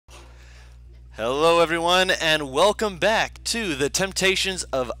Hello, everyone, and welcome back to the Temptations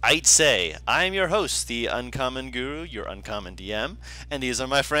of Ait'seh. I am your host, the Uncommon Guru, your Uncommon DM, and these are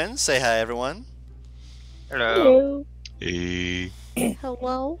my friends. Say hi, everyone. Hello. Hey.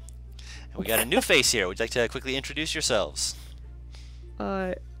 Hello. And we got a new face here. Would you like to quickly introduce yourselves?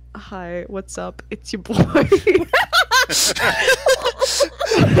 Hi, what's up? It's your boy.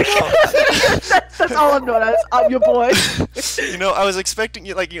 that's all I'm known as. I'm your boy. You know, I was expecting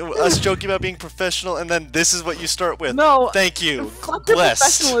us joking about being professional, and then this is what you start with. No. Thank you. Fuck your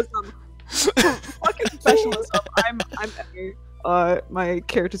Blessed. professionalism. Fuck your professionalism. I'm Emmy. My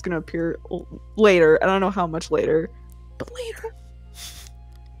character's gonna appear later. I don't know how much later, but later.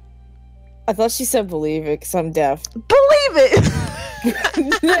 I thought she said believe it because I'm deaf. Believe it.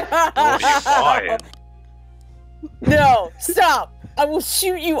 No, stop! I will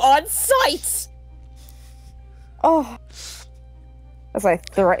shoot you on sight! Oh. As I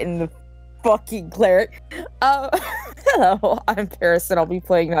threaten the fucking cleric. Hello, I'm Paris and I'll be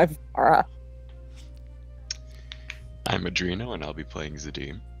playing Nivara. I'm Adreno and I'll be playing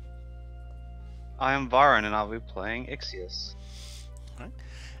Zadim. I am Varan and I'll be playing Ixius. Right.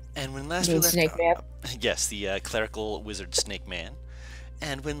 And when last we Mean left, Snake Man? yes, the clerical wizard Snake Man.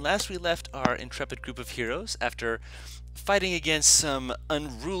 And when last we left our intrepid group of heroes, after fighting against some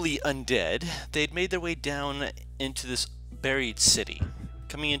unruly undead, they'd made their way down into this buried city,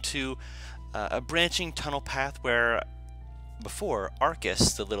 coming into a branching tunnel path where before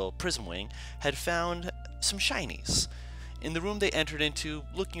Arcus, the little prism wing, had found some shinies. In the room they entered into,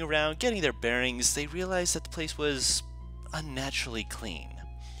 looking around, getting their bearings, they realized that the place was unnaturally clean.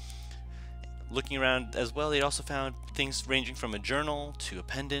 Looking around as well, they also found things ranging from a journal to a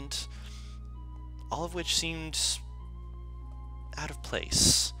pendant, all of which seemed out of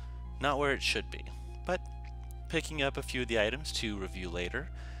place, not where it should be. But picking up a few of the items to review later,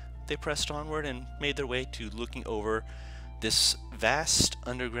 they pressed onward and made their way to looking over this vast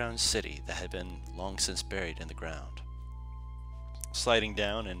underground city that had been long since buried in the ground. Sliding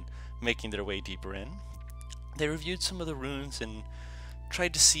down and making their way deeper in, they reviewed some of the ruins and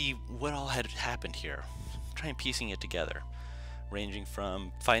tried to see what all had happened here, trying piecing it together, ranging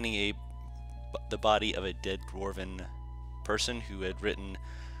from finding the body of a dead dwarven person who had written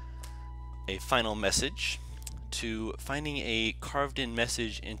a final message, to finding a carved-in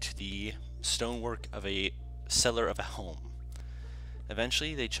message into the stonework of a cellar of a home.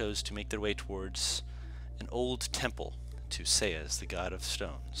 Eventually, they chose to make their way towards an old temple to Sayas, the god of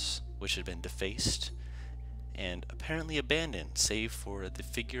stones, which had been defaced and apparently abandoned, save for the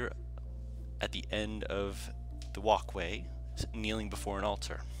figure at the end of the walkway, kneeling before an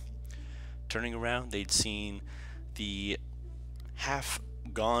altar. Turning around, they'd seen the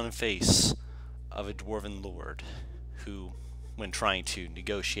half-gone face of a dwarven lord, who, when trying to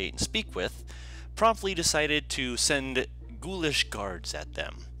negotiate and speak with, promptly decided to send ghoulish guards at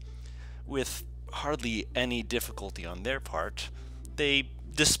them. With hardly any difficulty on their part, they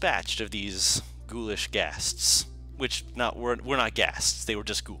dispatched of these ghoulish ghasts, which were not ghasts, they were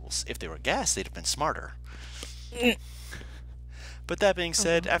just ghouls. If they were ghasts, they'd have been smarter. But that being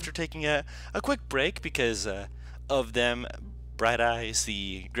said, after taking a quick break because of them, Bright Eyes,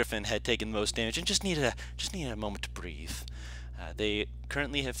 the griffin, had taken the most damage and just needed a moment to breathe. They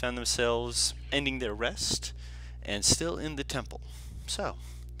currently have found themselves ending their rest and still in the temple. So,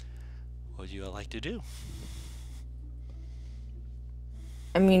 what would you all like to do?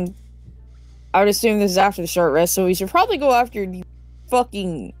 I mean, I would assume this is after the short rest, so we should probably go after the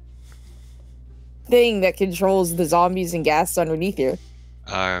fucking thing that controls the zombies and gas underneath here.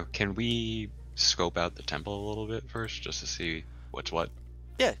 Can we scope out the temple a little bit first, just to see what's what?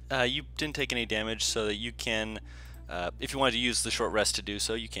 Yeah, you didn't take any damage, so that you can, if you wanted to use the short rest to do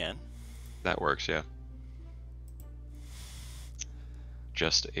so, you can. That works, yeah.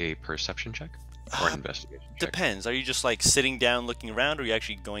 Just a perception check? Or an investigation check? Depends. Are you just like sitting down looking around, or are you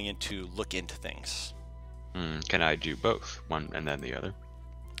actually going in to look into things? Can I do both, one and then the other?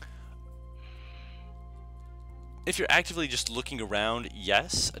 If you're actively just looking around,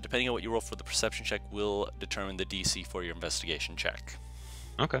 yes. Depending on what you roll for the perception check will determine the DC for your investigation check.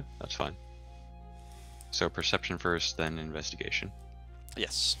 Okay, that's fine. So perception first, then investigation.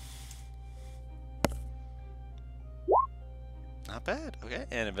 Yes. Not bad. Okay,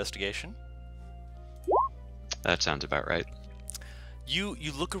 and investigation. That sounds about right. You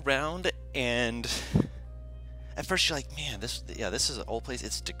look around, and at first you're like, man, this is an old place.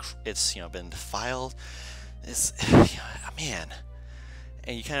 It's been defiled. It's man,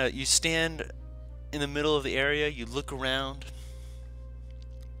 and you stand in the middle of the area. You look around.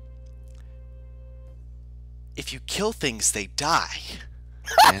 If you kill things, they die.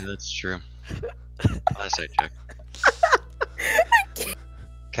 Yeah, that's true. Eyesight check.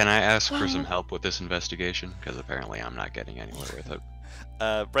 Can I ask for some help with this investigation? Because apparently I'm not getting anywhere with it.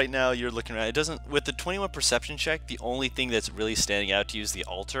 Right now you're looking around. It doesn't. With the 21 perception check, the only thing that's really standing out to you is the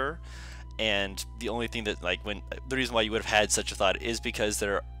altar, and the only thing that the reason why you would have had such a thought is because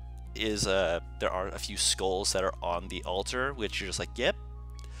there are a few skulls that are on the altar, which you're just like, yep,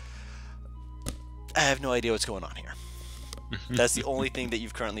 I have no idea what's going on here. That's the only thing that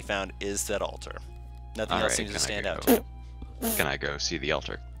you've currently found is that altar. Nothing else seems to stand out. Can I go see the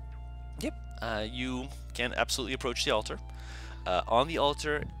altar? Yep. You can absolutely approach the altar. On the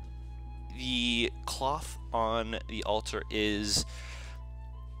altar, the cloth on the altar is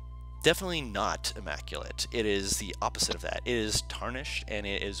definitely not immaculate. It is the opposite of that. It is tarnished and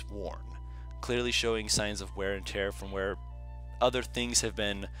it is worn, clearly showing signs of wear and tear from where other things have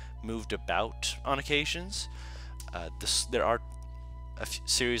been moved about on occasions. There are a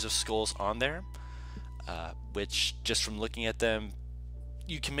series of skulls on there, which just from looking at them,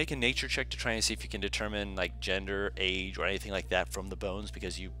 you can make a nature check to try and see if you can determine like gender, age, or anything like that from the bones,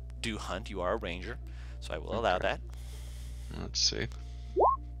 because you do hunt, you are a ranger, so I will allow that. Let's see.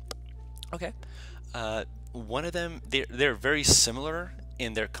 Okay. One of them, they're very similar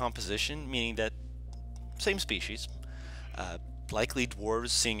in their composition, meaning that same species. Likely dwarves,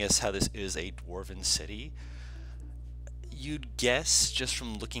 seeing as how this is a dwarven city. You'd guess, just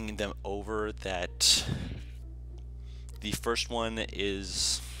from looking them over, that the first one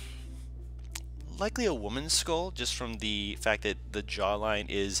is likely a woman's skull, just from the fact that the jawline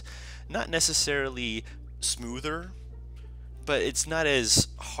is not necessarily smoother, but it's not as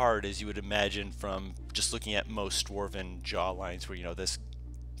hard as you would imagine from just looking at most dwarven jawlines, where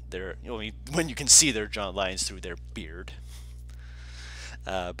when you can see their jawlines through their beard.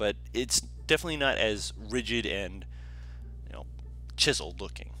 But it's definitely not as rigid and chiseled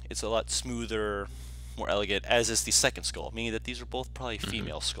looking. It's a lot smoother, more elegant, as is the second skull, meaning that these are both probably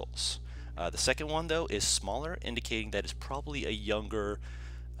female skulls. The second one, though, is smaller, indicating that it's probably a younger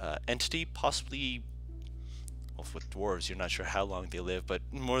entity, possibly, well, with dwarves, you're not sure how long they live, but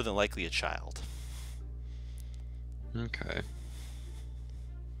more than likely a child. Okay.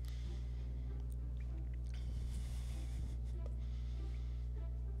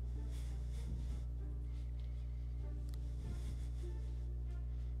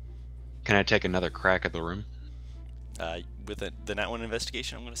 Can I take another crack at the room? With the Nat1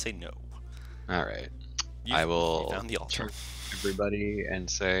 investigation, I'm going to say no. All right. You I will found the altar. turn to everybody and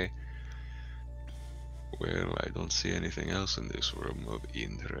say, well, I don't see anything else in this room of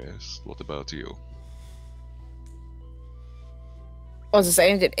interest. What about you? I was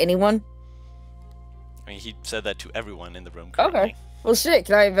saying, did anyone? I mean, he said that to everyone in the room currently. Okay. Well, shit,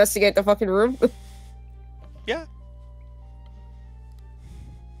 can I investigate the fucking room? Yeah.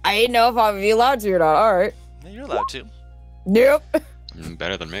 I didn't know if I'd be allowed to or not. Alright. You're allowed to. Nope.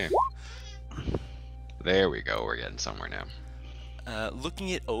 Better than me. There we go. We're getting somewhere now. Looking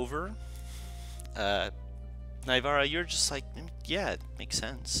it over, Naivara, you're just like, yeah, it makes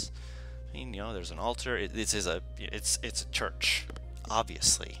sense. I mean, there's an altar. It's a church,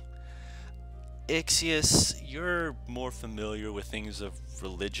 obviously. Ixius, you're more familiar with things of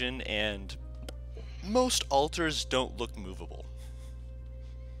religion, and most altars don't look movable.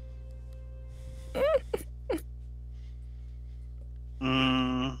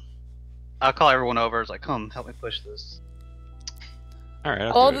 I'll call everyone over. It's like, come, help me push this. All right.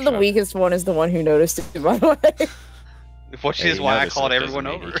 All the weakest one is the one who noticed it, by the way. Which is why I called everyone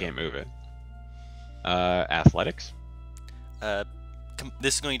over. You can't move it. Athletics?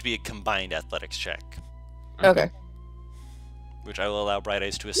 This is going to be a combined athletics check, Okay. which I will allow Bright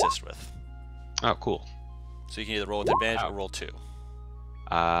Eyes to assist with. Oh, cool. So you can either roll with advantage or roll 2.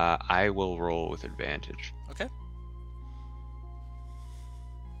 I will roll with advantage. Okay.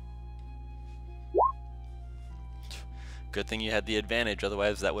 Good thing you had the advantage,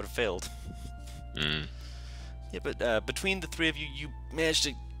 otherwise that would have failed. Yeah, but between the three of you, you managed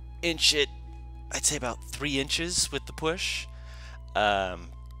to inch it, I'd say about 3 inches with the push.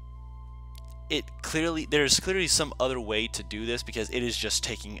 There's clearly some other way to do this, because it is just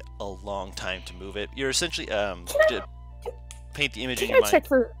taking a long time to move it. You're essentially to paint the image in your mind.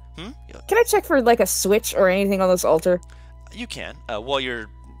 Can I check for like a switch or anything on this altar? You can while you're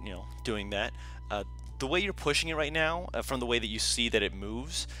doing that. The way you're pushing it right now, from the way that you see that it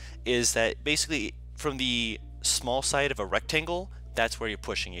moves, is that basically from the small side of a rectangle, that's where you're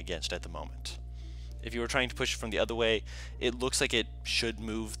pushing against at the moment. If you were trying to push it from the other way, it looks like it should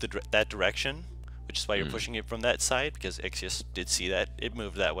move that direction, which is why you're pushing it from that side, because Ixius did see that it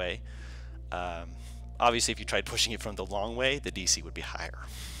moved that way. Obviously, if you tried pushing it from the long way, the DC would be higher.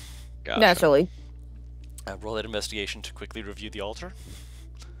 Gotcha. Naturally. Roll that investigation to quickly review the altar.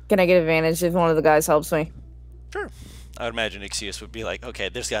 Can I get advantage if one of the guys helps me? Sure. I would imagine Ixius would be like, okay,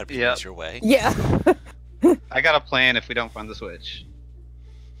 there's got to be Yep. your way. Yeah. I got a plan if we don't find the switch.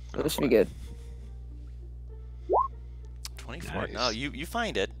 This should be good. 24. Nice. No, you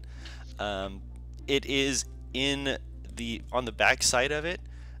find it. It is on the back side of it.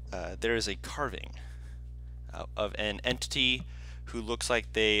 There is a carving of an entity who looks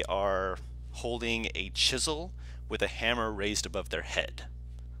like they are holding a chisel with a hammer raised above their head.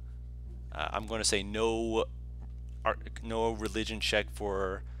 I'm going to say no religion check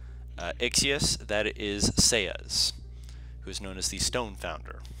for Ixius. That is Seiya's, who is known as the Stone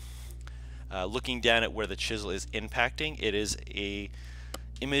Founder. Looking down at where the chisel is impacting, it is a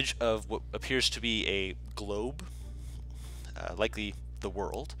image of what appears to be a globe, likely the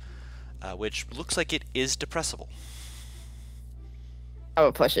world, which looks like it is depressible. I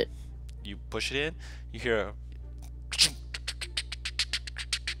would push it. You push it in, you hear a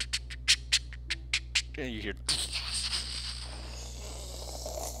and you hear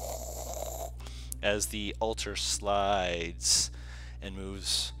as the altar slides and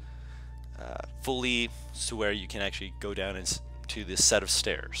moves fully to where you can actually go down to this set of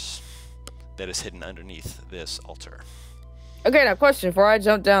stairs that is hidden underneath this altar. Okay, now question before I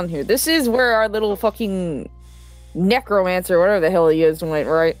jump down here. This is where our little fucking necromancer, whatever the hell he is, went,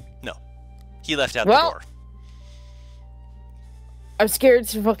 right? No, he left out Well- the door. I'm scared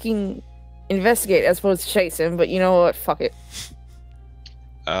to fucking investigate as opposed to chase him, but you know what? Fuck it.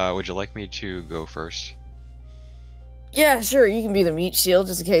 Would you like me to go first? Yeah, sure, you can be the meat shield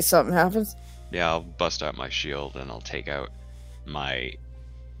just in case something happens. Yeah, I'll bust out my shield and I'll take out my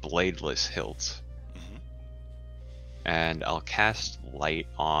bladeless hilt. Mhm. And I'll cast light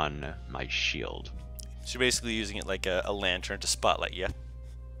on my shield. So you're basically using it like a lantern to spotlight, yeah?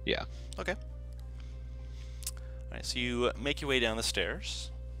 Yeah. Okay. Alright, so you make your way down the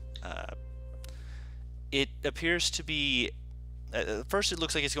stairs. It appears to be... At first it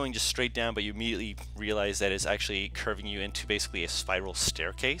looks like it's going just straight down, but you immediately realize that it's actually curving you into basically a spiral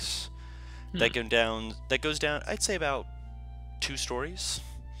staircase that goes down, I'd say about 2 stories.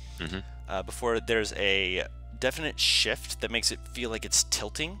 Mhm. Before there's a definite shift that makes it feel like it's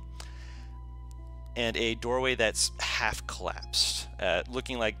tilting, and a doorway that's half collapsed,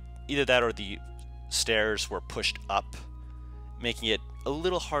 looking like either that or the stairs were pushed up, making it a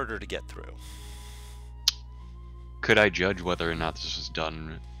little harder to get through. Could I judge whether or not this was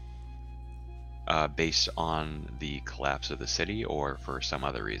done based on the collapse of the city or for some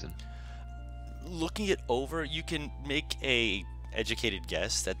other reason? Looking it over, you can make a educated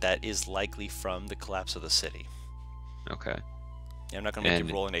guess that that is likely from the collapse of the city. Okay. Yeah, I'm not going to make And-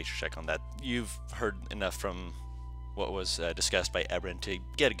 you roll a nature check on that. You've heard enough from what was discussed by Ebron to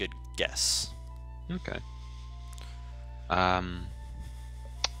get a good guess. Okay.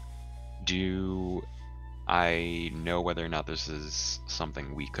 Do I know whether or not this is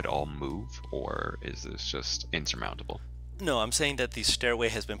something we could all move, or is this just insurmountable? No, I'm saying that the stairway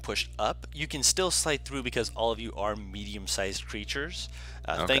has been pushed up. You can still slide through because all of you are medium-sized creatures.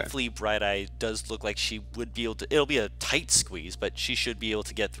 Okay. Thankfully, Bright Eye does look like she would be able to... It'll be a tight squeeze, but she should be able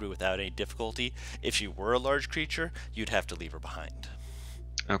to get through without any difficulty. If she were a large creature, you'd have to leave her behind.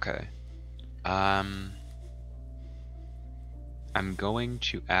 Okay. I'm going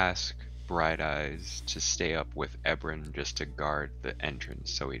to ask Bright Eyes to stay up with Ebron just to guard the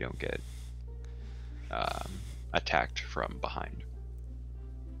entrance so we don't get attacked from behind.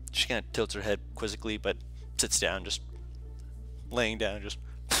 She kind of tilts her head quizzically, but sits down, just laying down, just...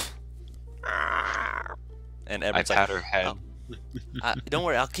 And I Ebron's pat like, her head. don't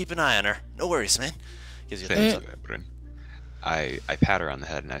worry, I'll keep an eye on her. No worries, man. Gives you a Thank thumbs you, up. Ebron. I pat her on the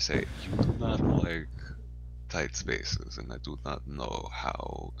head and I say, "You do not like tight spaces, and I do not know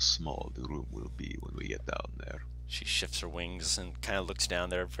how small the room will be when we get down there." She shifts her wings and kind of looks down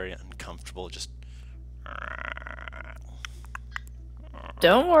there, very uncomfortable, just...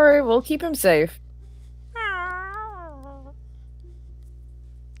 Don't worry, we'll keep him safe.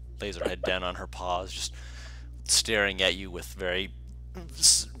 Lays her head down on her paws, just staring at you with very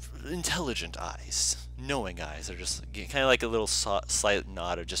intelligent eyes, knowing eyes. They're just kind of like a little slight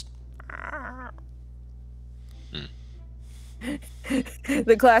nod of just...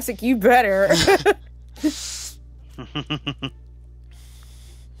 The classic, you better.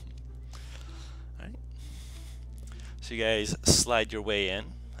 So you guys slide your way in.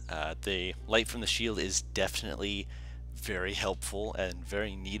 The light from the shield is definitely very helpful and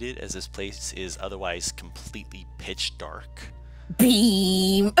very needed, as this place is otherwise completely pitch dark.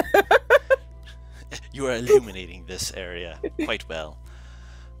 Beam. You are illuminating this area quite well.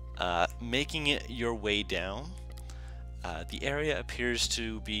 Making your way down, the area appears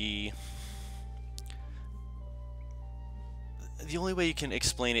to be... The only way you can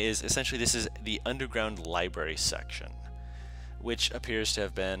explain it is essentially this is the underground library section, which appears to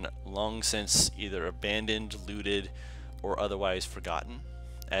have been long since either abandoned, looted, or otherwise forgotten,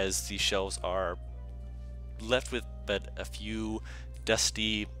 as the shelves are left with but a few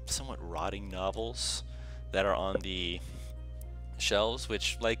dusty, somewhat rotting novels that are on the shelves,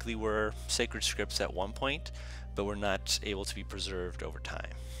 which likely were sacred scripts at one point, but were not able to be preserved over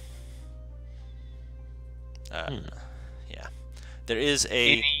time. Yeah. There is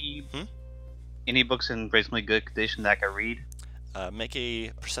a... Any books in reasonably good condition that I can read? Make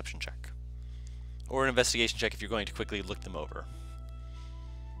a perception check. Or an investigation check if you're going to quickly look them over.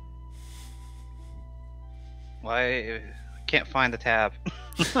 Why? I can't find the tab.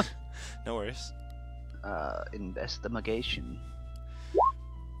 No worries. Investigation.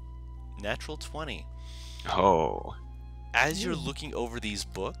 Natural 20. Oh. As you're looking over these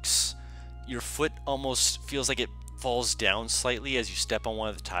books, your foot almost feels like it falls down slightly as you step on one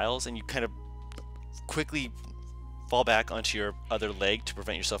of the tiles, and you kind of quickly fall back onto your other leg to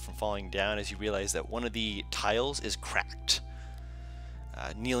prevent yourself from falling down as you realize that one of the tiles is cracked.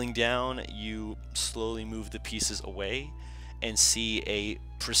 Kneeling down, you slowly move the pieces away and see a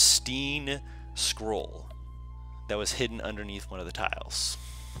pristine scroll that was hidden underneath one of the tiles.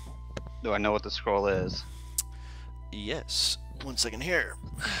 Do I know what the scroll is? Yes. 1 second here.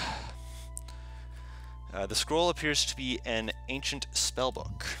 The scroll appears to be an ancient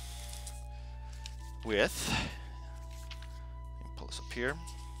spellbook with... Let me pull this up here.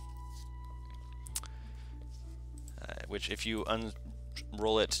 Which, if you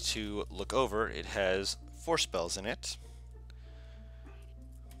unroll it to look over, it has 4 spells in it.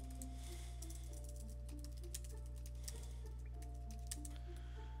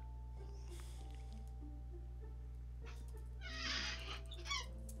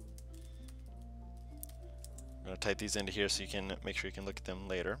 I'm going to type these into here so you can make sure you can look at them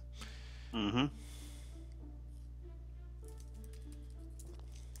later. Mm-hmm.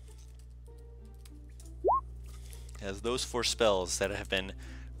 It has those 4 spells that have been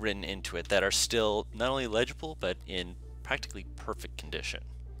written into it that are still not only legible, but in practically perfect condition.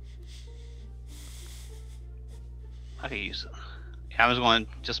 I could use it. Yeah, I was going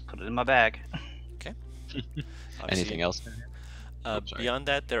to just put it in my bag. Okay. Anything else? Beyond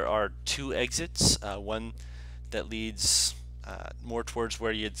that, there are 2 exits. One that leads more towards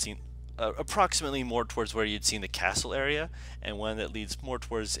where you had seen, approximately more towards where you'd seen the castle area, and one that leads more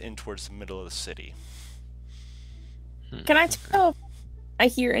towards the middle of the city. Can I tell if I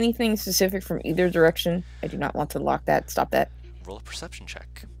hear anything specific from either direction? I do not want to lock that. Stop that. Roll a perception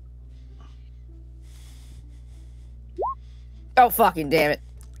check. Oh, fucking damn it.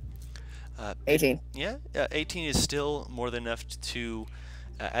 18. Yeah, 18 is still more than enough to,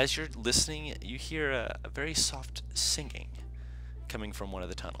 as you're listening, you hear a very soft singing coming from one of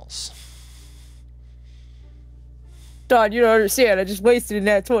the tunnels. Don, you don't understand. I just wasted a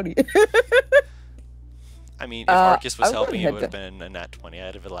nat 20. I mean, if Arcus was I would've helping, it had would have to- been a nat 20.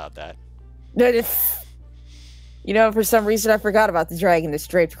 I'd have allowed that. You know, for some reason I forgot about the dragon that's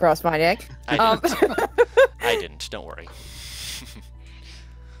draped across my neck. I didn't. I didn't. Don't worry.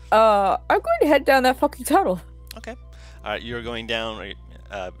 I'm going to head down that fucking tunnel. Okay. Alright, you're going down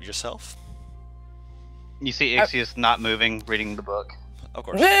yourself? You see Ixius not moving, reading the book. Of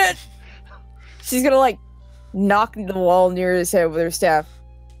course. She's gonna, like, knock the wall near his head with her staff.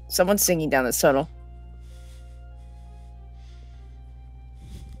 Someone's singing down this tunnel.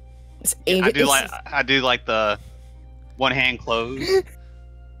 I do like the one hand closed.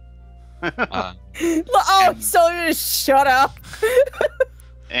 Uh, Oh, so you just shut up.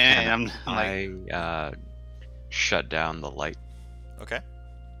 And I'm like, I shut down the light Okay.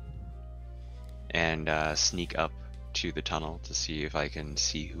 and sneak up to the tunnel to see if I can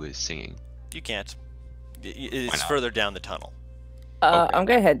see who is singing. You can't. Why It's not? further down the tunnel. Okay. I'm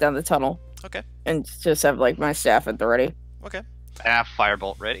gonna head down the tunnel. Okay. And just have, like, my staff at the ready. Okay. I have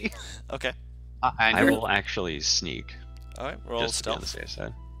firebolt ready. Okay. I will actually sneak Alright, roll just to be on the stealth.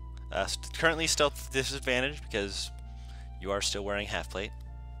 safe side. Currently stealth disadvantage because you are still wearing half plate.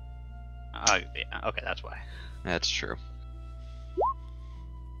 Yeah, okay, that's why. That's true.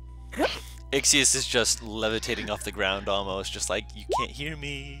 Ixius is just levitating off the ground almost, just like, you can't hear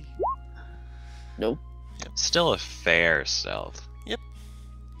me. Nope. Still a fair stealth.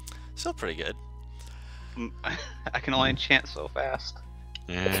 Still pretty good. I can only enchant so fast.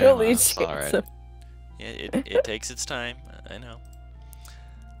 Yeah, Kill well, these it's alright. shits. Yeah, it takes its time. I know.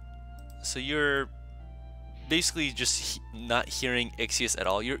 So you're basically just not hearing Ixius at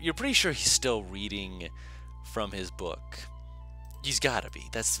all. You're pretty sure he's still reading from his book. He's gotta be.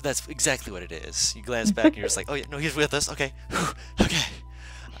 That's exactly what it is. You glance back and you're just like, oh yeah, no, he's with us. Okay, okay.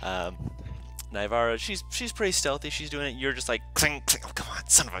 Naivara, she's pretty stealthy. She's doing it. You're just like clink, clink. Oh, come on,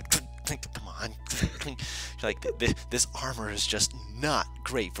 son of a clink, clink. Come on, clink, clink. You're like, this armor is just not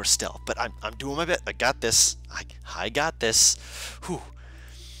great for stealth, but I'm doing my best. I got this. I got this. Whew.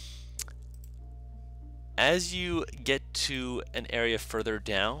 As you get to an area further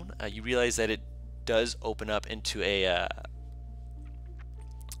down, you realize that it does open up into a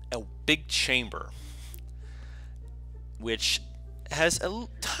big chamber, which has a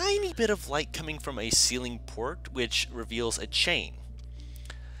tiny bit of light coming from a ceiling port, which reveals a chain.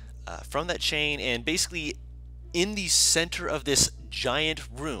 From that chain, and basically in the center of this giant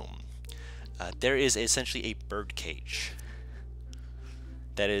room, there is essentially a bird cage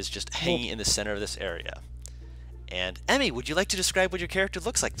that is just hanging in the center of this area. And Emmy, would you like to describe what your character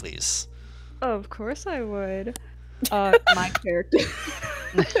looks like, please? Of course I would. My character.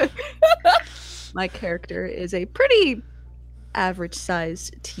 My character is a pretty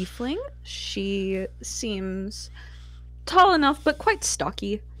average-sized tiefling. She seems tall enough, but quite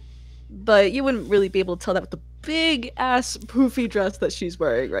stocky. But you wouldn't really be able to tell that with the big-ass poofy dress that she's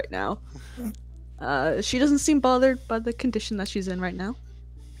wearing right now. She doesn't seem bothered by the condition that she's in right now.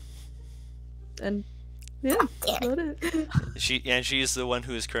 And yeah, that's about it. She's the one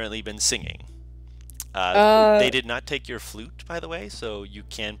who has currently been singing. They did not take your flute, by the way, so you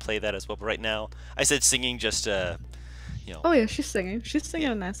can play that as well. But right now, I said singing just, you know. Oh yeah, she's singing. She's singing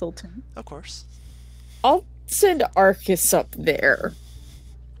a nice little tune. Of course. I'll send Arcus up there.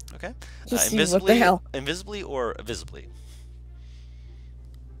 Okay. Just see Invisibly, what the hell. Invisibly or visibly?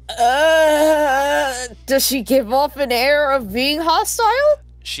 Does she give off an air of being hostile?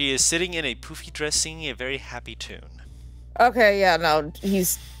 She is sitting in a poofy dress singing a very happy tune. Okay, yeah, no,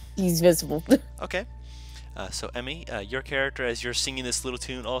 he's visible. Okay. So Emmy, your character, as you're singing this little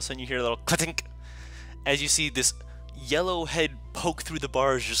tune, all of a sudden you hear a little clink as you see this yellow head poke through the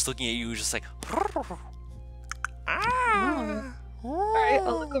bars, just looking at you, just like. Oh. Alright,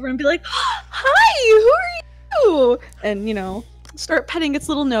 I'll look over and be like, "Hi, who are you?" And you know, start petting its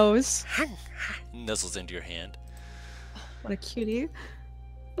little nose. Nuzzles into your hand. What a cutie.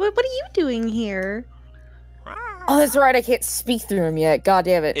 What are you doing here? Oh, that's right, I can't speak through him yet. God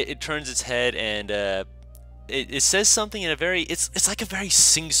damn it. It turns its head and it says something in a very it's like a very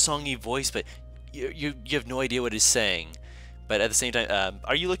sing-songy voice, but you have no idea what it's saying. But at the same time,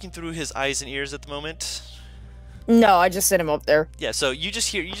 are you looking through his eyes and ears at the moment? No, I just sent him up there. Yeah, so you just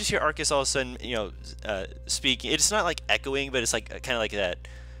hear Arcus all of a sudden, you know, speaking. It's not like echoing, but it's like kind of like that.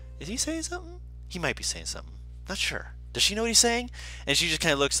 Is he saying something? He might be saying something. Not sure. Does she know what he's saying? And she just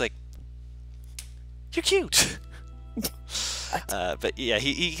kind of looks like, "You're cute." But yeah,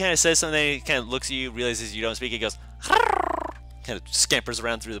 he kind of says something. He kind of looks at you, realizes you don't speak. He goes, kind of scampers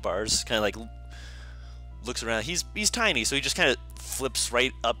around through the bars, kind of like looks around. He's tiny, so he just kind of flips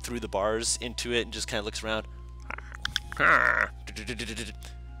right up through the bars into it and just kind of looks around. I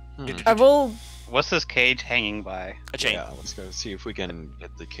will. What's this cage hanging by? A chain. Yeah, let's go see if we can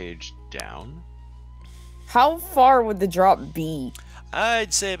get the cage down. How far would the drop be?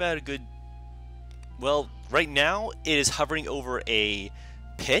 I'd say about a good. Well, right now it is hovering over a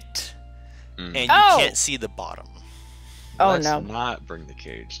pit, and you can't see the bottom. Oh Let's no! not bring the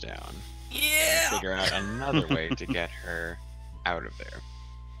cage down. Yeah. Figure out another way to get her out of there.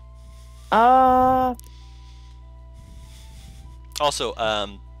 Also,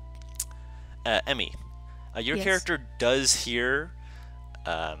 Emmy, your Yes. character does hear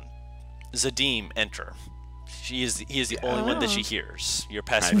Zadim enter. He is the only one that she hears. Your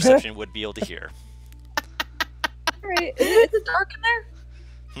passive perception would be able to hear. Alright, is it dark in there?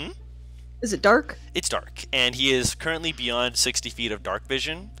 Hmm? Is it dark? It's dark, and he is currently beyond 60 feet of dark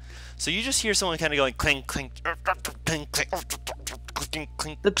vision. So you just hear someone kind of going clink, clink, clink, clink, clink,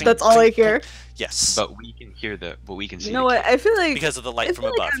 clink. That's all I hear. Yes. But we can hear but we can see. You know what? I feel like Because of the light I from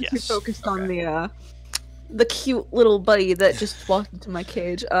feel like above, I'm yes. too focused on the cute little buddy that just walked into my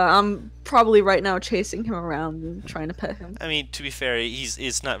cage. I'm probably right now chasing him around and trying to pet him. I mean, to be fair,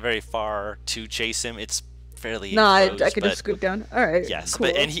 it's not very far to chase him. It's fairly Nah, I close, could but just scoot down. All right. yes, cool.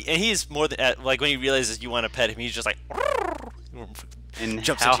 but he is more than like when he realizes you want to pet him, he's just like And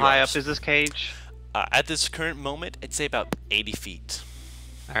jumps how into your high arms. up is this cage? At this current moment, I'd say about 80 feet.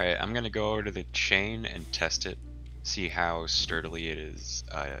 All right, I'm gonna go over to the chain and test it, see how sturdily it is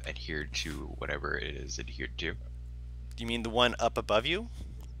adhered to whatever it is adhered to. You mean the one up above you,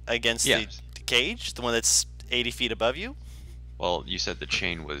 against Yeah. the cage, the one that's 80 feet above you? Well, you said the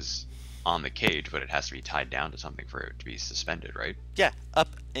chain was on the cage, but it has to be tied down to something for it to be suspended, right? Yeah, up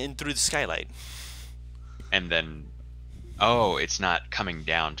and through the skylight. And then, oh, it's not coming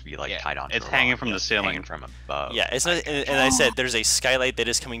down to be like Yeah, tied onto. it's a hanging log, from the it's ceiling. hanging from above. Yeah, it's not, and I said there's a skylight that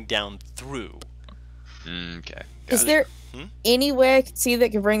is coming down through. Okay. Is got it. there Hmm? any way I could see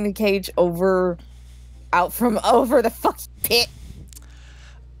that could bring the cage out from over the fucking pit?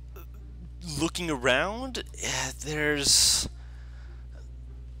 Looking around, there's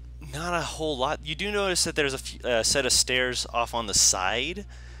not a whole lot. You do notice that there's a set of stairs off on the side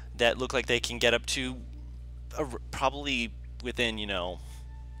that look like they can get up to probably within, you know,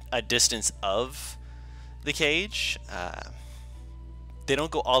 a distance of the cage. They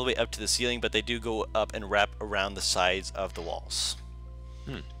don't go all the way up to the ceiling, but they do go up and wrap around the sides of the walls.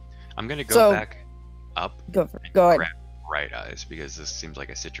 I'm gonna go So- back up. Go and ahead. grab Bright Eyes, because this seems like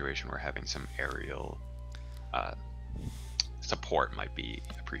a situation where having some aerial support might be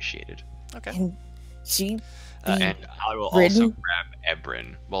appreciated. Okay. Can she And I will ridden? also grab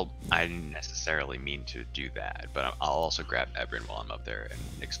Ebrin. Well, I didn't necessarily mean to do that, but I'll also grab Ebrin while I'm up there and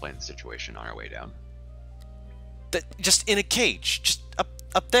explain the situation on our way down. Just in a cage, just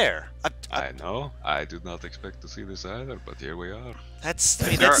up there. I know. I did not expect to see this either, but here we are. That's, I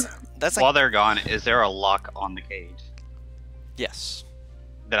mean, There that's like, While they're gone, is there a lock on the cage yes,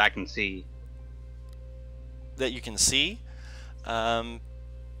 that I can see? that you can see.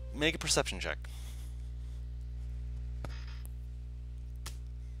 Make a perception check.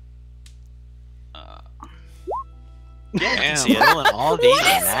 Yeah, you can see it. rolling all these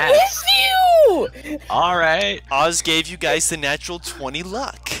It's you! All right. Oz gave you guys the natural 20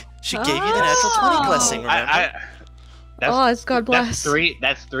 luck. She gave you the natural 20 Oh. blessing, remember? That's, Oz, God bless.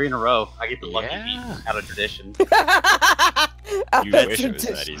 That's three in a row. I get the lucky Yeah. feet out of tradition. You That's wish it was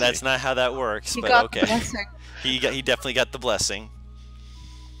that easy. That's not how that works, You but got the okay. blessing. He definitely got the blessing.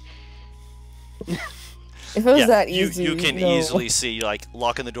 If it was that easy, you can no. easily see, like,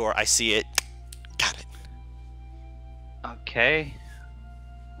 locking the door. I see it. Got it. Okay.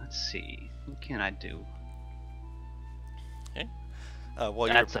 Let's see. What can I do? While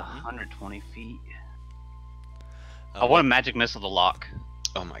That's you're, 120 feet. uh, I want a magic missile to lock.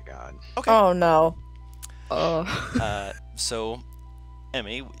 Oh my god. Okay. Oh no. So,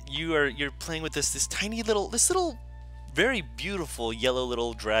 Emmy, you're playing with this tiny little, very beautiful yellow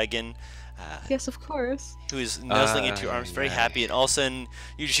little dragon, Yes, of course. who is nuzzling into your arms, very yeah. happy, and all of a sudden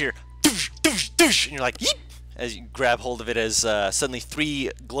you just hear doosh, doosh, doosh, and you're like, yeet, as you grab hold of it, as suddenly 3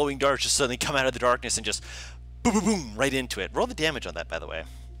 glowing darts just suddenly come out of the darkness and just boom, boom, boom, right into it. Roll the damage on that, by the way.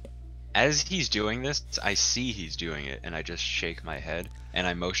 As he's doing this, I see he's doing it, and I just shake my head, and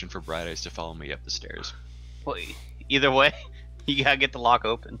I motion for Bright Eyes to follow me up the stairs. Well, either way, you gotta get the lock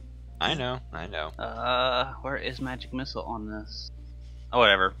open. I know, I know. Where is magic missile on this? Oh,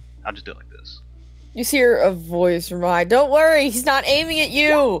 whatever. I'll just do it like this. You hear a voice remind, "Don't worry, he's not aiming at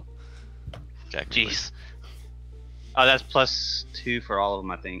you." Technically. Jeez. Oh, that's +2 for all of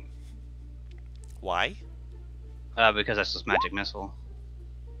them, I think. Why? Because that's just magic missile.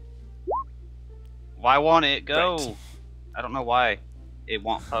 Why won't it go? Right. I don't know why it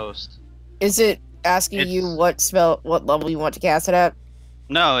won't post. Is it asking you It's- what level you want to cast it at?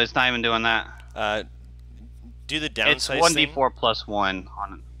 No, it's not even doing that. Do the It's downside 1d4 + 1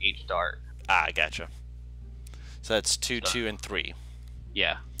 on each dart. Ah, I gotcha. So that's 2, 2, and 3.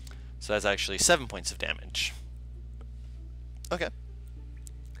 Yeah. So that's actually 7 points of damage. Okay.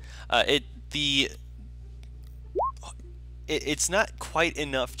 It's not quite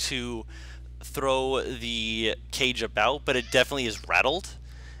enough to throw the cage about, but it definitely is rattled,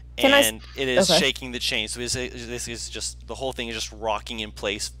 Can I s- and it is okay. shaking the chain. So this is just, the whole thing is just rocking in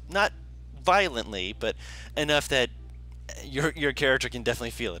place, not violently, but enough that your character can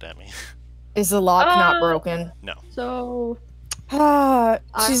definitely feel it, Emmy. Is the lock not Uh, broken? So She's I'm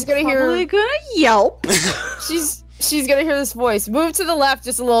gonna probably hear. gonna yelp. She's gonna hear this voice. Move to the left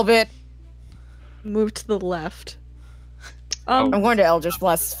just a little bit. Move to the left. I'm going to Eldritch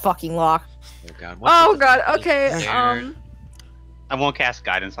Blast this fucking lock. Oh god. Oh god. Okay. There. I won't cast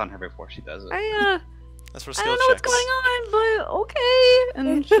guidance on her before she does it. That's for I skill don't know what's checks. going on, but okay.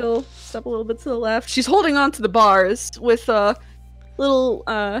 And she'll step a little bit to the left. She's holding on to the bars with a little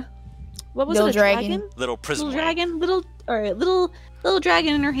what was Little it? A dragon? Little prism Little ring. dragon. Little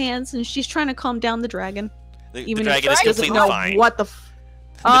dragon in her hands, and she's trying to calm down the dragon. The Even dragon if is she doesn't completely know fine. what the.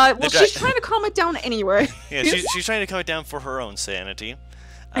 The Well, she's trying to calm it down anyway. Yeah, she's trying to calm it down for her own sanity.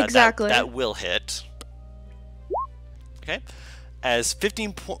 Exactly. That will hit. Okay. As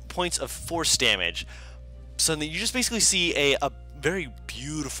 15 points of force damage. So you just basically see a very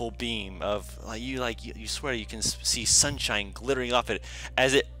beautiful beam of you swear you can see sunshine glittering off it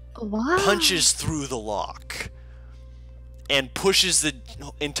as it Wow. punches through the lock and pushes the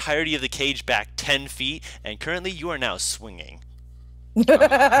entirety of the cage back 10 feet, and currently you are now swinging.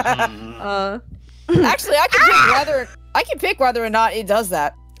 Mm. Actually, I can pick whether or not it does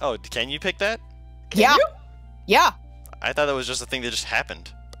that. Oh, can you pick that? Yeah. Yeah. I thought that was just a thing that just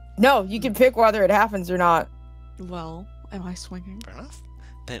happened. No, you can pick whether it happens or not. Well, am I swinging? Fair enough.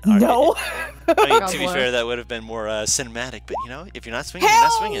 Then, No. I mean, God to be bless. fair, that would have been more cinematic, but you know, if you're not swinging, you're not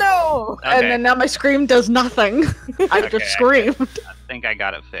Hell swinging. no. Okay. And then now my scream does nothing. I Okay, just screamed. I think I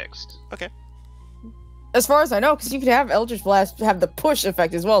got it fixed. As far as I know, because you could have Eldritch Blast have the push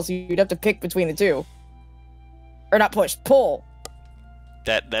effect as well, so you'd have to pick between the two. Or not push, pull.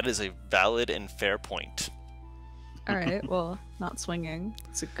 That is a valid and fair point. All right, well, not swinging.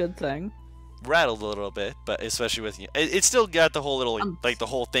 It's a good thing. Rattled a little bit, but especially with you, it's still got the whole little I'm like the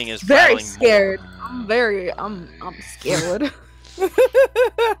whole thing is Very rattling scared. more. I'm scared.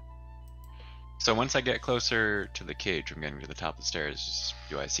 So once I get closer to the cage, I'm getting to the top of the stairs.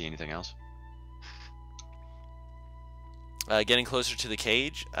 Do I see anything else? Getting closer to the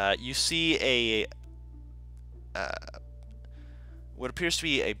cage, you see a what appears to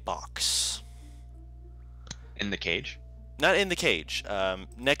be a box. In the cage? Not in the cage.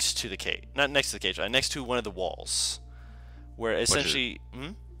 Next to the cage. Not next to the cage. Next to one of the walls, where essentially.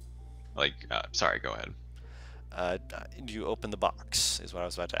 Like, sorry, go ahead. You open the box, is what I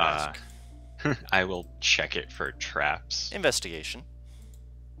was about to ask. I will check it for traps. Investigation.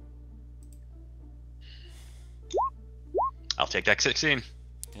 I'll take that 16.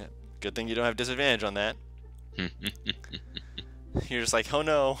 Good thing you don't have disadvantage on that. You're just like, oh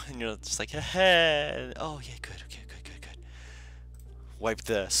no, and you're just like, hey. Oh yeah, good. Okay, good. Wipe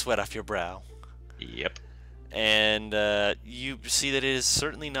the sweat off your brow, Yep. and you see that it is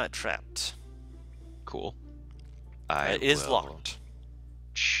certainly not trapped. Cool. It is will- locked.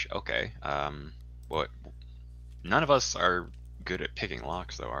 Okay. What? None of us are good at picking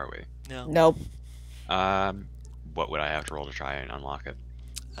locks, though, are we? No. Nope. What would I have to roll to try and unlock it?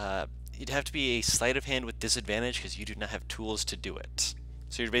 You'd have to be a sleight of hand with disadvantage because you do not have tools to do it.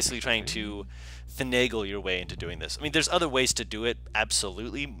 So you're basically trying to finagle your way into doing this. I mean, there's other ways to do it.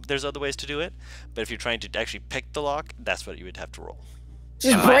 Absolutely, there's other ways to do it. But if you're trying to actually pick the lock, that's what you would have to roll.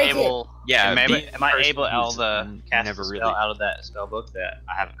 Just Am I break it. able? Yeah, Am I, being am I a person able to who's cast never a spell really- out of that spell book that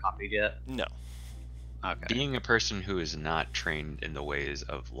I haven't copied yet? No. Okay. Being a person who is not trained in the ways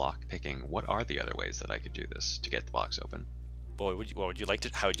of lock picking, what are the other ways that I could do this to get the box open? Boy, what would you like to?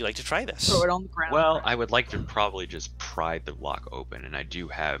 How would you like to try this? Throw it on the ground. Well, I would like to probably just pry the lock open, and I do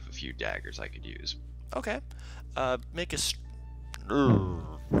have a few daggers I could use. Okay. Make a.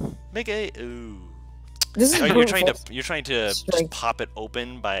 Make a. Ooh. This is Oh, you're brute trying to. force. You're trying to just Strength. pop it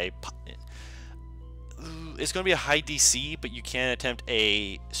open by. Ooh, it's going to be a high DC, but you can attempt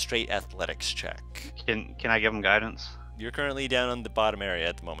a straight athletics check. Can I give him guidance? You're currently down on the bottom area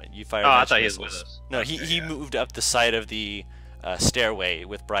at the moment. You fired. Oh, I magic thought he was missiles. with us. No, Okay, he yeah. moved up the side of the stairway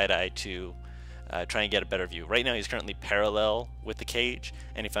with Bright Eye to try and get a better view. Right now, he's currently parallel with the cage,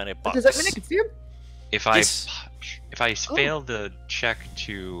 and he found a box. Does that mean I can see him? If I Yes. fail the check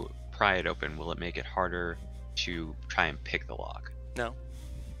to pry it open, will it make it harder to try and pick the lock? No.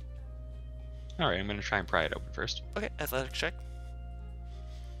 All right, I'm gonna try and pry it open first. Okay, athletics check.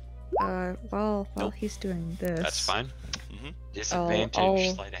 While Nope. he's doing this. That's fine. Mm-hmm. Disadvantage,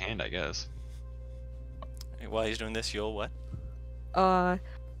 I'll- sleight of hand, I guess. While he's doing this, you'll what?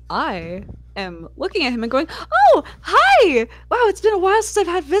 I am looking at him and going, "Oh, hi! Wow, it's been a while since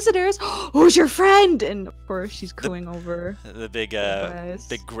I've had visitors. Who's your friend?" And of course, she's cooing over. The big Yes.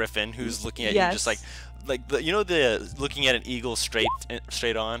 big griffin who's looking at you just like the looking at an eagle straight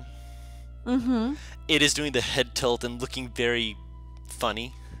on. Mm-hmm. It is doing the head tilt and looking very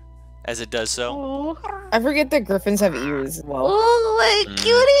funny as it does so. Oh, I forget that griffins have ears as well. oh, my Mm.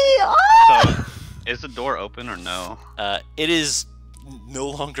 cutie! Oh! So, is the door open or no? It is no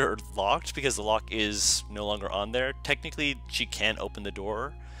longer locked because the lock is no longer on there. Technically, she can open the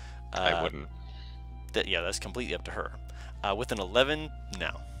door. I wouldn't. That's completely up to her. With an 11, no.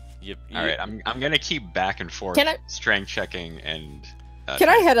 All right, I'm gonna keep back and forth, Can I- strength checking and. Can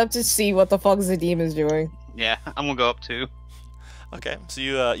I head up to see what the fuck the demon's doing? Yeah, I'm gonna go up too. Okay, so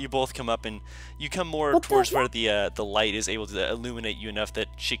you both come up and you come more What the towards where the light is able to illuminate you enough that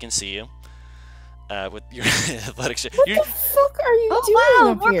she can see you. With your athletics, What you the fuck are you Oh,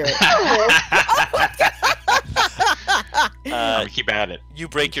 doing wow, up here? I'm gonna keep at it. you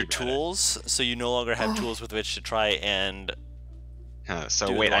break your Keep at it. tools, so you no longer have tools with which to try and. So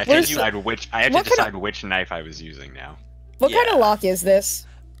Dude, wait, I have where's to the- decide which. I have to what kind of- decide which knife I was using now. What kind Yeah. of lock is this?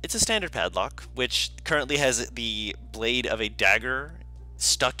 It's a standard padlock, which currently has the blade of a dagger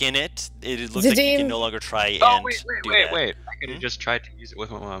stuck in it. It looks like you can Zadim- no longer try Oh and wait, do that. I could have just tried to use it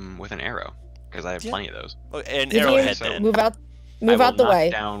with an arrow because I have Yeah. plenty of those. Oh, an Zadim, arrowhead so then. Move I out will the knock way.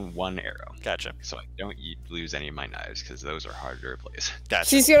 down one arrow, Gotcha. so I don't lose any of my knives because those are hard to replace. Gotcha.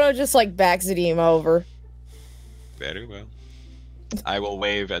 She's gonna just like back Zadim over. Very well. I will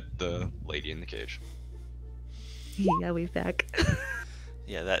wave at the lady in the cage. Yeah, we back.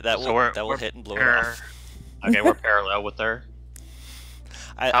 Yeah, that So will we're hit and blow it par- off. Okay, we're parallel with her.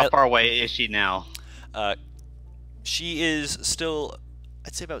 I, How far away is she now? she is still,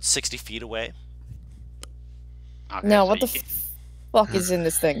 I'd say, about 60 feet away. Okay, Now, so what the you can- fuck is in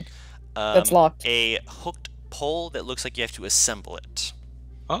this thing? Um, That's locked. A hooked pole that looks like you have to assemble it.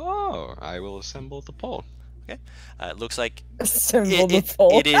 Oh, I will assemble the pole. It looks like Assemble the it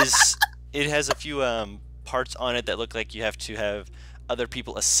pole. is. It has a few parts on it that look like you have to have other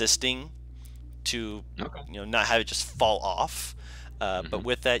people assisting to Okay. not have it just fall off. But Mhm.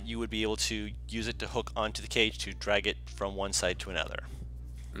 with that, you would be able to use it to hook onto the cage to drag it from one side to another.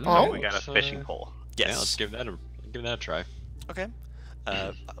 Oh. we got a let's, fishing pole. Yes. Yeah, let's give that a try. Okay.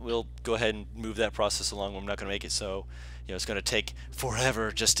 We'll go ahead and move that process along. I'm not going to make it so it's going to take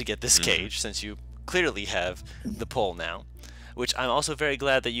forever just to get this Mhm. cage, since you clearly have the pole now. Which I'm also very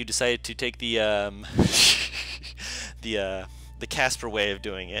glad that you decided to take the the Casper way of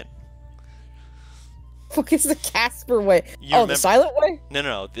doing it. Fuck is the Casper way? You Oh, remember- the silent way?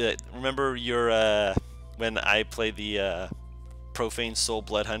 No. Remember your when I played the Profane Soul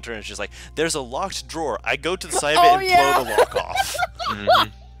Blood Hunter, and it's just like there's a locked drawer. I go to the side of it Oh, and yeah. blow the lock off.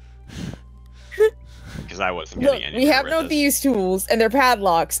 Because I wasn't Look, getting anywhere we have with no this. thieves' tools, and they're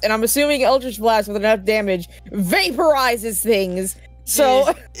padlocks, and I'm assuming Eldritch Blast with enough damage vaporizes things.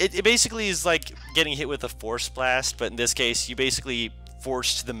 So, it basically is like getting hit with a force blast, but in this case, you basically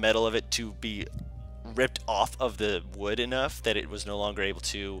forced the metal of it to be ripped off of the wood enough that it was no longer able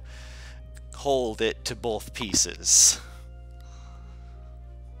to hold it to both pieces.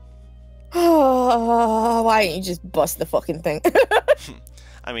 why didn't you just bust the fucking thing?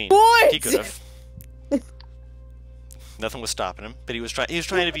 I mean, What? he could have. Nothing was stopping him, but he was trying. He was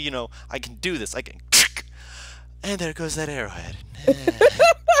trying to be, I can do this. I can. And there goes that arrowhead.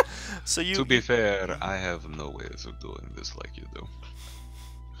 So you. To be fair, I have no ways of doing this like you do.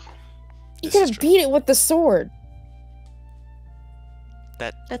 You This could is have true. beat it with the sword.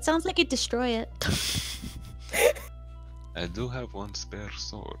 That sounds like you'd destroy it. I do have one spare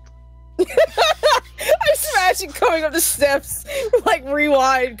sword. I'm smashing coming up the steps, like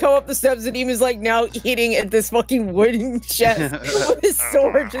rewind, come up the steps, and Eamon's like now hitting at this fucking wooden chest with his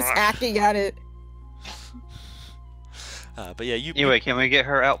sword, just hacking at it. But yeah, you. Anyway, can we get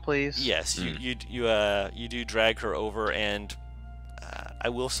her out, please? Yes, you do drag her over, and I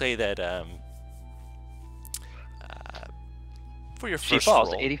will say that for your She first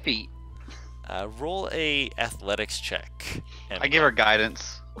falls roll, 80 feet. roll a athletics check. And I give her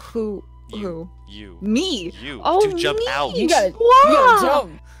guidance. Who? you, Who? you, Me. you Oh, to jump me. out. You gotta Wow.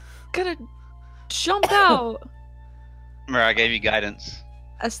 jump. Gotta jump out. Remember, I gave you guidance.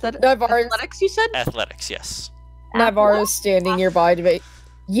 Navarre's, Athletics, you said? Athletics, yes. Navarro's standing nearby to be.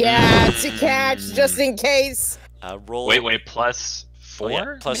 Yeah, it's a catch, just in case. Roll. Wait, plus Oh, 4? yeah,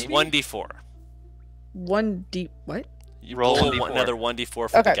 plus maybe? 1d4. 1D. What? You Roll roll 1d4. another 1d4 for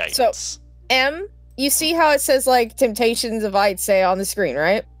the Okay, so- guidance. You see how it says like Temptations of Ait'seh on the screen,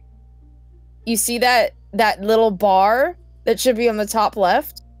 right? You see that little bar that should be on the top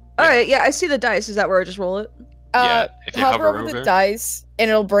left? Alright, yeah, I see the dice. Is that where I just roll it? Yeah, if you hover hover over the over. dice, and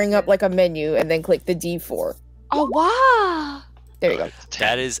it'll bring up like a menu, and then click the D4. Oh, wow. There you go.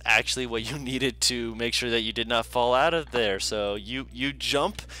 That is actually what you needed to make sure that you did not fall out of there. So you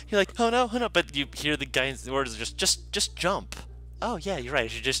jump. You're like, oh no, but you hear the guy's words, just jump. Oh yeah, you're right. You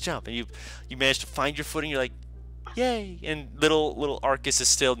should just jump, and you manage to find your footing. You're like, yay! And little Arcus is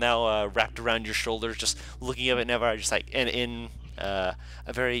still now wrapped around your shoulders, just looking up at Nevar, just like, and in a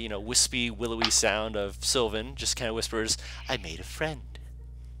very wispy, willowy sound of Sylvan, just kind of whispers, "I made a friend."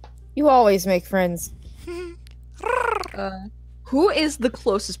 You always make friends. Who is the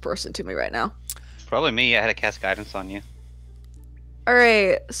closest person to me right now? Probably me. I had to cast guidance on you.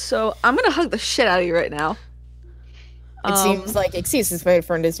 Alright, so I'm gonna hug the shit out of you right now. It seems like Ait'seh is made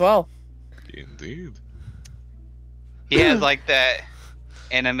friend as well. Indeed. He has like that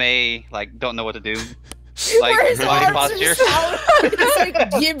anime, like don't know what to do. Like Where his body arms are posture. just out, it's like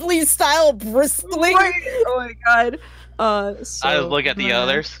Ghibli style bristling. Oh my god. So I just look at the I'm gonna-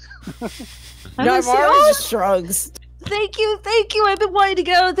 others. I'm gonna say, Navarre "Oh, just shrugs. thank you. I've been wanting to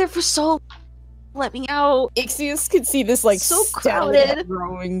get out there for so long. Let me out. Ixius could see this like So steadily crowded.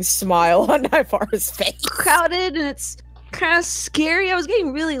 growing smile on Navarre's face. Crowded and it's kind of scary. I was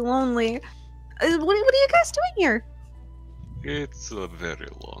getting really lonely. What are you guys doing here? It's a very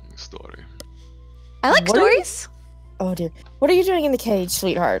long story. I like What are you- stories. Oh dear. What are you doing in the cage,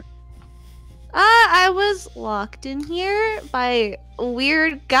 sweetheart? I was locked in here by a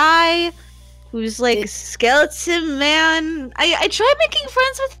weird guy who's like It- skeleton man. I tried making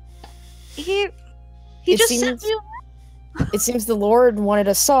friends with he It just sent seems- me. It seems the Lord wanted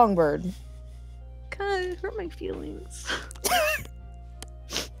a songbird. Kind of hurt my feelings.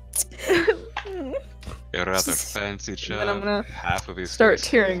 A rather fancy then I'm job. gonna Half of his Start face-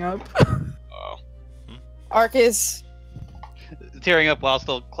 tearing up. Oh. Arcus. Tearing up while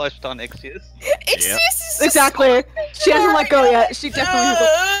still clutched on Ixius. Exactly. She hasn't let go yet. She definitely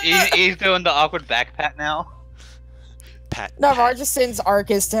hasn't. He's doing the awkward back pat now. Pat. Navar just sends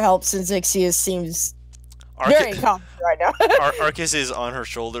Arcus to help since Ixius seems very confident right now. Arcus is on her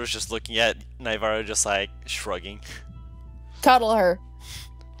shoulders, just looking at Naivara, just like shrugging. Cuddle her.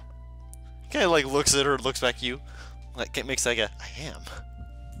 Kind of like looks at her, looks back at you, like it makes like a I am.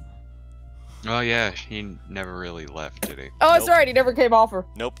 Oh yeah, he never really left, did he? Oh, that's Nope. right. He never came off her.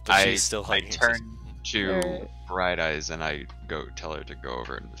 Nope, but she's still I hugging. turn to Alright. Bright Eyes and I go tell her to go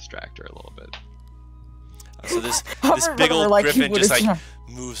over and distract her a little bit. So this Hover big over old like he griffin just would've like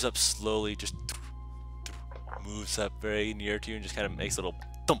done. moves up slowly, just moves up very near to you and just kind of makes a little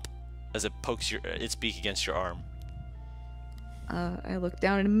thump as it pokes its beak against your arm. I look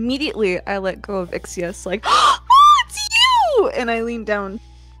down and immediately I let go of Ixius, like, oh, it's you! And I lean down,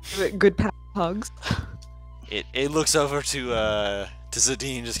 give it good pat hugs. It looks over to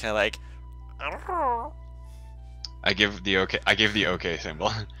Zadine, just kind of like. I give the okay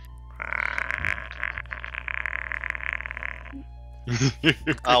symbol.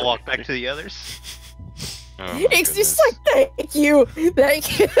 I'll walk back to the others. Oh my Ixius goodness. like, thank you.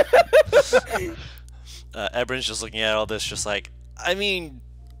 Thank you. Ebron's just looking at all this, just like, I mean,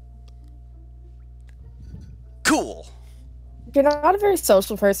 cool. You're not a very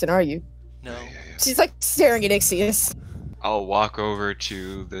social person, are you? No. Yeah. She's like staring at Ixius. I'll walk over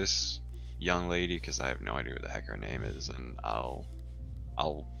to this young lady because I have no idea what the heck her name is, and I'll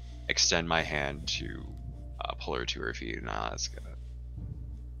extend my hand to pull her to her feet and ask.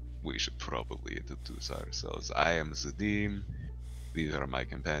 We should probably introduce ourselves. I am Zadim. These are my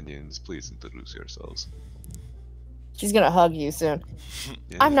companions. Please introduce yourselves. She's gonna hug you soon.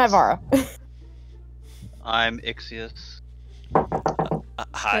 I'm Naivara. I'm Ixius.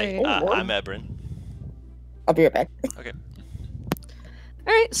 Hi, Hey. I'm Ebron. I'll be right back.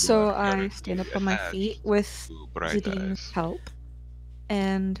 Alright, so are I very stand up on my attached feet with Ooh, Bright Zadine's Eyes. help.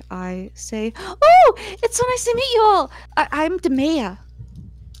 And I say, oh, it's so nice to meet you all. I'm Demea.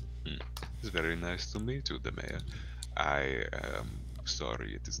 It's very nice to meet you, Demea. I am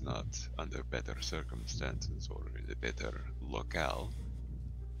sorry it is not under better circumstances or in a better locale.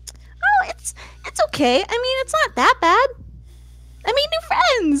 Oh, it's okay. I mean, it's not that bad. I made new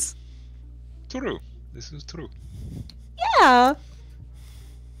friends. True. This is true. Yeah.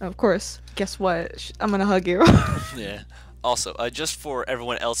 Of course. Guess what? I'm gonna hug you. Yeah. Also, just for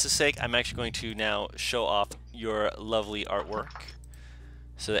everyone else's sake, I'm actually going to now show off your lovely artwork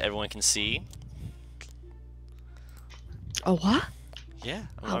so that everyone can see. Oh, what? Yeah,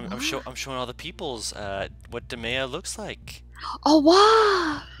 Oh, I'm showing all the peoples what Demea looks like. Oh,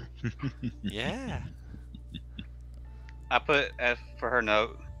 wow. Yeah. I put as for her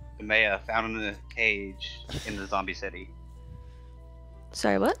note, the Maya found in a cage in the zombie city.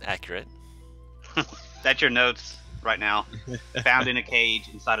 Sorry, what? Accurate. That's your notes right now. Found in a cage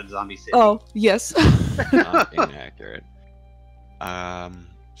inside of the zombie city. Oh, yes. Not inaccurate.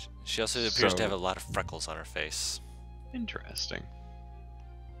 She also appears to So- have a lot of freckles on her face. Interesting.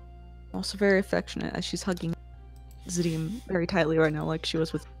 Also very affectionate as she's hugging Zadim very tightly right now, like she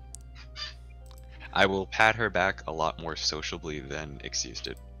was with. I will pat her back a lot more sociably than Ixius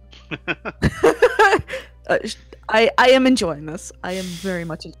did. I am enjoying this. I am very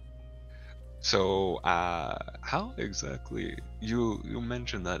much. So, how exactly you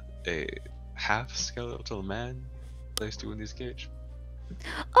mentioned that a half skeletal man placed you in this cage?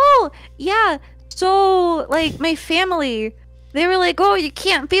 Oh, yeah. So, like, my family, they were like, oh, you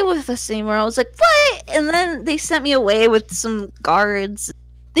can't be with us anymore. I was like, what? And then they sent me away with some guards.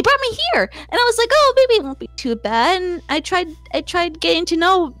 They brought me here. And I was like, oh, maybe it won't be too bad. And I tried getting to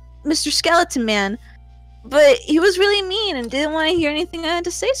know Mr. Skeleton Man. But he was really mean and didn't want to hear anything I had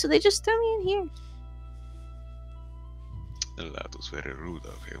to say, so they just threw me in here. That was very rude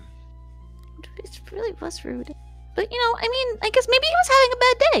of him. It really was rude. But, you know, I mean, I guess maybe he was having a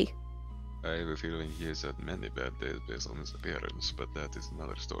bad day. I have a feeling he has had many bad days based on his appearance, but that is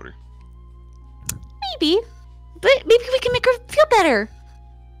another story. Maybe. But maybe we can make her feel better.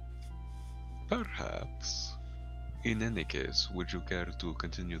 Perhaps. In any case, would you care to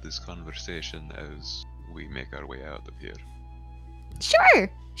continue this conversation as we make our way out of here?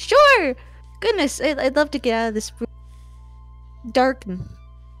 Sure. Goodness, I'd love to get out of this room. Dark and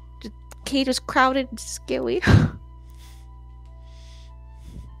the cage was crowded and scary.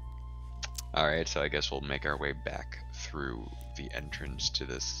 Alright, so I guess we'll make our way back through the entrance to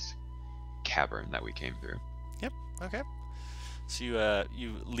this cavern that we came through. Yep. Okay. So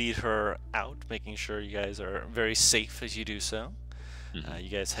you lead her out, making sure you guys are very safe as you do so. Mhm. You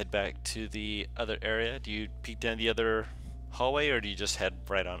guys head back to the other area. Do you peek down the other hallway, or do you just head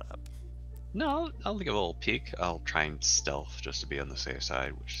right on up? No, I'll give a little peek. I'll try and stealth just to be on the safe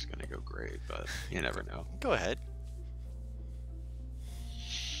side, which is gonna go great, but you never know. Go ahead.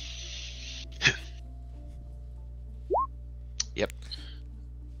 Yep.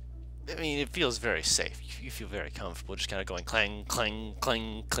 I mean, it feels very safe. You feel very comfortable, just kind of going clang, clang,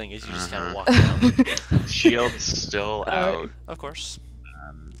 clang, clang as you just kind of walk down. Shield's still out. Of course.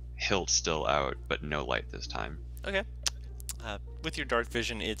 Hilt still out, but no light this time. Okay. With your dark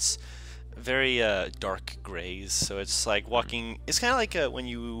vision, it's very dark grays, so it's like walking. It's kind of like when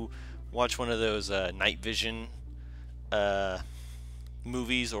you watch one of those night vision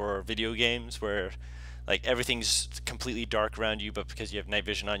movies or video games where like everything's completely dark around you, but because you have night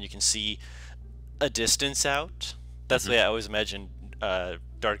vision on, you can see a distance out. That's the way I always imagine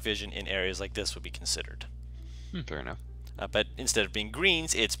dark vision in areas like this would be considered. Fair enough. But instead of being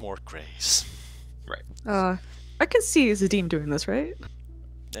greens, it's more grays. Right. I can see Zadim doing this, right?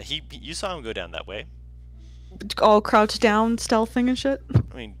 You saw him go down that way. All crouched down, stealthing and shit.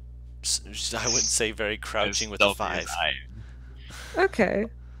 I mean, I wouldn't say very crouching with a 5. Okay.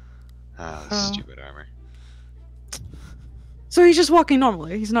 Stupid armor. So he's just walking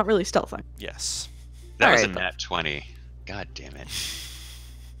normally. He's not really stealthing. Yes. That was a Alright. nat 20. God damn it.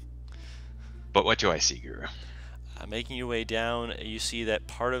 But what do I see, Guru? Making your way down, you see that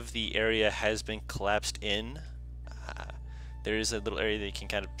part of the area has been collapsed in. There is a little area that you can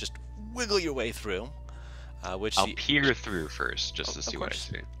kind of just wiggle your way through. Which I'll peer through first, just to Of see what I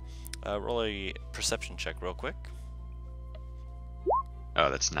course. see. roll a perception check real quick. Oh,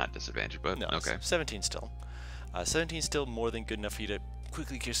 that's not disadvantage, but No, okay. 17 still. 17 still more than good enough for you to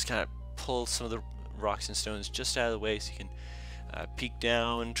quickly just kind of pull some of the rocks and stones just out of the way so you can peek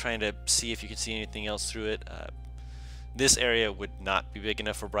down, trying to see if you can see anything else through it. This area would not be big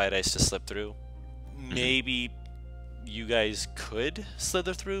enough for Bright Eyes to slip through. Maybe you guys could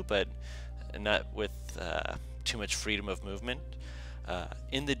slither through, but not with too much freedom of movement.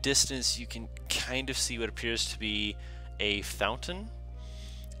 In the distance, you can kind of see what appears to be a fountain,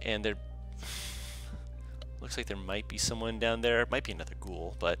 and there looks like there might be someone down there. It might be another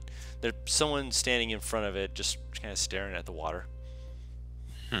ghoul, but there's someone standing in front of it, just kind of staring at the water.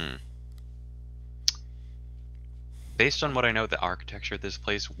 Based on what I know of the architecture of this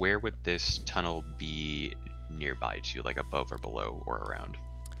place, where would this tunnel be nearby to, like above or below or around?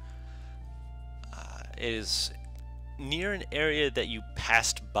 It is near an area that you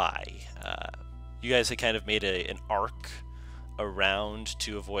passed by. You guys had kind of made an arc around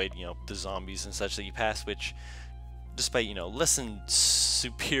to avoid, the zombies and such that you passed, which, despite, less than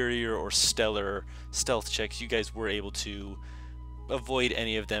superior or stellar stealth checks, you guys were able to avoid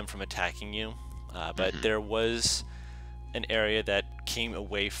any of them from attacking you. But there was an area that came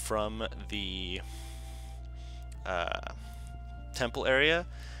away from the temple area,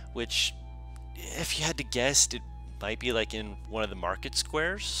 which, if you had to guess, it might be like in one of the market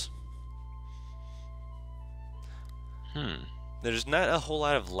squares. There's not a whole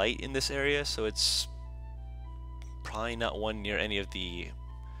lot of light in this area, so it's probably not one near any of the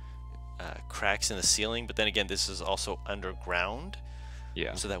cracks in the ceiling, but then again, this is also underground.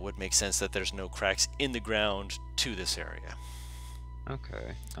 Yeah. So that would make sense that there's no cracks in the ground to this area.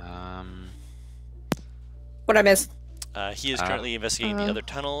 Okay. What I miss? He is currently investigating the other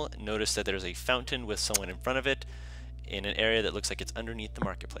tunnel. Notice that there's a fountain with someone in front of it in an area that looks like it's underneath the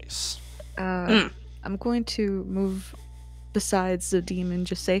marketplace. I'm going to move besides the demon,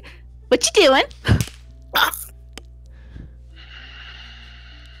 just say, "What you doing?"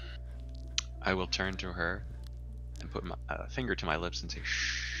 I will turn to her and put my finger to my lips and say,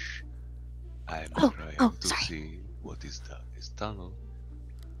 "Shh. I'm trying to sorry. see what is down this tunnel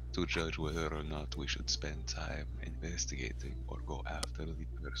to judge whether or not we should spend time investigating or go after the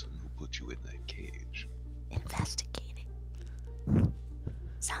person who put you in that cage." Investigating.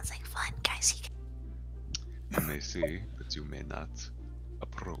 Sounds like fun, guys. You may see, but you may not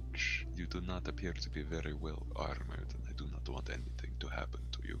approach. You do not appear to be very well armored, and I do not want anything to happen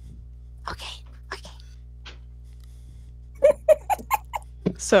to you. Okay.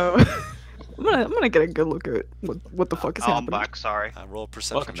 So I'm gonna get a good look at what the fuck is I'm happening. back. Sorry. Roll a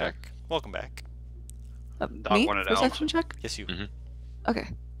perception Welcome check. back. Welcome back. Dog Me? wanted out. Perception check? Yes, you. Okay.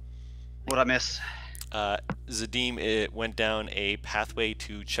 What'd I miss? Zadim, it went down a pathway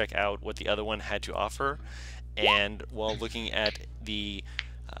to check out what the other one had to offer, and while looking at the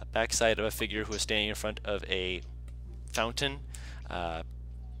backside of a figure who was standing in front of a fountain,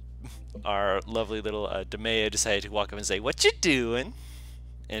 our lovely little Demea decided to walk up and say, "What you doing?"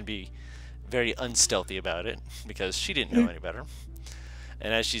 and be very unstealthy about it because she didn't know any better.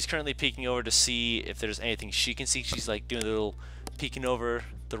 And as she's currently peeking over to see if there's anything she can see, she's like doing a little peeking over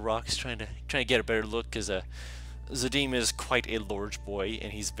the rocks, trying to get a better look, because Zadim is quite a large boy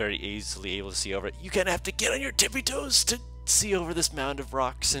and he's very easily able to see over it. You kind of have to get on your tippy toes to see over this mound of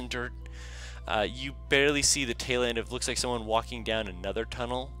rocks and dirt. You barely see the tail end of, looks like someone walking down another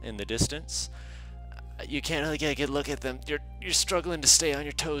tunnel in the distance. You can't really get a good look at them. You're struggling to stay on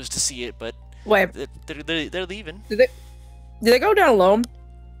your toes to see it, but Wait, they're leaving. did they go down alone?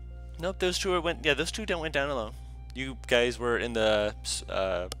 Nope, those two went down alone. You guys were in the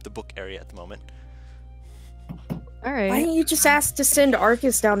book area at the moment. All Why right. didn't you just ask to send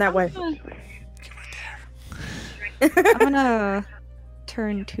Arcus down that way? I'm gonna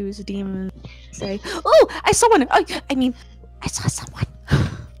turn to Zadim and say, "Oh, I saw one. I saw someone."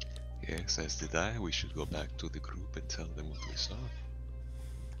 Yes, as did I. We should go back to the group and tell them what we saw.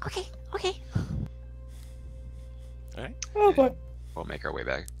 Okay. Alright. Oh boy. We'll make our way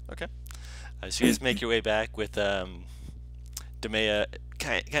back. So you guys make your way back with Demea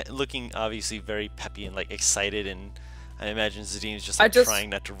kind of looking obviously very peppy and like excited, and I imagine Zadim's just like trying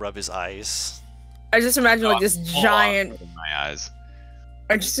not to rub his eyes. I just imagine like this giant. In my eyes.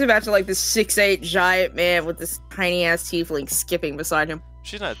 I just imagine like this 6'8" giant man with this tiny ass tiefling skipping beside him.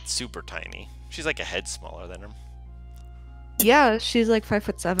 She's not super tiny. She's like a head smaller than him. Yeah, she's like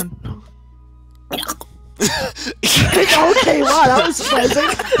 5'7". Okay, wow, that was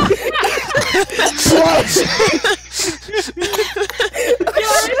pleasant.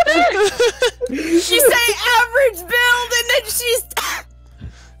 She say average build and then she's.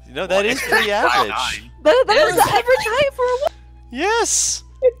 You know, that is pretty average. 5'9". That is the average height for a woman. Yes!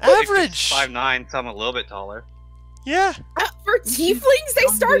 Average! 5'9", so I'm a little bit taller. Yeah. For tieflings, they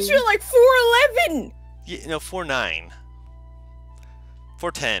start you at like 4'11". Yeah, no, 4'9".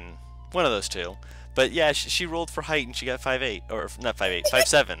 4'10". One of those two. But yeah, she rolled for height and she got 5'8". Or not 5'8",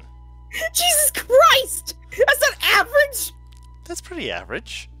 5'7". Jesus Christ! That's not average! That's pretty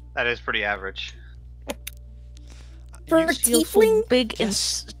average. That is pretty average. For a She's so tiefling? big and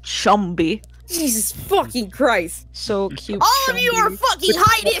chumby. Jesus fucking Christ. So cute. All of you are chumby. fucking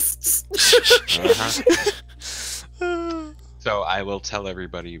heightists! Uh-huh. So I will tell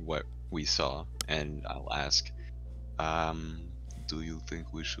everybody what we saw, and I'll ask, do you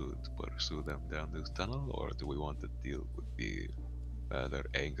think we should pursue them down this tunnel, or do we want to deal with the rather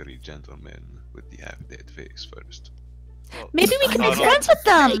angry gentleman with the half-dead face first? Well, Maybe we this can be tunnel- friends with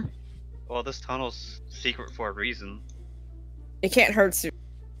them. Well, this tunnel's secret for a reason. It can't hurt to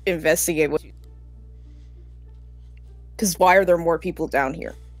investigate what you. Because why are there more people down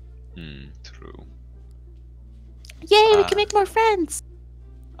here? True. Yay, we can make more friends.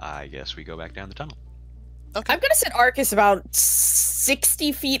 I guess we go back down the tunnel. I'm gonna set Arcus about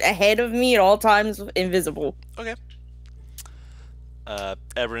 60 feet ahead of me at all times, invisible.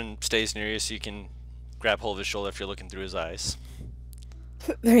 Everin stays near you so you can grab hold of his shoulder if you're looking through his eyes.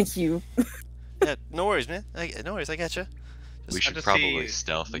 Thank you. Yeah, no worries, man. No worries, I gotcha. We I should just probably see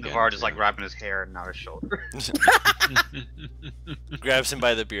stealth again. Navarre just too. like grabbing his hair and not his shoulder. Grabs him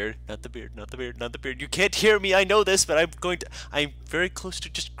by the beard. Not the beard, not the beard, not the beard. You can't hear me, I know this, but I'm very close to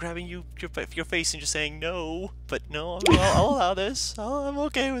just grabbing your face and just saying no. But no, I'll allow this. I'm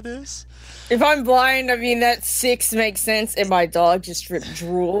okay with this. If I'm blind, I mean that 6 makes sense, and my dog just dripped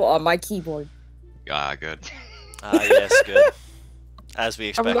drool on my keyboard. Ah, good. Yes, good. As we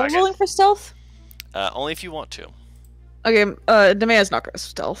Are we expected. rolling for stealth? Only if you want to. Okay, Demea's not gonna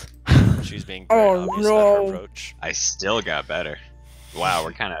stealth. She's being very Oh, obvious about no. her approach. I still got better. Wow,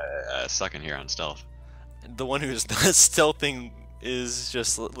 we're kind of sucking here on stealth. The one who's not stealthing is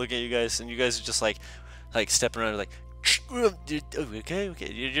just looking at you guys, and you guys are just like stepping around like, okay.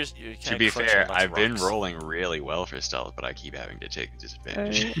 You're To kinda be crunching fair, lots of I've been rocks. rolling really well for stealth, but I keep having to take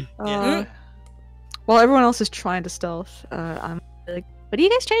disadvantage. Yeah. While everyone else is trying to stealth, I'm like, what are you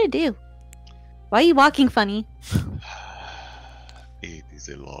guys trying to do? Why are you walking funny? It is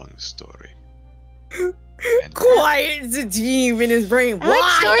a long story. And Quiet the team in his brain. I like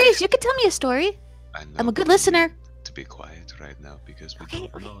Why? stories. You can tell me a story. I know I'm a good we listener. need to be quiet right now because we Okay,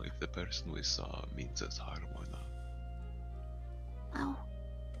 don't okay. know if the person we saw means us harm or not. Oh,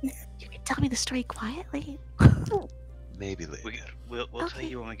 You can tell me the story quietly. Maybe later. We'll tell Okay.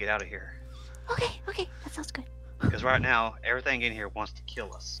 you when we get out of here. Okay, that sounds good. Because right now, everything in here wants to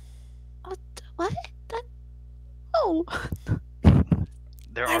kill us. What? That? Oh.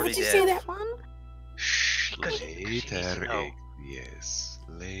 They're Why already would you dead. say that? One? Shh, Because she needs to later, know. yes,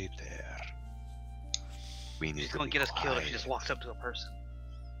 later. We need She's to gonna be get us killed if she quiet. just walks up to a person.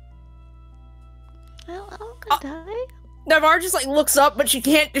 Well, I'm not gonna die. Navarre just like looks up, but she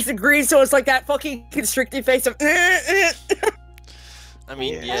can't disagree, so it's like that fucking constricted face of. I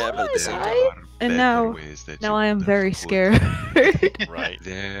mean, Yes, yeah, but at the there same I- time, are And better now- ways that Now you I am could very have put- scared. right.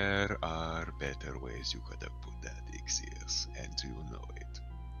 There are better ways you could have put that, Ixius, and you know it.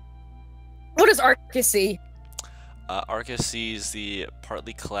 What does Arcus see? Arcus sees the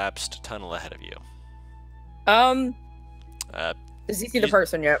partly collapsed tunnel ahead of you. Uh, Does he see the he's-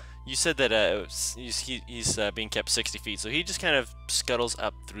 person yet? You said that he's being kept 60 feet, so he just kind of scuttles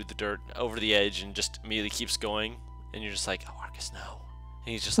up through the dirt over the edge and just immediately keeps going. And you're just like, oh, Arcus, no.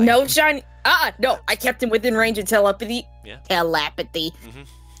 And he's just like, No, shiny. No. I kept him within range of telepathy. Yeah. Telepathy. Mhm.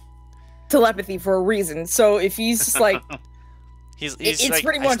 Telepathy for a reason. So if he's just like, He's it's like,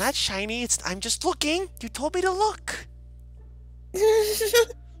 pretty it's much- not shiny. I'm just looking. You told me to look.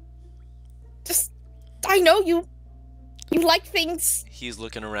 just, I know you like things. He's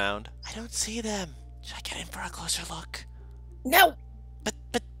looking around. I don't see them. Should I get in for a closer look? No. But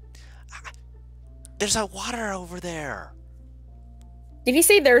there's a water over there. Did he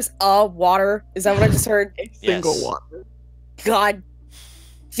say there's a water? Is that what I just heard? Single water. God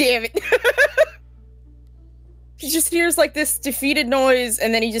damn it. He just hears like this defeated noise,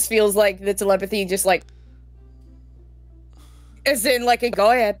 and then he just feels like the telepathy just like, as in like a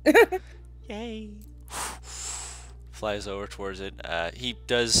go ahead. Yay. Flies over towards it. He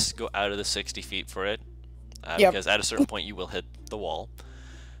does go out of the 60 feet for it. Yep. Because at a certain point you will hit the wall.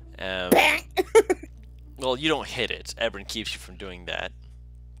 Bang! Well, you don't hit it. Ebron keeps you from doing that.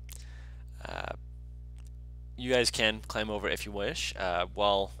 You guys can climb over if you wish.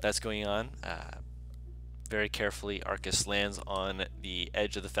 While that's going on, very carefully Arcus lands on the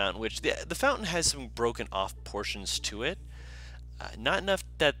edge of the fountain, which the fountain has some broken off portions to it. Not enough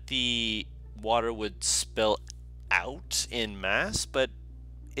that the water would spill out in mass, but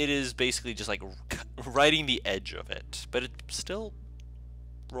it is basically just like riding the edge of it. But it's still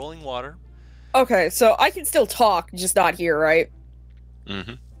rolling water. Okay, so I can still talk, just not here, right?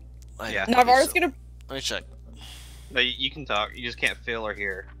 Mm-hmm. Yeah. Navarre's gonna. Let me check. No, you can talk. You just can't feel or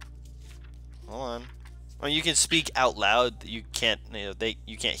hear. Hold on. Well, you can speak out loud. You can't.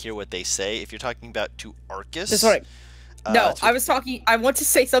 You can't hear what they say. If you're talking about to Arcus. Just what no, it's I was talking. I want to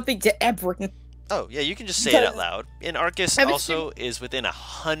say something to Ebron. Oh yeah, you can just say it out Because- loud. And Arcus Haven't also is within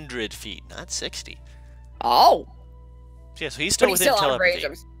 100 feet, not 60. Oh, Yeah, so he's but still he's within still out of range.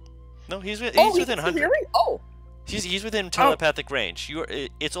 telepathy. No, he's Oh, within he can still 100. hear me? Oh, He's within telepathic range.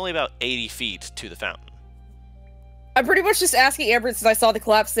 It's only about 80 feet to the fountain. I'm pretty much just asking Ebron since I saw the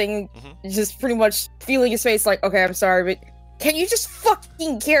collapse thing. Mhm. Just pretty much feeling his face, like, okay, I'm sorry, but can you just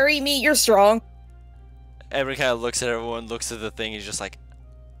fucking carry me? You're strong. Everyone kind of looks at everyone, looks at the thing. He's just like,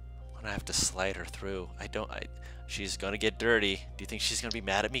 I'm gonna have to slide her through. She's gonna get dirty. Do you think she's gonna be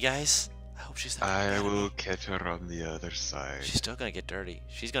mad at me, guys? I hope she's not. I mad at will me. catch her on the other side. She's still gonna get dirty.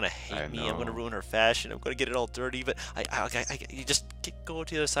 She's gonna hate I me. I'm gonna know. ruin her fashion. I'm gonna get it all dirty. But you just go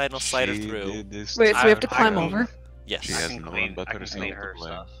to the other side and I'll slide her She through. did this Wait, so we have to her. climb over? Yes. She I has can no clean. one but I can herself clean to her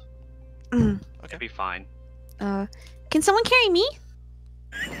blame. stuff. Okay. It'll be fine. Can someone carry me?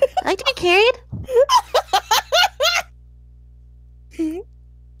 I like to be carried.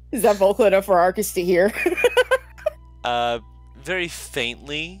 Is that vocal enough for Arcus to hear? Very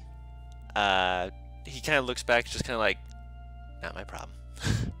faintly. He kind of looks back, just kind of like, not my problem.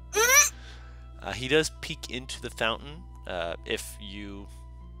 He does peek into the fountain. If you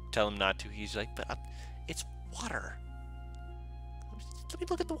tell him not to, he's like, but it's water. Let me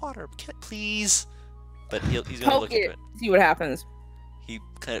look at the water, please. But he's gonna Poke look into it. it. See what happens. He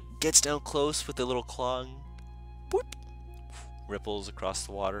kind of gets down close with a little claw. And boop, ripples across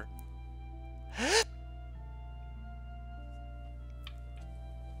the water.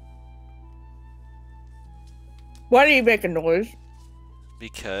 Why do you make a noise?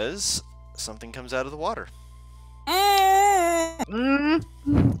 Because something comes out of the water. Mm.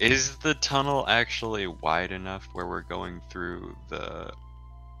 Is the tunnel actually wide enough where we're going through the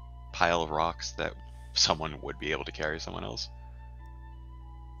pile of rocks that someone would be able to carry someone else?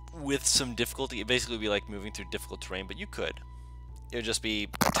 With some difficulty, it basically would be like moving through difficult terrain, but you could. It would just be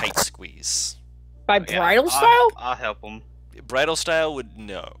a tight squeeze. By Yeah, bridal style? I'll help them. Bridal style would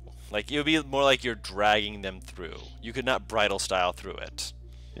no. Like it would be more like you're dragging them through. You could not bridal style through it.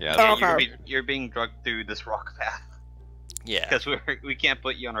 Yeah. Yeah, Okay. you're being drugged through this rock path Yeah. because we can't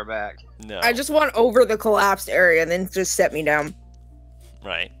put you on our back. No. I just want over the collapsed area and then just set me down.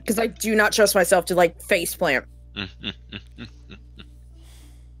 Right. Because I do not trust myself to, like, face plant.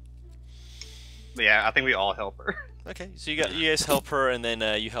 But yeah, I think we all help her. Okay. So you guys help her, and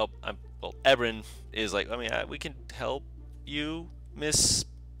then you help. Well, Ebrin is like, I mean, we can help you, Miss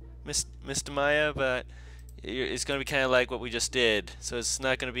Demaya, but it's gonna be kind of like what we just did. So it's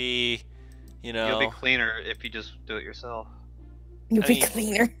not gonna be, you know. You'll be cleaner if you just do it yourself. You'll I be mean-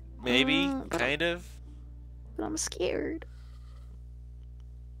 cleaner. Maybe, kind of. But I'm scared.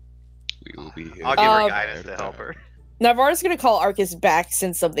 We will be here. I'll give her Um, guidance to help her. Navarre's gonna call Arcus back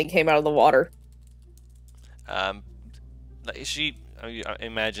since something came out of the water. I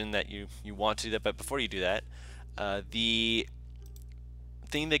imagine that you want to do that, but before you do that, the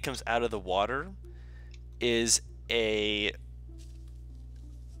thing that comes out of the water is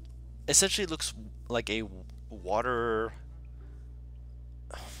essentially looks like a water.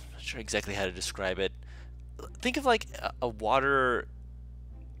 I'm not sure exactly how to describe it. Think of like a water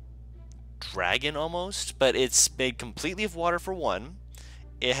dragon almost, but it's made completely of water for one.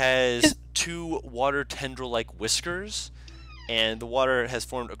 It has two water tendril-like whiskers, and the water has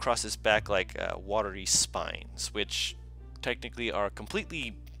formed across its back like watery spines, which technically are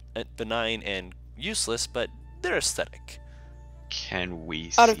completely benign and useless, but they're aesthetic. Can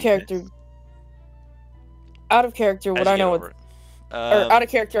we Out of see character. this? Out of character, would As you I get know over what? it. Or out of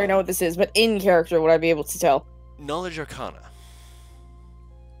character, I know what this is, but in character, would I be able to tell? Knowledge Arcana.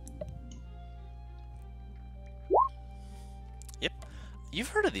 Yep. You've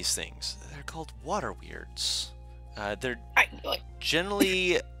heard of these things. They're called water weirds. They're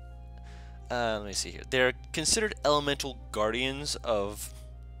generally... let me see here. They're considered elemental guardians of,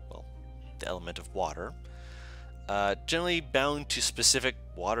 well, the element of water. Generally bound to specific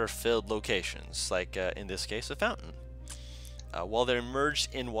water-filled locations, like in this case, a fountain. While they're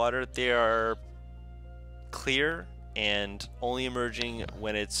immersed in water, they are clear and only emerging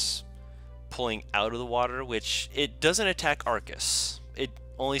when it's pulling out of the water, which it doesn't attack Arcus. It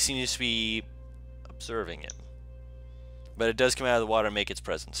only seems to be observing him. But it does come out of the water and make its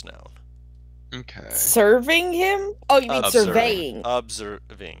presence known. Okay. Serving him? Oh, you mean Observing. surveying?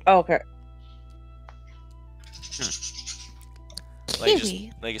 Observing. Oh, okay. Like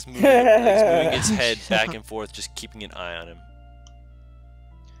Kiwi. it's moving its head back and forth, just keeping an eye on him.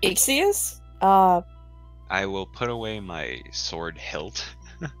 Ixius? I will put away my sword hilt,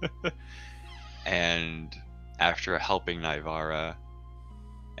 and after helping Naivara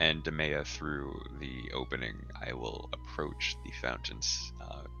and Demea through the opening, I will approach the fountains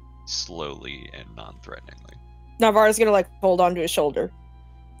slowly and non-threateningly. Navarre's gonna, like, hold on to his shoulder.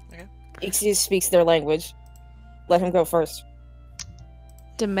 Okay. Ixius speaks their language. Let him go first.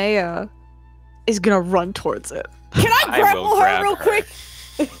 Demea is gonna run towards it. Can I I grapple will her grab real her. quick?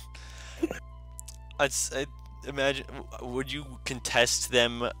 I'd imagine. Would you contest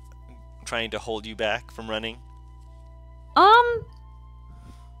them trying to hold you back from running?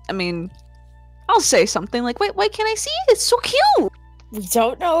 I mean, I'll say something like, "Wait, why can't I see it? It's so cute." We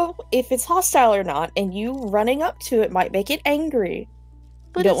don't know if it's hostile or not, and you running up to it might make it angry.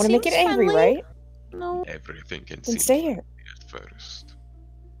 But You don't want to make it seems angry, friendly. right? No. Everything can Then seem stay here. friendly at first.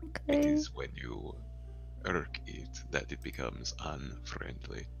 It Okay. is when you irk it that it becomes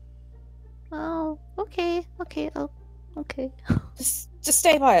unfriendly. Oh, okay. Okay. Oh, okay. Just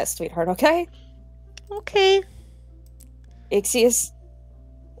stay by us, sweetheart, okay? Okay. Ixius?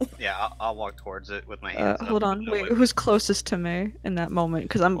 Yeah, I'll walk towards it with my hands up. Hold on. No Wait, weapon. who's closest to me in that moment?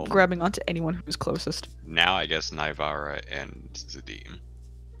 Because I'm Oh. grabbing onto anyone who's closest. Now I guess Naivara and Zadim.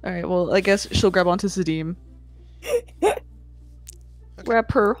 All right. Well, I guess she'll grab onto Zadim.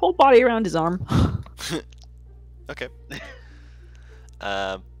 Wrap her whole body around his arm. Okay.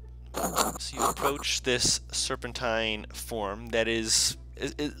 So you approach this serpentine form that is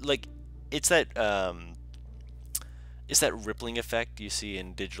like it's that rippling effect you see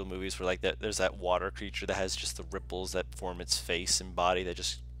in digital movies where like that there's that water creature that has just the ripples that form its face and body that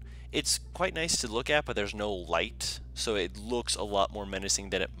just it's quite nice to look at, but there's no light, so it looks a lot more menacing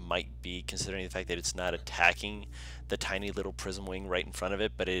than it might be, considering the fact that it's not attacking the tiny little prism wing right in front of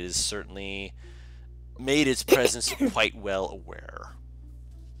it, but it is certainly made its presence quite well aware.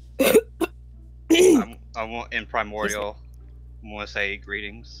 In Primordial, I want to say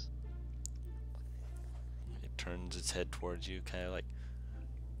greetings. It turns its head towards you, kind of like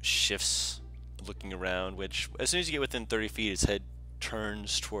shifts, looking around, which as soon as you get within 30 feet, its head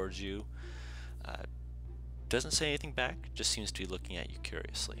turns towards you. Doesn't say anything back, just seems to be looking at you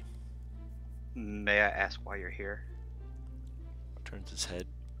curiously. May I ask why you're here? Turns its head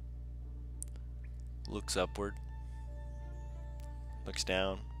looks upward, looks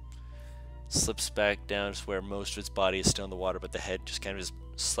down, slips back down to where most of its body is still in the water, but the head just kind of is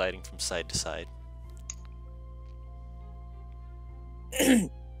sliding from side to side.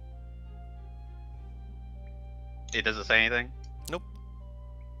 It doesn't say anything? Nope.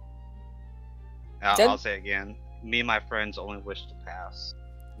 I'll say again. Me and my friends only wish to pass.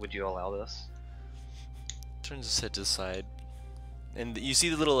 Would you allow this? Turns its head to the side, and you see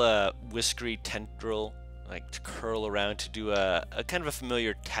the little whiskery tendril like to curl around to do a kind of a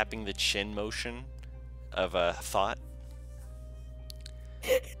familiar tapping the chin motion of a thought.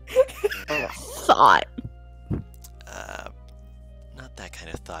 Thought. Not that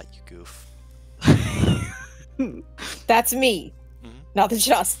kind of thought, you goof. That's me. Mhm. Not the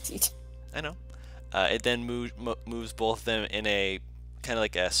justice. I know. It then moves both of them in a kind of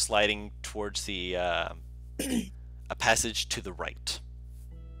like a sliding towards the a passage to the right,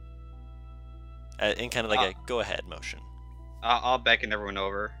 in kind of like a go ahead motion. I'll beckon everyone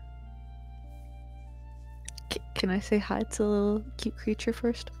over. Can I say hi to the little cute creature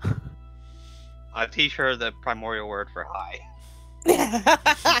first? I'll teach her the primordial word for hi.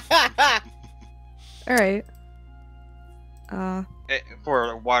 All right.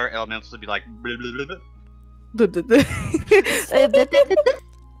 For water elementals to be like blah, blah, blah, blah.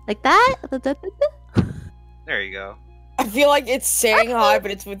 Like that? There you go. I feel like it's saying hi,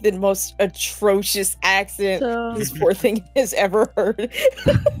 but it's with the most atrocious accent So, this poor thing has ever heard.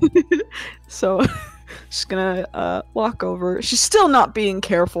 so she's gonna walk over. She's still not being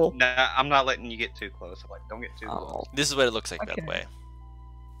careful. No, I'm not letting you get too close. I'm like, don't get too close. Oh, This is what it looks like, by Okay. the way.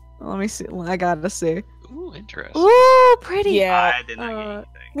 let me see. I gotta see. Ooh, interesting. Ooh, pretty. Yeah. I did not get anything.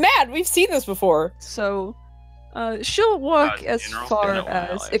 Mad, we've seen this before. So, she'll walk as general? far Been a while,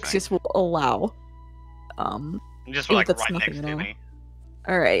 as I think. Ixius will allow. Just Ooh, like that's right nothing next at to all. me.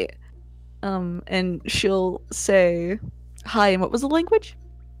 All right. And she'll say hi. And what was the language?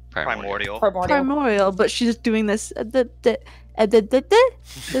 Primordial. Primordial. But she's doing this. Is that how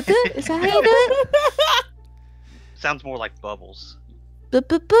you do it? Sounds more like bubbles.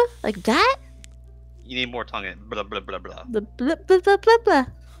 Like that? You need more tongue in. Blah blah blah blah. The blah blah blah blah blah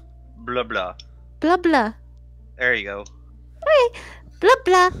Blah blah. blah blah There you go. blah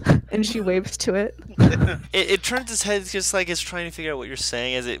blah. And she waves to it. It turns its head just like it's trying to figure out what you're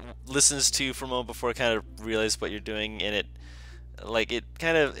saying as it listens to you for a moment before it kind of realizes what you're doing, and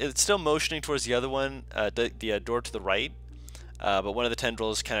it's still motioning towards the other one, the door to the right, but one of the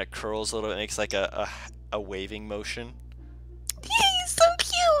tendrils kind of curls a little. It makes like a waving motion. He's so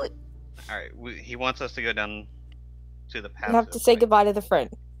cute. All right. He wants us to go down to the path. You have to say goodbye to the friend.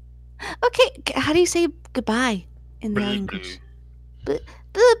 Okay, how do you say goodbye in the Blue, language? blue.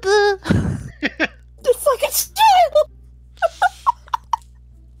 Blah blah. It's like a child!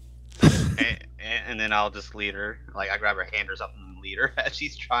 And then I'll just lead her. Like I grab her hand or something and lead her as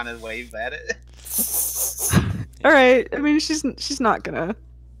she's trying to wave at it. All right. I mean, she's not gonna,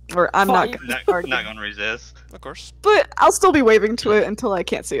 or I'm not Fine. gonna. Not gonna resist. Of course. But I'll still be waving to it until I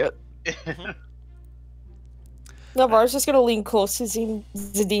can't see it. Navarre's just gonna lean close to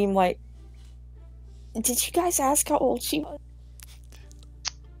Zadim, like, did you guys ask how old she was?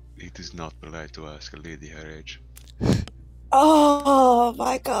 It is not polite to ask a lady her age. Oh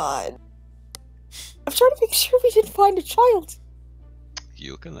my god. I'm trying to make sure we didn't find a child.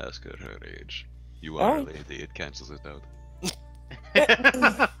 You can ask her age. You are a Alright. lady, it cancels it out.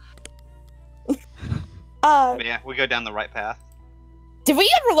 But yeah, we go down the right path. Did we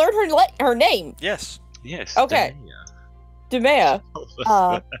ever learn her name? Yes. Yes. Okay. Demea.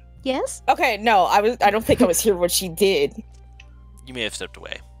 Yes. Okay, no, I don't think I was here when she did. You may have stepped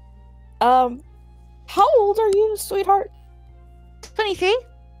away. How old are you, sweetheart? 23.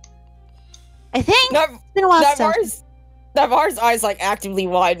 I think. Nav- It's been a while since. Navarre's eyes like actively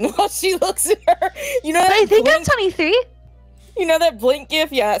widen while she looks at her. You know But I that think I'm blink, 23. you know that blink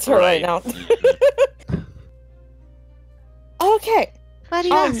gif? Yeah, that's her right, Right. now. Okay. Why do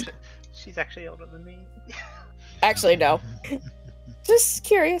you ask? She's actually older than me. Actually, no. Just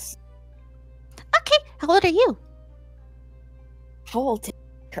curious. Okay. How old are you? How old is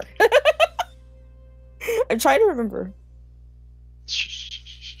her? I'm trying to remember.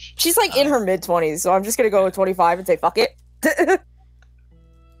 She's like in her mid-20s, so I'm just gonna go with 25 and say fuck it.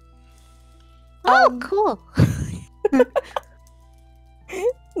 Oh, cool.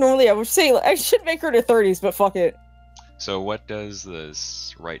 Normally I would say I should make her to 30s, but fuck it. So what does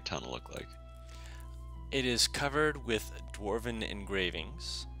this right tunnel look like? It is covered with dwarven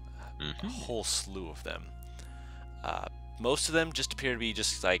engravings, a Mhm. whole slew of them. Most of them just appear to be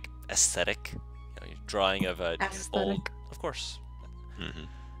just like aesthetic, drawing of a old, Aesthetic. of course. Mhm.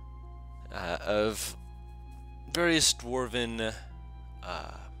 of various dwarven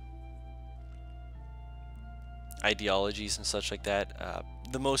ideologies and such like that.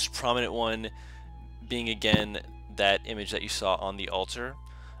 The most prominent one being, again, that image that you saw on the altar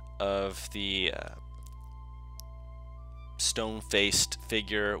of the stone-faced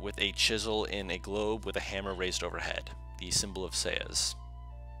figure with a chisel in a globe with a hammer raised overhead, the symbol of Sayas.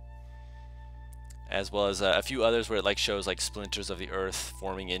 As well as a few others where it shows splinters of the earth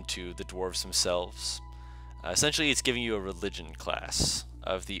forming into the dwarves themselves. Essentially, it's giving you a religion class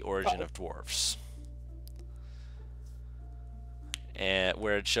of the origin of dwarves. And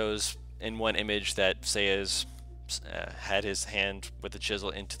where it shows in one image that Sayas had his hand with the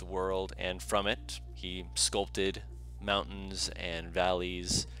chisel into the world, and from it he sculpted mountains and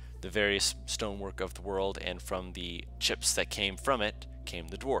valleys, the various stonework of the world, and from the chips that came from it came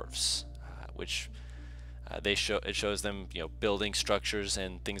the dwarves, which it shows them building structures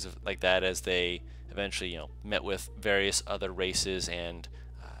and things like that as they eventually met with various other races and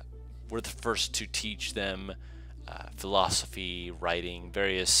were the first to teach them philosophy, writing,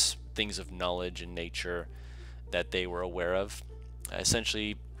 various things of knowledge and nature that they were aware of.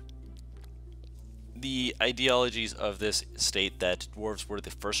 Essentially, the ideologies of this state that dwarves were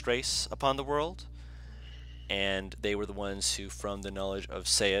the first race upon the world, and they were the ones who, from the knowledge of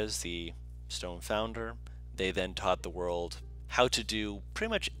Sayas, the stone founder, they then taught the world how to do pretty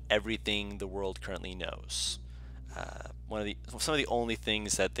much everything the world currently knows. Some of the only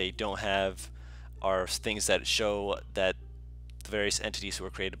things that they don't have are things that show that the various entities who were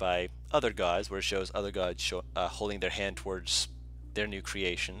created by other gods, where it shows other gods holding their hand towards their new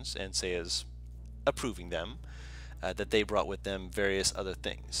creations and Sayas approving them, that they brought with them various other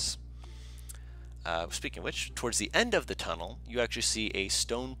things. Speaking of which, towards the end of the tunnel, you actually see a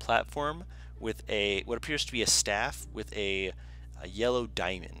stone platform with what appears to be a staff with a yellow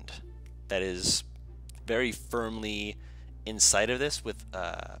diamond that is very firmly inside of this with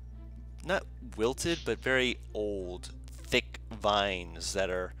not wilted, but very old, thick vines that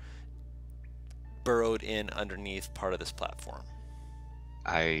are burrowed in underneath part of this platform.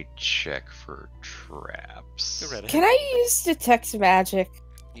 I check for traps. Go right ahead. Can I use detect magic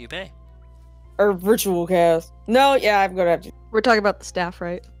You may. or ritual cast? No, yeah, I'm gonna have to. We're talking about the staff,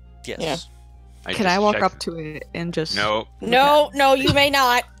 right? Yes. Yeah. Can just I walk check- up to it and just... No. No, no, you may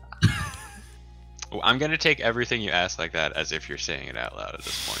not. I'm gonna take everything you ask like that as if you're saying it out loud at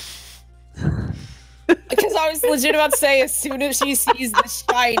this point. Because I was legit about to say, as soon as she sees the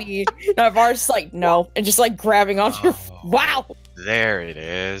shiny, Navarre's like, no, and just grabbing onto her. Oh. Wow. There it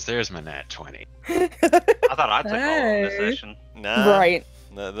is. There's my Nat20. I thought I took all of this Hey. session. Nah, Right.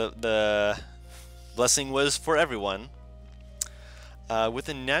 the blessing was for everyone. With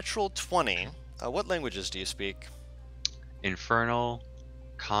a natural 20, what languages do you speak? Infernal,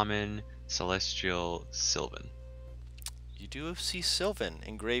 Common, Celestial, Sylvan. You do see Sylvan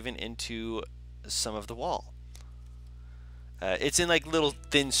engraven into some of the wall. It's in little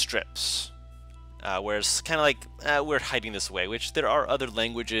thin strips, where it's kind of we're hiding this away, which there are other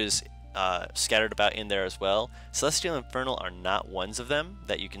languages scattered about in there as well. Celestial and Infernal are not ones of them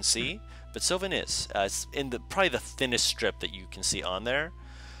that you can see, but Sylvan is. It's in probably the thinnest strip that you can see on there,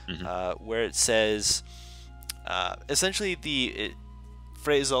 where it says, essentially the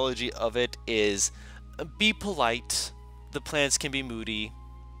phraseology of it is, be polite, the plans can be moody,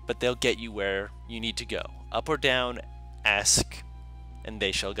 but they'll get you where you need to go. Up or down, ask, and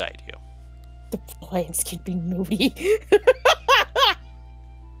they shall guide you. The plans can be moody.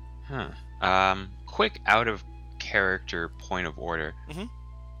 Quick out of character point of order. Mhm.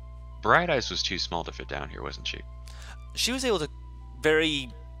 Bright Eyes was too small to fit down here, wasn't she? She was able to very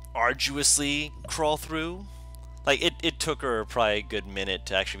arduously crawl through. It took her probably a good minute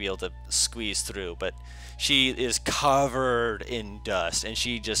to actually be able to squeeze through, but she is covered in dust, and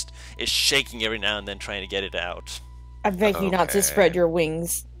she just is shaking every now and then trying to get it out. I beg you not to Okay. spread your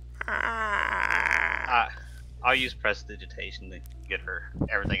wings. I'll use prestidigitation to get her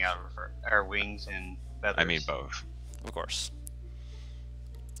everything out of her wings and feathers. I mean both. Of course.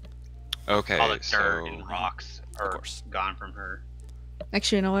 Okay, All the dirt so and rocks Of are course. gone from her.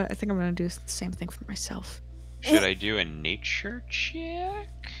 Actually, you know what? I think I'm gonna do the same thing for myself. should I do a nature check?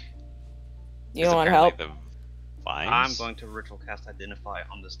 You 'Cause don't want apparently help? The vines? I'm going to ritual cast Identify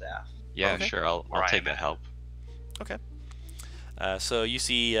on the staff. Yeah, Okay. sure. I'll Where I take am that at. help. So you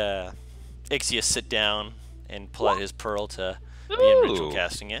see Ait'seh sit down and pull out his pearl to begin ritual Ooh.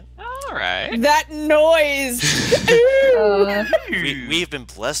 casting it. All right. That noise! We've been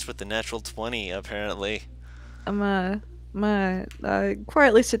blessed with the natural 20, apparently. I'm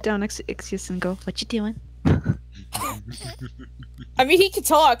quietly sit down next to Ixius and go, "What you doing?" I mean, he can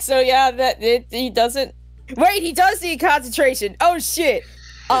talk, so yeah, he doesn't. Wait, he does need concentration. Oh shit.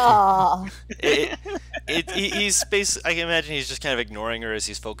 Ah. He's I can imagine he's just kind of ignoring her as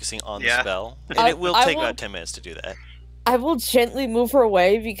he's focusing on the Yeah. spell, and it will take about 10 minutes to do that. I will gently move her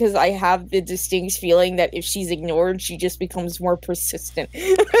away because I have the distinct feeling that if she's ignored, she just becomes more persistent.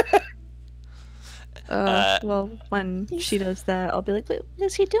 Well, when she does that, I'll be like, "Wait, what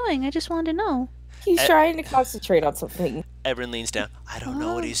is he doing? I just wanted to know." He's trying to concentrate on something. Ebrin leans down. I don't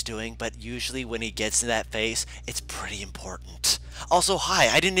know what he's doing, but usually when he gets in that phase, it's pretty important. Also, hi,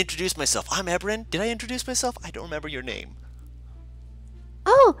 I didn't introduce myself. I'm Ebrin. Did I introduce myself? I don't remember your name.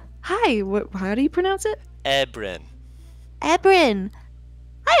 Oh, hi. How do you pronounce it? Ebrin. Ebrin.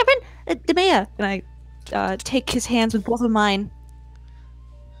 Hi, Ebrin. Demea. And I take his hands with both of mine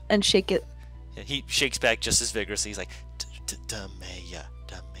and shake it. He shakes back just as vigorously. He's like, Demea.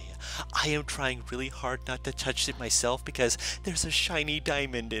 I am trying really hard not to touch it myself because there's a shiny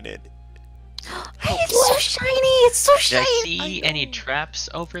diamond in it. Hey, it's so shiny! It's so Did I shiny! see any traps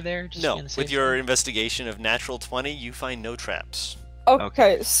over there? Just No, gonna say with your so. investigation of natural 20, you find no traps.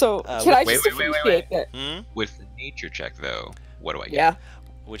 Okay, so can I just wait. appreciate that? Hmm? With the nature check, though, what do I get? Yeah.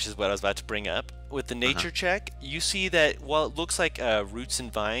 Which is what I was about to bring up. With the nature check, you see that while it looks like roots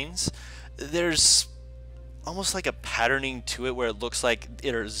and vines, there's almost like a patterning to it where it looks like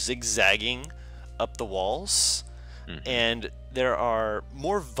it are zigzagging up the walls, and there are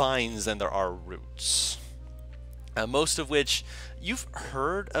more vines than there are roots. Most of which you've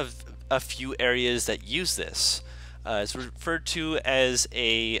heard of a few areas that use this. It's referred to as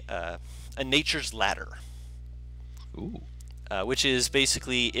a nature's ladder. Ooh. Which is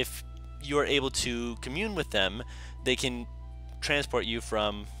basically if you're able to commune with them, they can transport you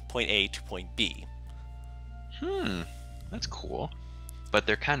from point A to point B. That's cool. But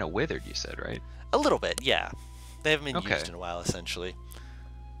they're kind of withered, you said, right? A little bit, yeah. They haven't been Okay. used in a while, essentially.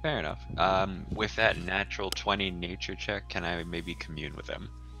 Fair enough. With that natural 20 nature check, can I maybe commune with them?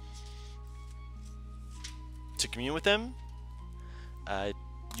 To commune with them,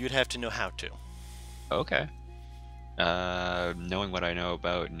 you'd have to know how to. Okay. Knowing what I know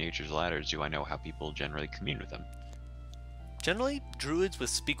about nature's ladders, do I know how people generally commune with them? Generally, druids would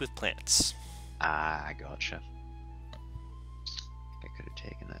speak with plants. Ah, I gotcha. I could have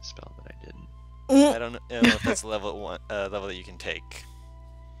taken that spell, but I didn't. I don't know if that's a level that you can take.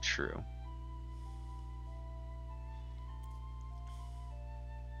 True.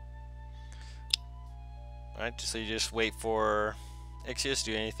 Alright, so you just wait for Ait'seh,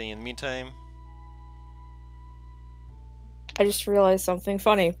 do anything in the meantime. I just realized something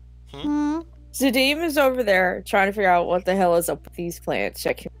funny. Hmm? Zadim is over there trying to figure out what the hell is up with these plants,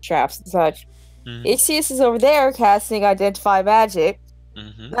 checking traps and such. Ait'seh is over there casting Identify Magic.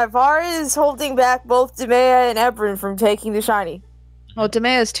 Navarre is holding back both Demea and Ebrin from taking the shiny. Well,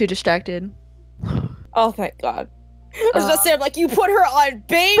 Demea's too distracted. Oh, thank God. I was just saying, like, you put her on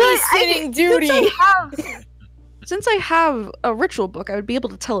babysitting duty! Since I have a ritual book, I would be able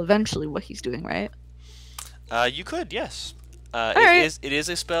to tell eventually what he's doing, right? You could, yes. Alright. It is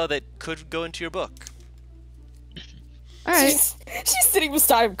a spell that could go into your book. Alright. She's sitting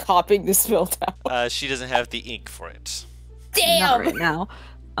beside him copying the spell down. She doesn't have the ink for it. Not Damn! right now.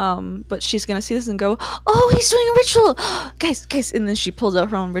 But she's gonna see this and go, "Oh, he's doing a ritual! guys!" And then she pulls out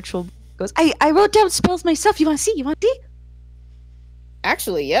her own ritual, goes, I wrote down spells myself. You wanna see?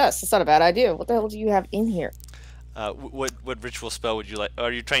 Actually, yes, that's not a bad idea. What the hell do you have in here? What ritual spell would you like?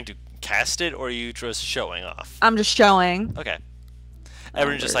 Are you trying to cast it, or are you just showing off? I'm just showing. Okay.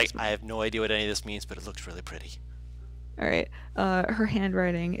 Everyone's just where like, is I have no idea what any of this means, but it looks really pretty. Alright. Her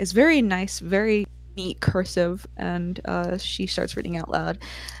handwriting is very nice, very neat cursive, and she starts reading out loud.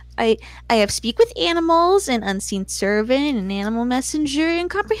 I have speak with animals, and unseen servant, and animal messenger, and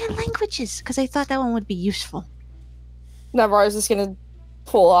comprehend languages, because I thought that one would be useful. Navarre's just gonna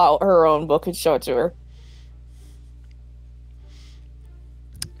pull out her own book and show it to her.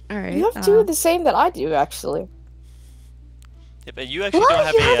 Alright. You have to do the same that I do, actually. Yeah, but you actually What? don't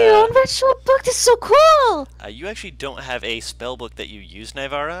have You have your a. own ritual book? This is so cool! You actually don't have a spell book that you use,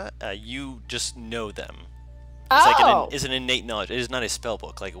 Naivara. You just know them. It's like it's an innate knowledge. It is not a spell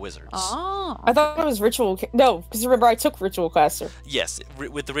book like a wizard's. Oh. I thought it was ritual. No, because remember I took ritual caster. Yes,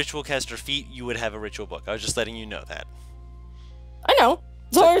 with the ritual caster feat, you would have a ritual book. I was just letting you know that. I know.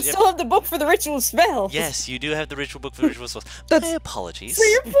 So I yep. still have the book for the ritual spells. Yes, you do have the ritual book for the ritual spells. That's- My apologies. So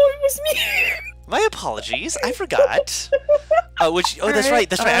your point was me. My apologies. I forgot. That's right.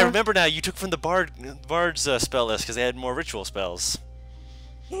 That's right. I remember now. You took from the bard's spell list because they had more ritual spells.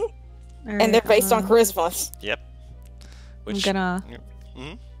 And they're based on charisma. Yep. I'm gonna.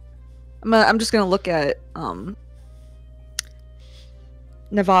 Mhm. I'm just gonna look at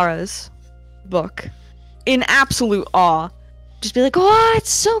Navarra's book in absolute awe. Just be like, "Oh, it's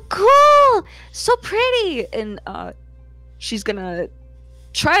so cool, so pretty," and she's gonna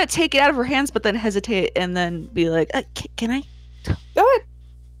try to take it out of her hands, but then hesitate, and then be like, "Can I?" Go ahead.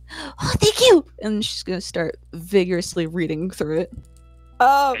 Oh, thank you. And she's gonna start vigorously reading through it.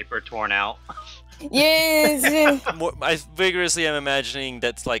 Paper torn out. Yes. I vigorously am imagining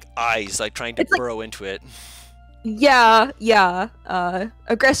that's like eyes, like trying to burrow into it. Yeah.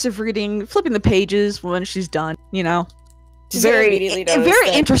 Aggressive reading, flipping the pages when she's done. You know, She's gonna immediately notice very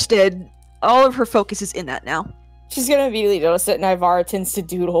that. interested. All of her focus is in that now. She's gonna immediately notice that Navarra tends to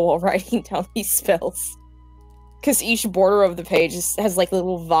doodle while writing down these spells. Because each border of the page has like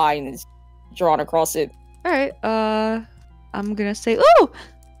little vines drawn across it. Alright, I'm gonna say, oh,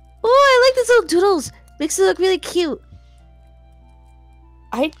 I like these little doodles. Makes it look really cute.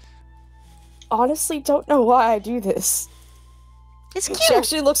 I honestly don't know why I do this. It's cute. She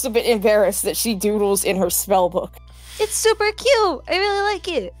actually looks a bit embarrassed that she doodles in her spell book. It's super cute. I really like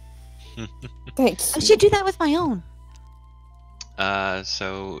it. Thank I you. should do that with my own.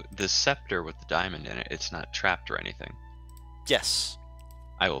 So the scepter with the diamond in it, it's not trapped or anything. Yes.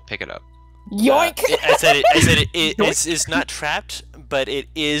 I will pick it up. Yoink! I said it's not trapped, but it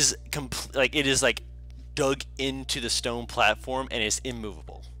is it is like dug into the stone platform and is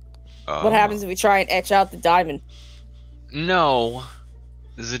immovable. What happens if we try and etch out the diamond? No.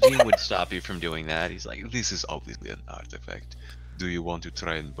 Zadine would stop you from doing that. He's like, this is obviously an artifact. Do you want to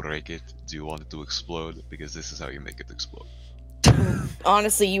try and break it? Do you want it to explode? Because this is how you make it explode.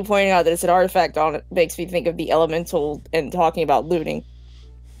 Honestly, you pointing out that it's an artifact on it makes me think of the elemental and talking about looting.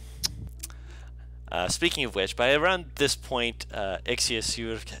 Speaking of which, by around this point, Ait'seh, you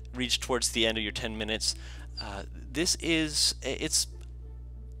have reached towards the end of your 10 minutes. It's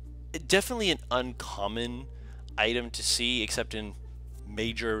definitely an uncommon item to see, except in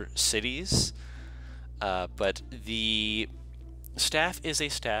major cities. But the staff is a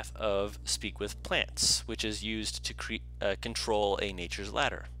staff of Speak with Plants, which is used to control a nature's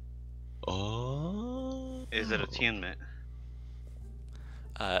ladder. Oh. Is it attunement?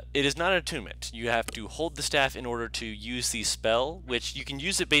 It is not an attunement. You have to hold the staff in order to use the spell, which you can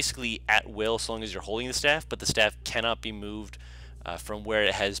use it basically at will so long as you're holding the staff, but the staff cannot be moved from where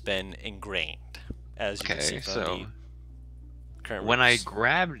it has been ingrained, as you can see from the current when I rules.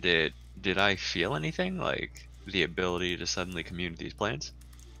 grabbed it, did I feel anything? Like the ability to suddenly commune with these plants?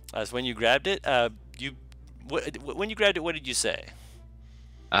 So when you grabbed it, when you grabbed it, what did you say?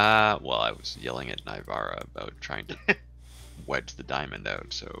 Well, I was yelling at Naivara about trying to wedge the diamond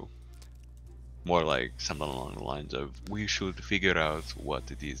out, so more like something along the lines of, we should figure out what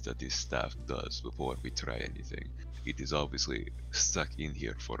it is that this staff does before we try anything. It is obviously stuck in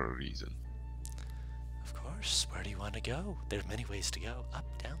here for a reason. Of course. Where do you want to go? There's many ways to go. Up,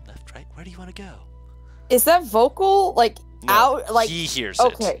 down, left, right. Where do you want to go? Is that vocal? Like, No, out? Like, he hears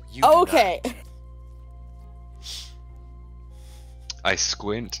okay. it. You do Okay. not. I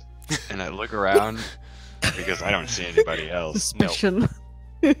squint and I look around because I don't see anybody else. Suspicion.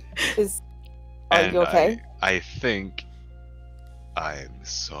 Is Are And you okay? I think I'm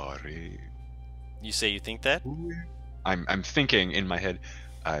sorry. You say you think that? I'm thinking in my head,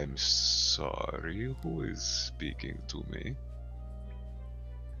 I'm sorry, who is speaking to me?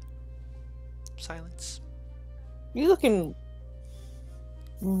 Silence. You looking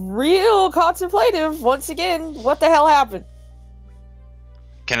real contemplative once again. What the hell happened?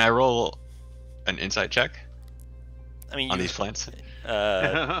 Can I roll an insight check I mean, on you, these plants?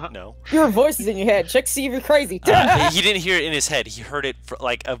 no. Your voice is in your head. Check to see if you're crazy. He didn't hear it in his head. He heard it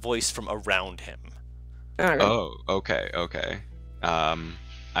like a voice from around him. Okay. Oh, okay.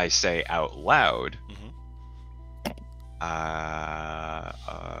 I say out loud, Mhm. are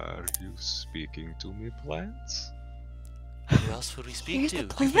you speaking to me, plants? Who else would we speak Here's to?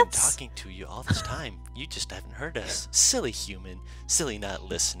 the We've been plants. talking to you all this time. You just haven't heard us. Silly human. Silly not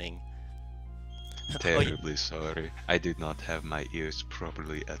listening. Terribly sorry. I did not have my ears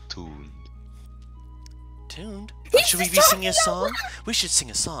properly attuned. Tuned? He's Should we just be singing a talking out song? We should sing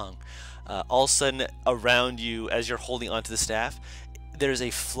a song. All of a sudden, around you, as you're holding onto the staff, there's a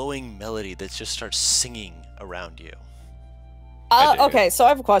flowing melody that just starts singing around you. I dig Okay, so I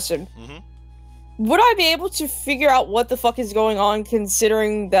have a question. Mm-hmm. Would I be able to figure out what the fuck is going on,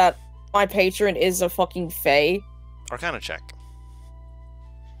 considering that my patron is a fucking fae? Arcana check.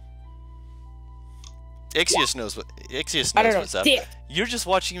 Ixius knows I don't know. what's up. Damn. You're just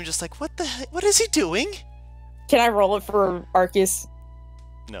watching him, just like, what the heck? What is he doing? Can I roll it for Arceus?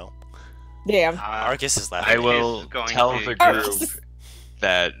 No. Damn. Arcus is laughing. I will is going tell to- the Arceus. group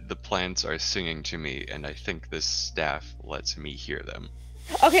that the plants are singing to me, and I think this staff lets me hear them.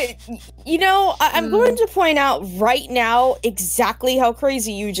 Okay, you know, I'm going to point out right now exactly how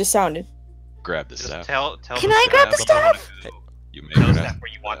crazy you just sounded. Grab the Just staff. tell Can the I grab the staff where you wanna staff? go. You may Tell the grab staff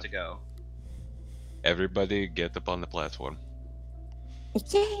where you want to go. Everybody get up on the platform.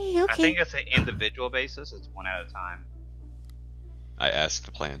 Yay, I okay. think it's an individual basis. It's one at a time. I asked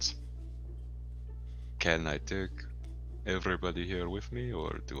the plants. Can I take everybody here with me,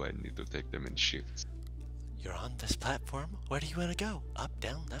 or do I need to take them in shifts? You're on this platform. Where do you want to go? Up,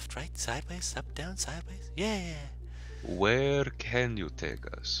 down, left, right, sideways, up, down, sideways? Yeah. Where can you take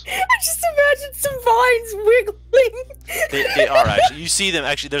us? I just imagine some vines wiggling. They are actually. You see them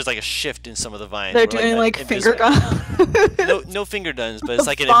actually. There's like a shift in some of the vines. They're where, doing like finger invisible- gun. No finger guns, but it's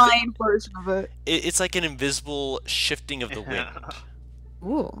like an fine version of it. it's like an invisible shifting of the wind.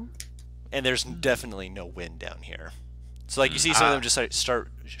 Ooh. And there's definitely no wind down here. So like you see some of them just start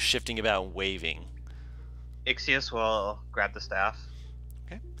shifting about and waving. Ixius will grab the staff,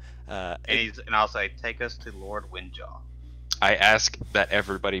 and I'll say, "Take us to Lord Windjaw." I ask that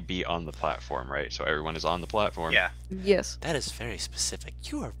everybody be on the platform, right? So everyone is on the platform. Yeah. Yes. That is very specific.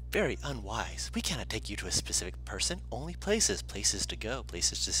 You are very unwise. We cannot take you to a specific person. Only places. Places to go.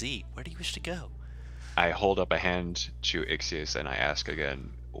 Places to see. Where do you wish to go? I hold up a hand to Ixius and I ask again,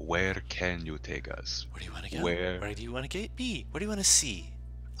 where can you take us? Where do you want to go? Where do you want to be? What do you want to see?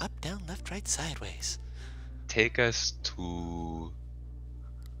 Up, down, left, right, sideways. take us to...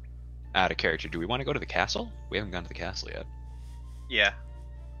 Out of character, do we want to go to the castle? We haven't gone to the castle yet. Yeah.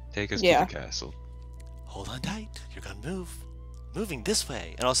 Take us to Yeah. the castle. Hold on tight. You're gonna move. Moving this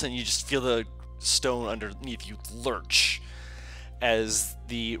way. And all of a sudden you just feel the stone underneath you lurch as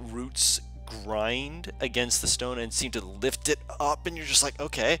the roots grind against the stone and seem to lift it up, and you're just like,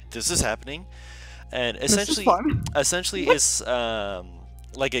 okay, this is happening. And essentially, it's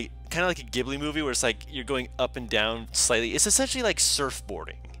like a kind of like a Ghibli movie where it's like you're going up and down slightly. It's essentially like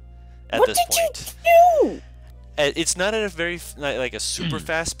surfboarding at What this did point. you do? It's not at a very like a super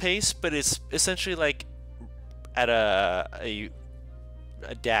fast pace, but it's essentially like at a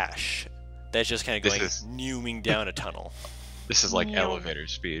dash that's just kind of This going is- newing down a tunnel. This is like Yeah. elevator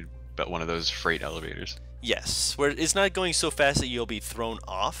speed, but one of those freight elevators. Yes, where it's not going so fast that you'll be thrown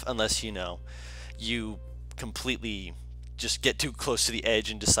off unless you completely just get too close to the edge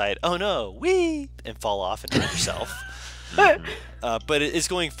and decide, oh no, wee, and fall off and hurt yourself. Mhm. But it's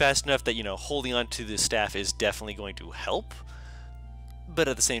going fast enough that holding on to the staff is definitely going to help. But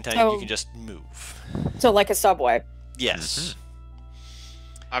at the same time, you Oh. can just move. So like a subway. Yes.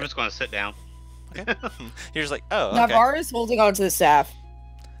 I'm just going to sit down. Okay. You're just like, oh, okay. Navarre's holding on to the staff.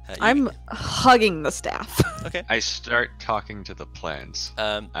 You- I'm hugging the staff. okay. I start talking to the plants.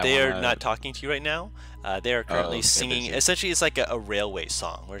 I They are wanna- not talking to you right now. They are currently okay, singing. busy. Essentially, it's like a railway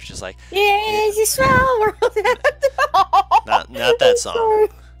song where it's just like, Yeah, it's a small world. not that song. Sorry.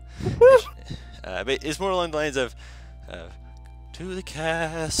 But it's more along the lines of, to the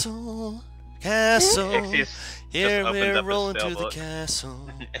castle, castle. Ixius Here just opens we're up his rolling to the spellbook castle.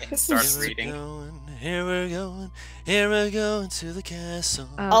 and starts Here we're reading. going, here we're going, here we're going to the castle.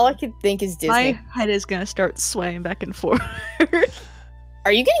 All I can think is Disney. My head is gonna start swaying back and forth.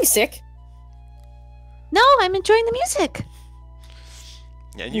 Are you getting sick? No, I'm enjoying the music.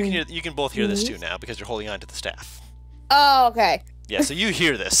 Yeah, and you can both hear this too now because you're holding on to the staff. Oh, okay. Yeah, so you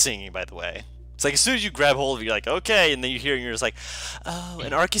hear this singing, by the way. It's like as soon as you grab hold of it, you're like, okay, and then you hear it and you're just like, oh,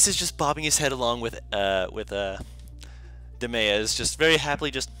 and Arceus is just bobbing his head along with Demea is just very happily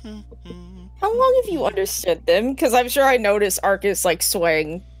just How long have you understood them? Because I'm sure I noticed Arcus like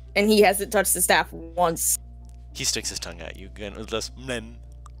swaying, and he hasn't touched the staff once. He sticks his tongue at you again with this mem.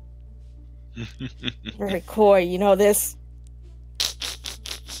 Very coy, you know this.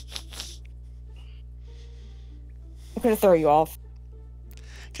 I'm gonna throw you off.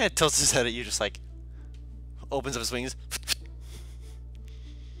 Kind of tilts his head at you, just like opens up his wings.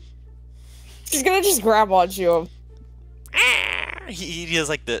 She's gonna just grab onto him. He does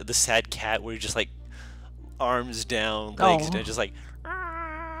like the sad cat where he just like arms down, legs Aw. down, just like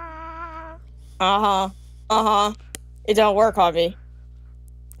It don't work on me.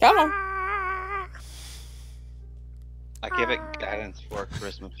 Come on. I give it guidance for a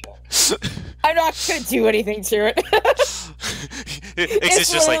charisma check. I'm not gonna do anything to it.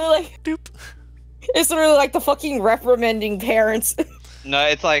 it's just like literally doop. it's literally like the fucking reprimanding parents. No,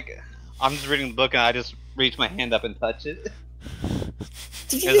 it's like I'm just reading the book and I just reach my hand up and touch it.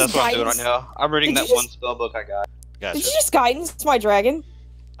 Did you Because just that's what I'm doing right guidance? now. I'm reading Did that you one spell book I got. Gotcha. Did you just guidance my dragon?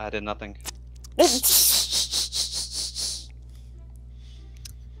 I did nothing.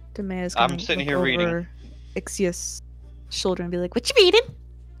 Demea's I'm gonna sitting look here reading. over Ixius' shoulder and be like, "What you reading?"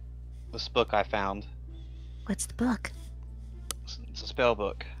 This book I found. What's the book? It's a spell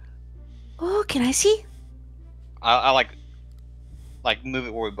book. Oh, can I see? I like move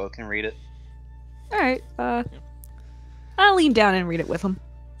it where we both can read it. All right. I'll lean down and read it with him.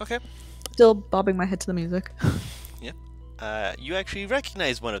 Okay. Still bobbing my head to the music. You actually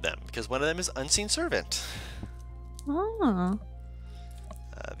recognize one of them, because one of them is Unseen Servant. Oh.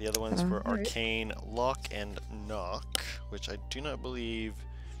 The other ones were Alright. Arcane Lock and Knock, which I do not believe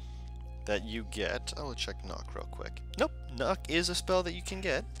that you get. I'll check Knock real quick. Nope, Knock is a spell that you can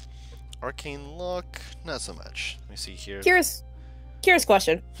get. Arcane Lock, not so much. Let me see here. Curious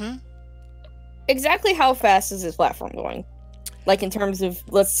question. Hmm? Exactly how fast is this platform going? Like in terms of,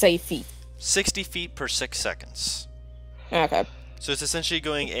 let's say, feet. 60 feet per 6 seconds. Okay. So it's essentially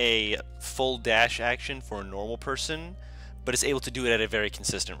going a full dash action for a normal person, but it's able to do it at a very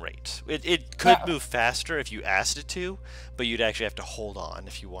consistent rate. It could move faster if you asked it to, but you'd actually have to hold on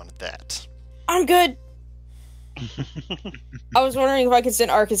if you wanted that. I'm good. I was wondering if I could send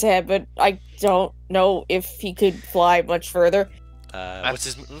Arcus ahead, but I don't know if he could fly much further. What's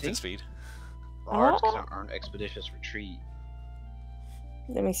his movement speed? Bards can earn expeditious retreat.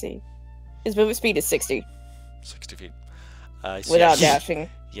 Let me see. His movement speed is 60 60 feet. without dashing.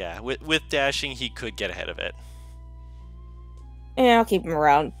 Yeah, with dashing, he could get ahead of it. Yeah, I'll keep him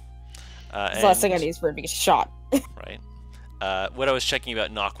around. The last thing I And- need is for him to get shot. Right. What I was checking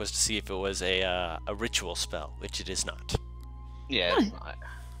about Knock was to see if it was a ritual spell, which it is not. Yeah, it's not.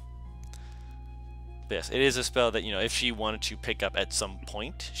 But yes, it is a spell that, if she wanted to pick up at some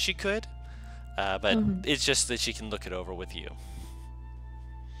point, she could. But Mhm. it's just that she can look it over with you.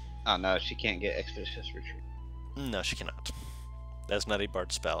 Oh no, she can't get expeditious retreat. No, she cannot. That's not a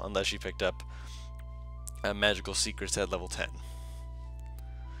bard spell, unless she picked up Magical Secrets at level 10.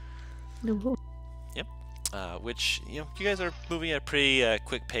 No. Which, you guys are moving at a pretty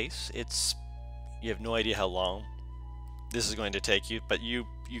quick pace. You have no idea how long this is going to take you, but you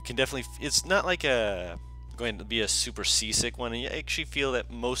can definitely, it's not like going to be a super seasick one, and you actually feel that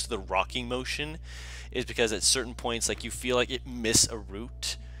most of the rocking motion is because at certain points, like, you feel like it miss a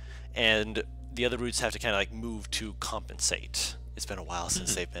route, and the other routes have to kind of like move to compensate. It's been a while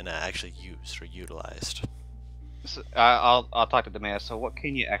since they've been actually used or utilized. So, I'll talk to the man. So what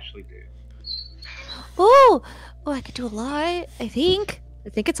can you actually do? Oh, I could do a lot. I think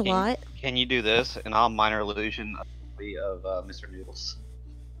it's a lot. Can you do this? And I'll minor illusion of Mr. Noodles.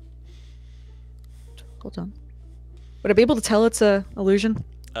 Hold on. Would I be able to tell it's a illusion?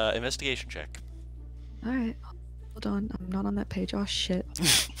 Investigation check. All right. Hold on. I'm not on that page. Oh shit.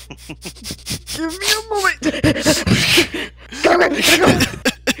 Give me a moment.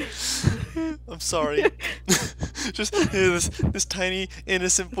 I'm sorry. Just hear this tiny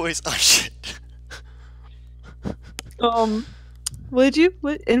innocent voice. Oh shit.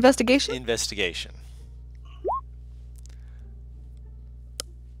 What investigation? Investigation.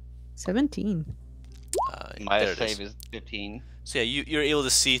 17. My there it is. save is 15. So yeah, you're able to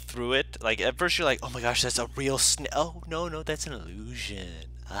see through it. Like at first you're like, oh my gosh, that's a real Oh no, that's an illusion.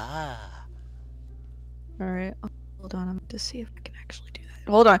 Ah. All right. Hold on. I'm going to see if I can actually do that.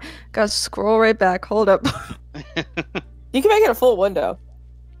 Hold on. Gotta scroll right back. Hold up. You can make it a full window.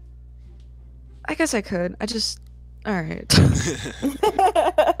 I guess I could. All right.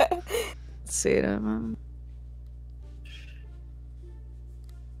 Let's see it.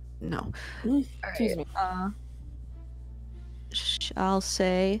 No. Excuse me. I'll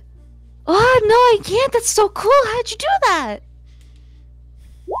say. Oh no, I can't. That's so cool. How'd you do that?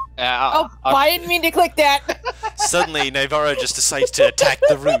 Oh, I didn't mean to click that. Suddenly, Navarro just decides to attack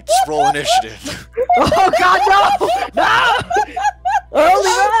the roots. Roll initiative. Oh God, no! No! Early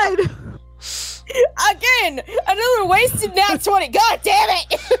ride. Again, another wasted Nat20. God damn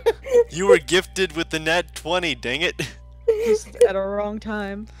it! You were gifted with the Nat 20. Dang it. Just at a wrong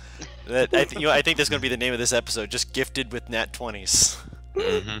time. I think that's gonna be the name of this episode. Just gifted with Nat 20s.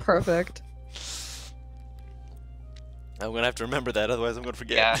 Mm-hmm. Perfect. I'm gonna have to remember that, otherwise I'm gonna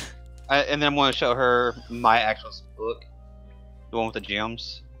forget. Yeah. And then I'm going to show her my actual book, the one with the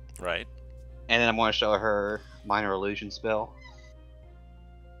gems. Right. And then I'm going to show her minor illusion spell.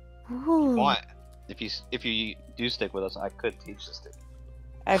 Ooh. What? If you do stick with us, I could teach this to you.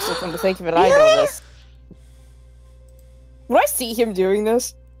 Actually, come to think of it, I know this. Would I see him doing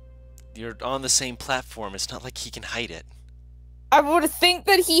this? You're on the same platform. It's not like he can hide it. I would think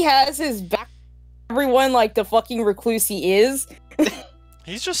that he has his back. Everyone like the fucking recluse he is.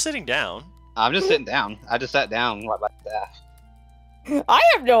 He's just sitting down. I'm just sitting down. I just sat down right by the staff. I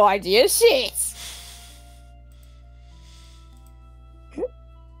have no idea. Shit.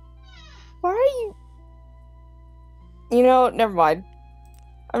 Why are you? You know, never mind.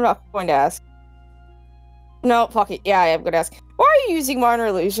 I'm not going to ask. No, fuck it. Yeah, I am going to ask. Why are you using minor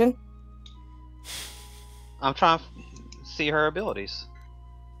illusion? I'm trying to see her abilities.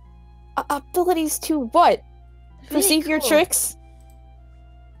 Abilities to what? Very Perceive your cool. tricks?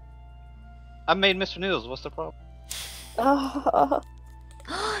 I made Mr. Noodles. What's the problem?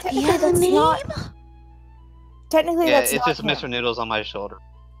 He has a that's name? not- Technically, Yeah, that's it's not just him. Mr. Noodles on my shoulder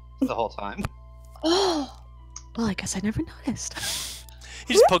the whole time. Oh. Well, I guess I never noticed.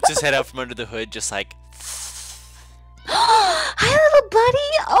 He just pokes his head out from under the hood, just like. Hi, little buddy.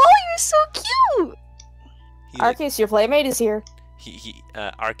 Oh, you're so cute. He, like, Arcus, your playmate is here.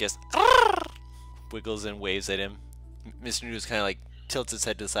 Arcus wiggles and waves at him. Mr. Noodles kind of like tilts his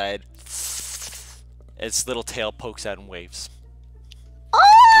head to the side. Its little tail pokes out and waves.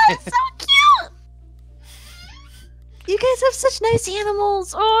 Oh, it's so cute. You guys have such nice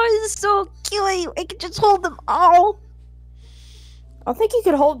animals. Oh, it's so cute. I can just hold them all. I think you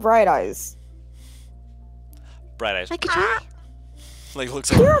could hold Bright Eyes. Bright Eyes I could try. like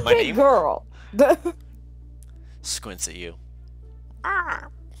looks You're over a my big name, girl. squints at you.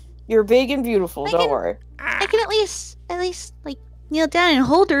 You're big and beautiful. I Don't can- worry. I can at least like kneel down and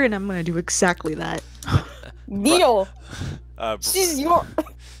hold her, and I'm gonna do exactly that. Neil, Uh, she's your.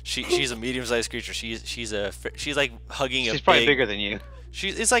 she's a medium-sized creature. She's like hugging a She's probably big, bigger than you.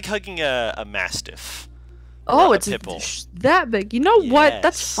 It's like hugging a mastiff. Oh, a it's pit bull. that big. You know what?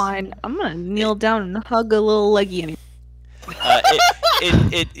 That's Yes. fine. I'm gonna kneel down and hug a little leggy anyway.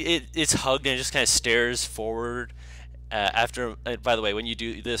 It's hugged and it just kind of stares forward. By the way, when you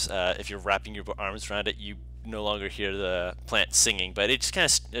do this, if you're wrapping your arms around it, you no longer hear the plant singing. But it just kind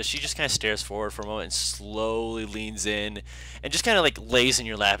of, she just kind of stares forward for a moment and slowly leans in, and just kind of like lays in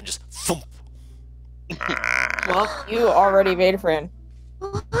your lap and just thump. Well, you already made a friend.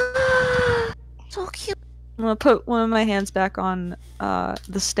 So cute. I'm gonna put one of my hands back on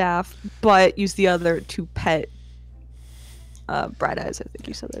the staff, but use the other to pet Bright Eyes. I think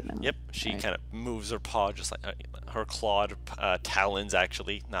you said that now. Yep, she Right. kind of moves her paw, just like her clawed talons,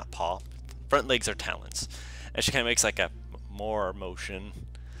 actually, not paw. Front legs are talons, and she kind of makes like a more motion.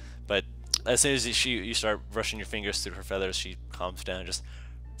 But as soon as you start brushing your fingers through her feathers, she calms down, and just.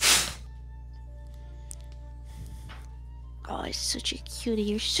 Oh, it's such a cutie.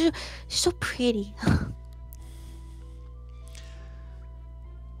 You're so pretty.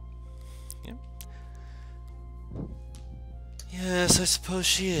 Yes, I suppose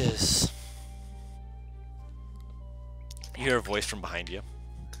she is. You hear a voice from behind you.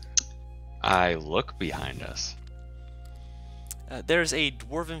 I look behind us. There's a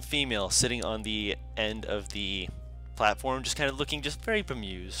dwarven female sitting on the end of the platform, just kind of looking just very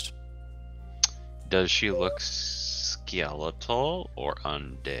bemused. Does she look skeletal or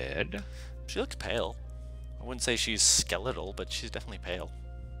undead? She looks pale. I wouldn't say she's skeletal, but she's definitely pale.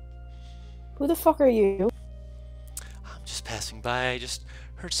 Who the fuck are you? I'm just passing by. I just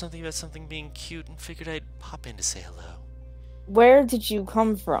heard something about something being cute and figured I'd pop in to say hello. Where did you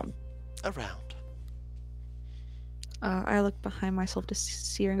come from? Around. I look behind myself to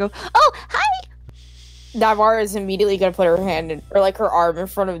see her and go, "Oh, hi!" Navarra is immediately gonna put her hand in, or like her arm in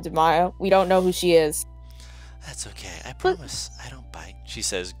front of Demaya. We don't know who she is. That's okay. I promise I don't bite. She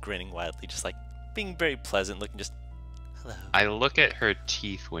says, grinning wildly, just like being very pleasant, looking just, hello. I look at her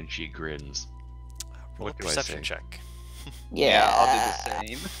teeth when she grins. Roll a what do I perception say? check. Yeah, I'll do the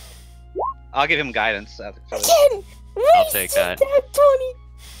same. I'll give him guidance after. Again! I'll take that. Tony.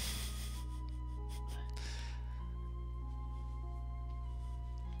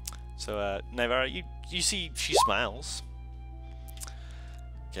 So, Naivara, you see she smiles.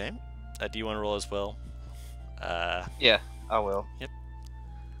 Okay. Do you want to roll as well? Yeah, I will. Yep.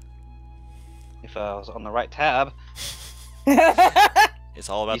 If I was on the right tab, It's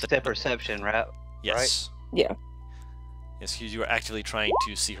all about you the said perception, right? Yes. Yeah. Yes, you are actively trying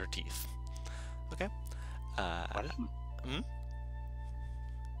to see her teeth. Okay. What is Hmm?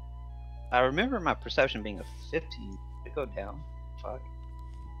 I remember my perception being a 15. Did it go down? Fuck.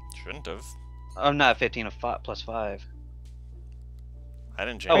 Shouldn't have. I'm not 15 of 5 plus 5. I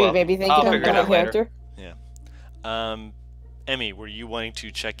didn't Oh, change. Are you well. maybe thinking I'll of figure it my out later. character? Emmy, were you wanting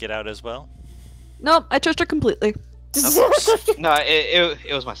to check it out as well? Nope, I trust her completely. Of course. No,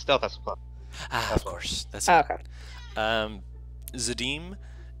 it was my stealth. That's what. Of course. That's Oh, it. okay. Zadim,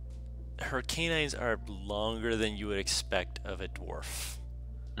 her canines are longer than you would expect of a dwarf.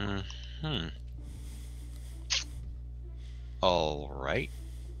 Hmm. All right.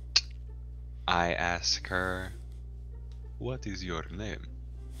 I ask her, "What is your name?"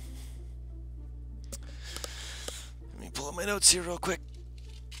 Let me pull up my notes here real quick.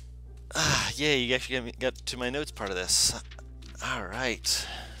 Yeah, you actually got to my notes part of this. All right.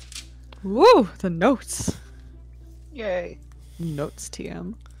 Woo, the notes. Yay. notes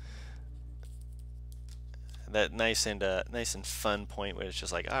TM. That nice and fun point where it's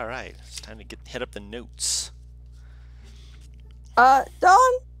just like, all right, it's time to hit up the notes. Don?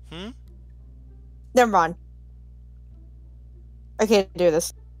 Hmm? Never mind. I can't do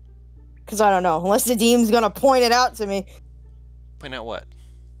this. Because I don't know. Unless the demon's gonna point it out to me. Point out what?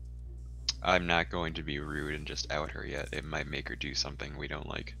 I'm not going to be rude and just out her yet. It might make her do something we don't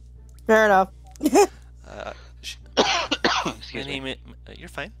like. Fair enough. My Excuse me. name is, you're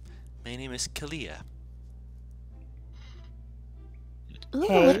fine. My name is Kalia. Ooh,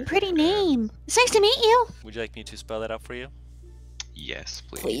 Hey. what a pretty name. It's nice to meet you. Would you like me to spell that out for you? Yes,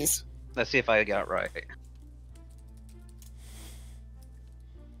 please. Please. Let's see if I got it right.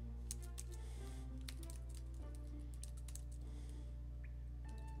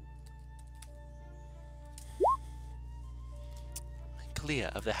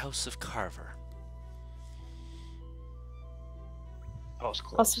 Kalia of the House of Carver. I was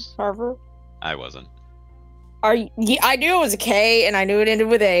close. House of Carver. I wasn't. Are you, I knew it was a K, and I knew it ended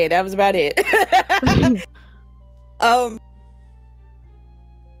with A. That was about it. Hmm.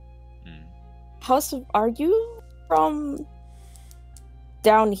 House of. Are you from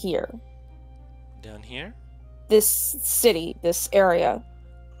down here? Down here? This city, this area.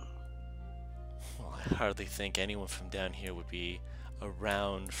 Well, I hardly think anyone from down here would be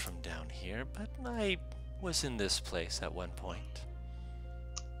around from down here, but I was in this place at one point.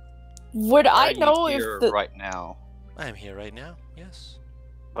 Would Are I you know here if the right now? I am here right now, yes.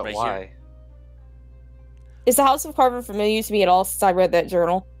 But Right why? here. is the House of Carver familiar to me at all since I read that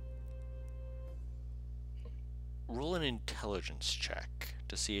journal? Roll an intelligence check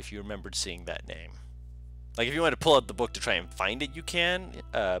to see if you remembered seeing that name. Like, if you want to pull out the book to try and find it, you can,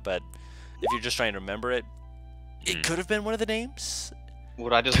 but if you're just trying to remember it, it could have been one of the names.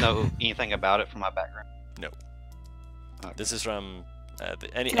 Would I just know anything about it from my background? No. Okay. This is from Can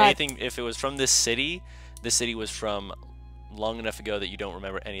I- anything. If it was from this city was from long enough ago that you don't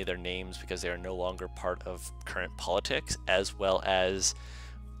remember any of their names because they are no longer part of current politics, as well as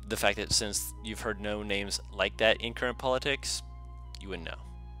the fact that since you've heard no names like that in current politics, you wouldn't know.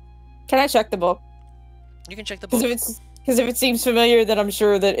 Can I check the book? You can check the Because book. if it seems familiar, then I'm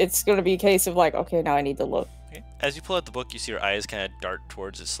sure that it's going to be a case of like, okay, now I need to look. Okay. As you pull out the book, you see her eyes kind of dart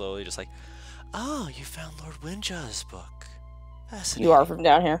towards it slowly, just like, oh, you found Lord Windjaw's book. Fascinating. You are from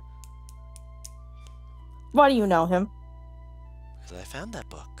down here. Why do you know him? Because I found that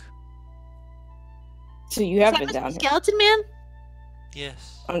book. So you have Is been that down Mr. here. Skeleton Man?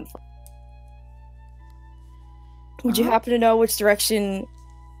 Yes. Would you happen to know which direction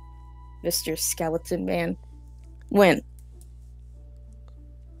Mr. Skeleton Man went?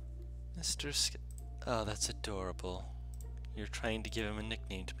 Mr. Oh, that's adorable. You're trying to give him a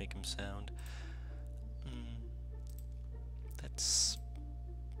nickname to make him sound. That's...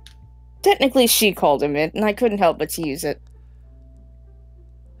 Technically, she called him it, and I couldn't help but to use it.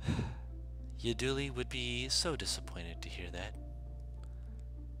 Yaduli would be so disappointed to hear that.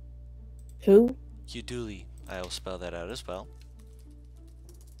 Who? Yaduli. I'll spell that out as well.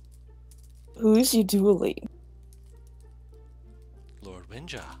 Who's you dueling? Lord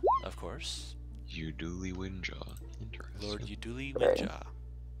Windjaw, of course. Uduli Windjaw. Interesting. Lord Yaduli Right. Windjaw.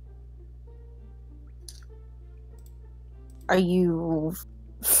 Are you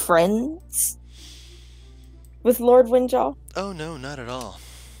friends with Lord Windjaw? Oh no, not at all.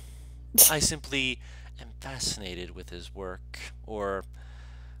 I simply am fascinated with his work, or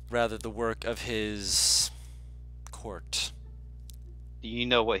rather the work of his court. Do you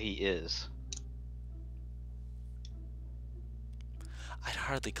know what he is? I'd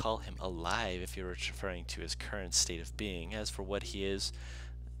hardly call him alive if you're referring to his current state of being. As for what he is,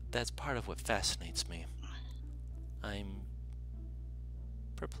 that's part of what fascinates me. I'm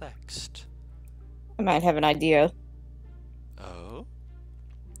perplexed. I might have an idea. Oh?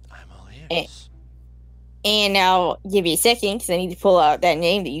 I'm all Eh. ears. And now, give me a second, because I need to pull out that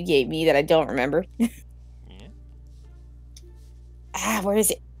name that you gave me that I don't remember. Yeah? Where is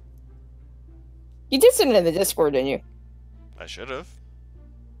it? You did send it in the Discord, didn't you? I should have.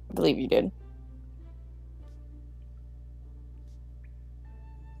 I believe you did.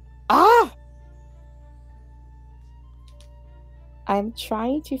 Ah! I'm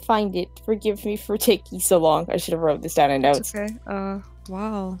trying to find it. Forgive me for taking so long. I should have wrote this down in notes. It's okay.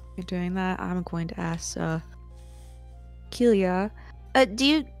 While you're doing that, I'm going to ask, Kelia,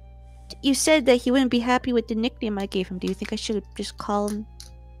 you said that he wouldn't be happy with the nickname I gave him. Do you think I should just call him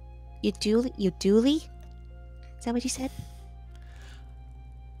Yaduli? Is that what you said?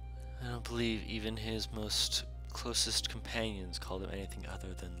 I don't believe even his most closest companions called him anything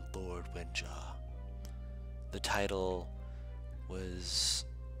other than Lord Windjaw. The title was,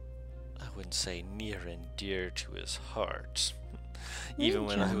 I wouldn't say near and dear to his heart. Even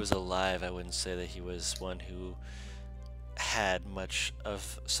when he was alive, I wouldn't say that he was one who had much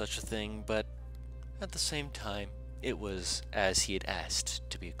of such a thing, but at the same time, it was as he had asked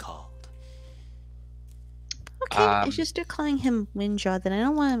to be called. Okay, I should start calling him Windjaw, then I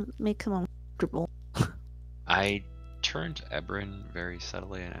don't want to make him uncomfortable. I turn to Ebrin very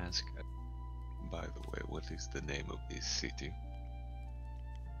subtly and ask, By the way, what is the name of this city?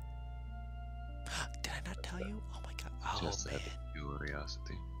 Did I not tell you? Oh my god. Oh, Just out man. of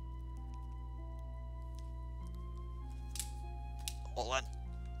curiosity. Hold on.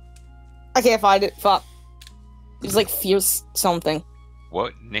 I can't find it. Fuck. It's like fierce something.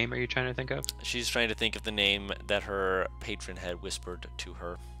 what name are you trying to think of? She's trying to think of the name that her patron had whispered to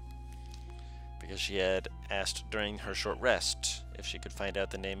her. Because she had asked during her short rest if she could find out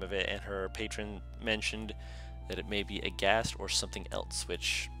the name of it, and her patron mentioned that it may be a ghast or something else,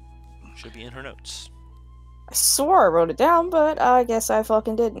 which should be in her notes. I swore I wrote it down, but I guess I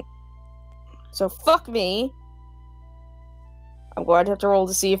fucking didn't. So fuck me. I'm going to have to roll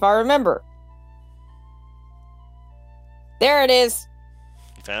to see if I remember. There it is.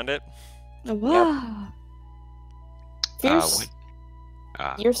 You found it? Wow. Fierce.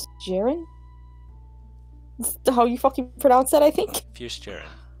 what- Fierce Jaren? Is that how you fucking pronounce that, I think? Fierce Jaren.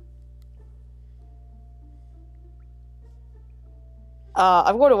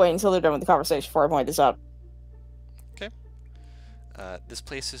 I'm going to wait until they're done with the conversation before I point this out. This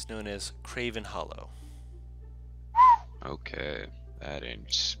place is known as Craven Hollow. Okay, that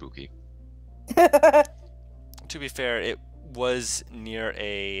ain't spooky. To be fair, it was near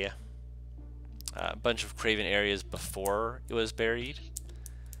a bunch of Craven areas before it was buried,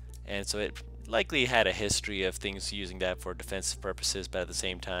 and so it likely had a history of things using that for defensive purposes, but at the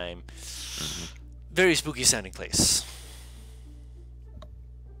same time, very spooky sounding place.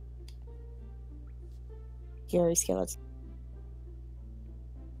 Gary Skillets.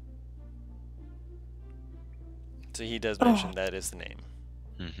 So he does mention that is the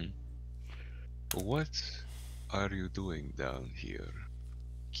name. What are you doing down here,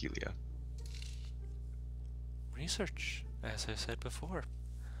 Kelia? Research, as I said before.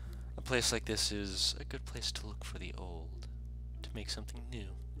 A place like this is a good place to look for the old, to make something new.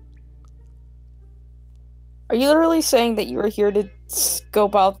 Are you literally saying that you were here to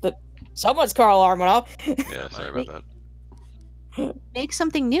scope out the... Someone's car alarm went off. Yeah, sorry about that. Make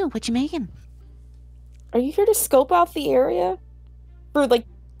something new. What you making? Are you here to scope out the area? For, like,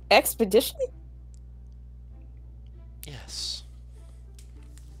 expedition? Yes.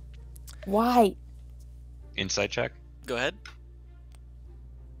 Why? Insight check? Go ahead.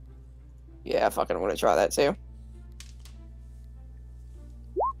 Yeah, fucking I'm gonna try that too.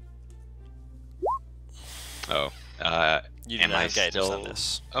 Oh, You do am not I have guidance on still...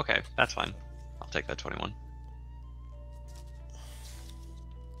 this. Okay, that's fine. I'll take that 21.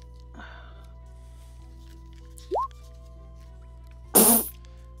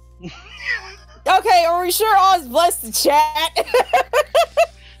 Okay, are we sure Oz blessed the chat?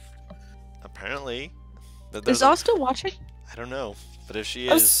 Apparently. Is Oz still watching? I don't know, but if she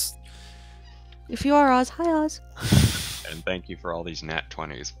I'm is, If you are Oz, hi Oz. And thank you for all these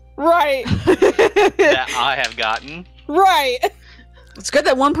Nat20's. Right, That I have gotten. right. It's good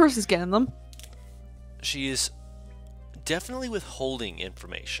that one person's getting them. she is definitely withholding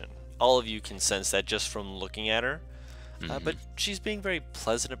information. All of you can sense that just from looking at her. But she's being very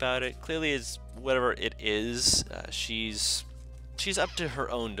pleasant about it. Clearly, it's whatever it is. She's up to her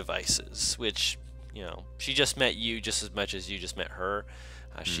own devices, which, you know, she just met you just as much as you just met her.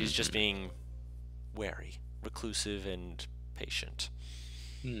 She's just being wary, reclusive, and patient.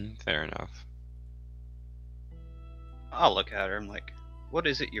 Fair enough. I'll look at her. I'm like, what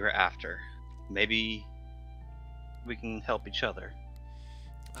is it you're after? Maybe we can help each other.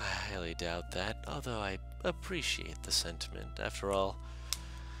 I highly doubt that, although I appreciate the sentiment. After all,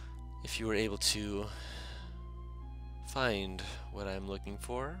 if you were able to find what I'm looking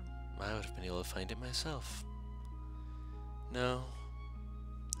for, I would have been able to find it myself. No,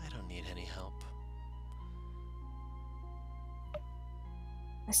 I don't need any help.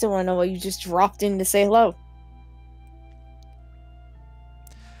 I still want to know why you just dropped in to say hello.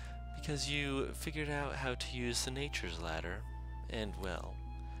 Because you figured out how to use the nature's ladder, and well,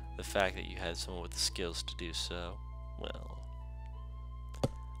 the fact that you had someone with the skills to do so, well,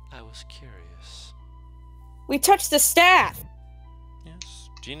 I was curious. We touched the staff. Yes.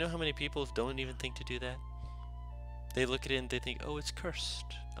 Do you know how many people don't even think to do that? They look at it and they think, oh, it's cursed.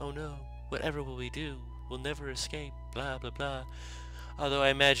 Oh no, whatever will we do? We'll never escape, blah, blah, blah. Although I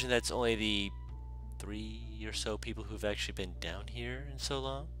imagine that's only the 3 or so people who've actually been down here in so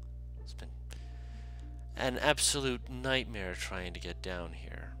long. It's been an absolute nightmare trying to get down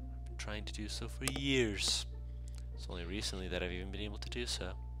here. I've been trying to do so for years. It's only recently that I've even been able to do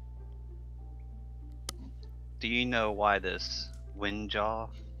so. Do you know why this Windjaw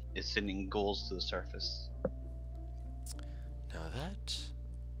is sending ghouls to the surface? Now that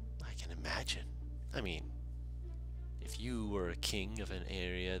I can imagine. I mean, if you were a king of an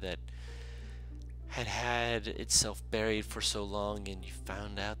area that had had itself buried for so long and you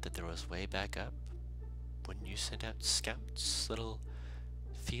found out that there was way back up, wouldn't you send out scouts, little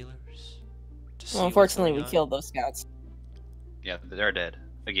feelers? To see Well, what's unfortunately, going we on? killed those scouts. Yeah, they're dead.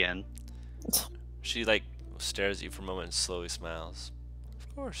 Again. She, like, stares at you for a moment and slowly smiles.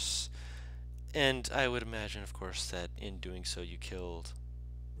 Of course. And I would imagine, of course, that in doing so you killed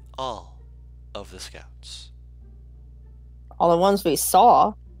all of the scouts. All the ones we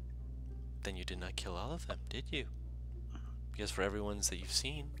saw. Then you did not kill all of them, did you? Because for every ones that you've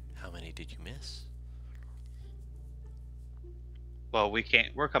seen, how many did you miss? Well, we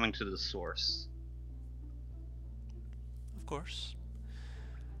can't. We're coming to the source. Of course.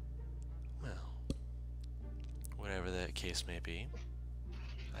 Well, whatever that case may be,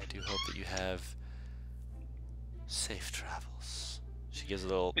 I do hope that you have safe travels. She gives a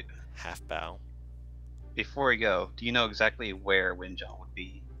little half bow. Before we go, do you know exactly where Windjaw would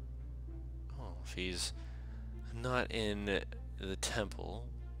be? Oh, if he's not in the temple,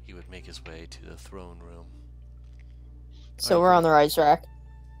 he would make his way to the throne room. So we're on the right track.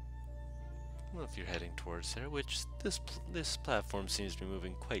 Well, if you're heading towards there, which this platform seems to be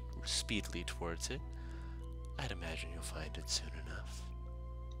moving quite speedily towards it, I'd imagine you'll find it soon enough.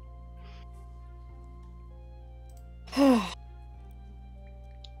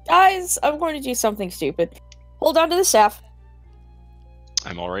 Guys, I'm going to do something stupid. Hold on to the staff.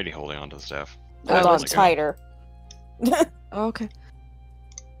 I'm already holding on to the staff. Hold Oh, on let's go. tighter. Oh, okay.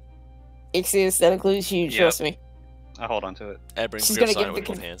 Ixius, that includes you, Yep. trust me. I hold on to it. Ed brings She's grips gonna on it give with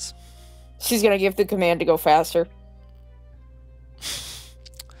the both hands. She's gonna give the command to go faster.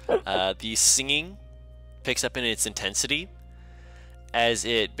 The singing picks up in its intensity as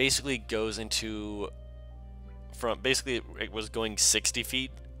it basically goes into basically it was going 60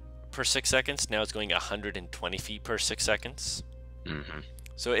 feet per 6 seconds. Now it's going 120 feet per 6 seconds. Mm-hmm.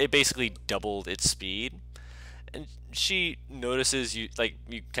 So it basically doubled its speed. And she notices you, like,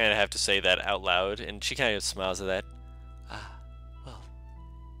 you kind of have to say that out loud, and she kind of smiles at that. Well,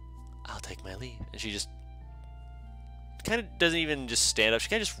 I'll take my leave. And she just kind of doesn't even just stand up. She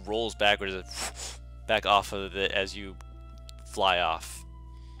kind of just rolls backwards and back off of it as you fly off.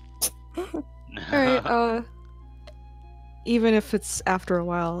 Alright, even if it's after a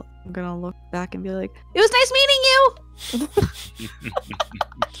while, I'm gonna look back and be like, it was nice meeting you!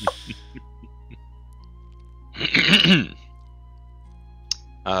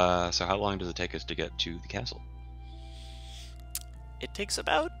 So how long does it take us to get to the castle? It takes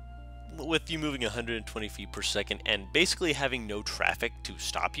about, with you moving 120 feet per second and basically having no traffic to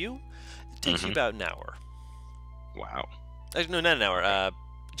stop you, it takes you about an hour. Wow. No, not an hour.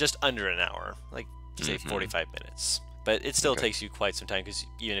 Just under an hour. Like, say 45 minutes. But it still takes you quite some time, because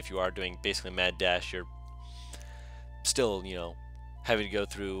even if you are doing basically a mad dash, you're still, you know, having to go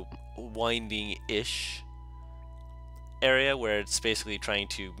through winding-ish area where it's basically trying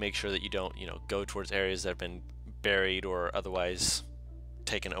to make sure that you don't, you know, go towards areas that have been buried or otherwise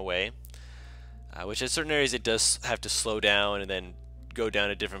taken away. Which at certain areas it does have to slow down and then go down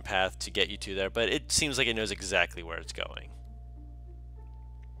a different path to get you to there, but it seems like it knows exactly where it's going.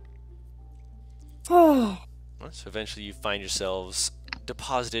 So eventually you find yourselves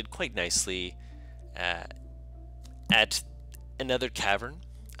deposited quite nicely at another cavern.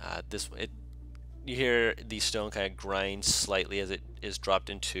 You hear the stone kind of grind slightly as it is dropped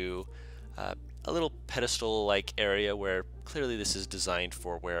into a little pedestal-like area where clearly this is designed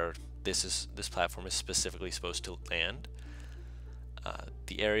for where this platform is specifically supposed to land.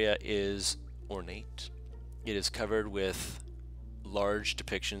 The area is ornate. It is covered with large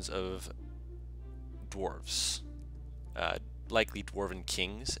depictions of dwarves, likely dwarven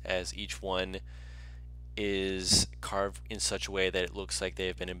kings, as each one is carved in such a way that it looks like they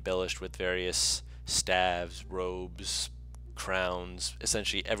have been embellished with various staves, robes, crowns.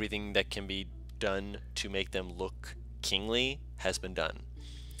 Essentially everything that can be done to make them look kingly has been done.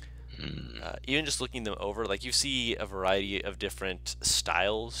 Even just looking them over, like, you see a variety of different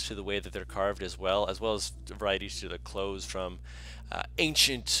styles to the way that they're carved, as well as varieties to the clothes, from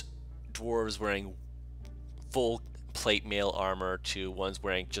ancient dwarves wearing full plate mail armor to ones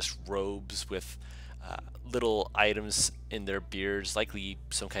wearing just robes with little items in their beards, likely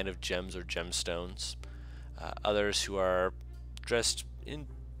some kind of gems or gemstones. Others who are dressed in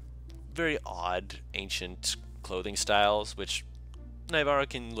very odd, ancient clothing styles, which Naivara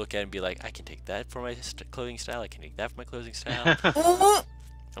can look at and be like, I can take that for my clothing style, I can take that for my clothing style.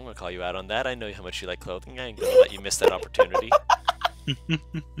 I'm going to call you out on that. I know how much you like clothing. I ain't going to let you miss that opportunity.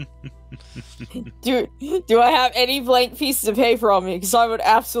 Do I have any blank pieces of paper on me? Because I would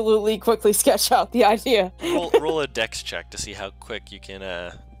absolutely quickly sketch out the idea. Roll a dex check to see how quick you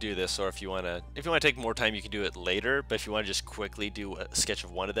can do this, or if you want to take more time, you can do it later. But if you want to just quickly do a sketch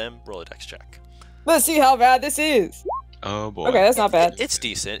of one of them, roll a dex check. Let's see how bad this is. Oh boy. Okay, that's not bad. It's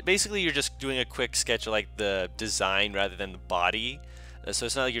decent. Basically, you're just doing a quick sketch of like the design rather than the body. So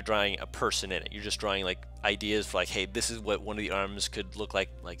it's not like you're drawing a person in it. You're just drawing like ideas for like, hey, this is what one of the arms could look like.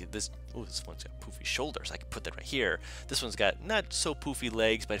 Like this. Oh, this one's got poofy shoulders. I could put that right here. This one's got not so poofy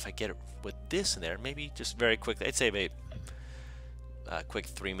legs, but if I get it with this in there, maybe just very quickly. I'd say a quick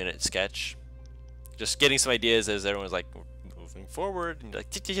 3-minute sketch. Just getting some ideas as everyone's like moving forward and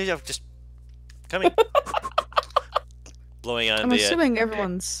like just coming, blowing on I'm the. assuming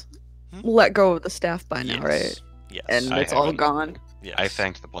everyone's let go of the staff by now, Yes. right? Yes. And I it's all haven't. gone. Yes. I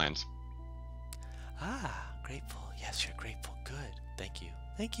thanked the plants. Ah, grateful. Yes, you're grateful. Good. Thank you.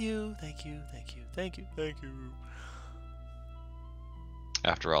 Thank you. Thank you. Thank you. Thank you. Thank you.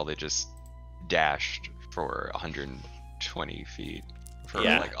 After all, they just dashed for 120 feet for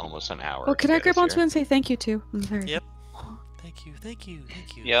Yeah. like almost an hour. Well, to can I get grab us onto here. and say thank you too? I'm very Yep. Thank you. Thank you.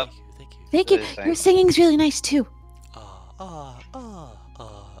 Thank you. Yep. Thank you. Thank you. Thank you. It is Your thanks. singing's really nice too.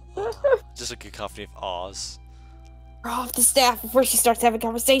 Just a cacophony of ahs. We're off the staff before she starts having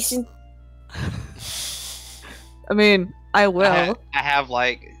conversation. I mean, I will. I have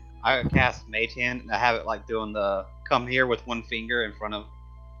like I cast Mage Hand and I have it like doing the come here with one finger in front of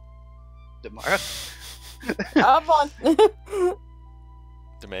Demara. Come on.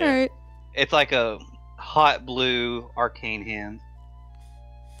 The mayor. Alright. It's like a hot blue arcane hand.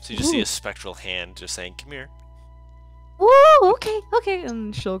 So you just see a spectral hand just saying, "Come here." Whoa, okay. Okay,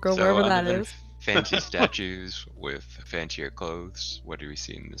 and she'll go So wherever other that than is. fancy statues with fancier clothes, what do we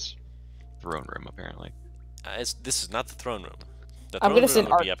see in this throne room? Apparently. This is not the throne room. The I'm throne gonna room send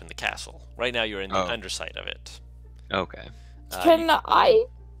would be Art- up in the castle. Right now, you're in the Oh. underside of it. Okay. Can I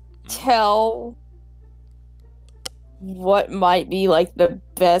tell what might be like the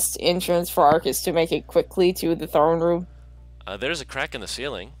best entrance for Arcus to make it quickly to the throne room? There's a crack in the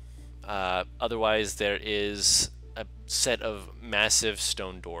ceiling. Otherwise, there is a set of massive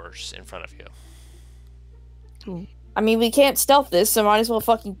stone doors in front of you. I mean, we can't stealth this, so might as well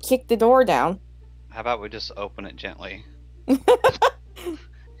fucking kick the door down. How about we just open it gently?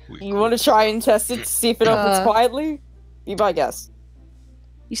 You want to try and test it to see if it opens quietly? Be my guess.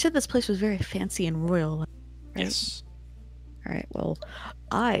 You said this place was very fancy and royal. Right? Yes. Alright, well,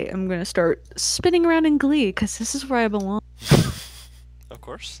 I am gonna start spinning around in glee, because this is where I belong. Of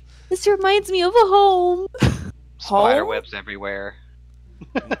course. This reminds me of a home! Spider Home? webs everywhere.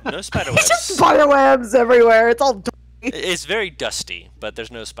 No spider It's just webs. spider webs everywhere, it's all It's very dusty, but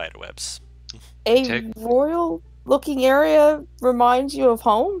there's no spider webs. A Take- royal-looking area reminds you of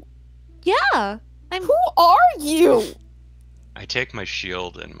home? Yeah. Who are you? I take my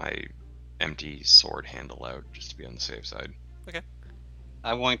shield and my empty sword handle out just to be on the safe side.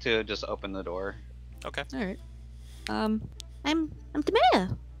 I'm going to just open the door. Okay. Alright. I'm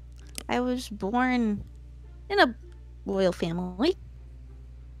Demea. I was born in a royal family.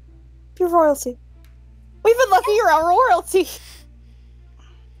 You're royalty. We've been looking around royalty.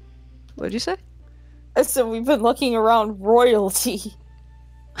 What'd you say? I said we've been looking around royalty.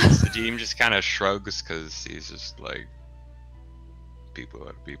 Sadim just kind of shrugs because he's just like, people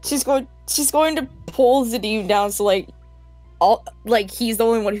are people. She's going to pull Zadim down so he's the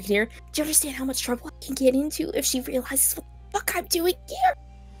only one who can hear. Do you understand how much trouble I can get into if she realizes what the fuck I'm doing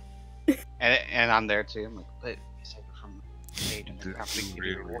here? And I'm there too. I'm like, but you saved her from the cage and Do they're probably you getting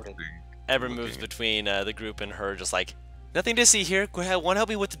really rewarded. think Evan looking moves at- between the group and her, just like, nothing to see here. Want to help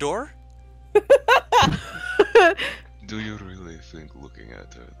me with the door? Do you really think looking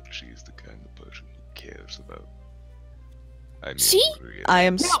at her that she's the kind of person who cares about? I mean, She? really, I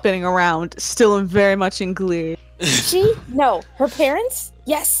am spinning around, still very much in glee. She? No. Her parents?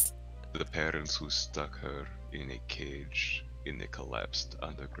 Yes. the parents who stuck her in a cage in a collapsed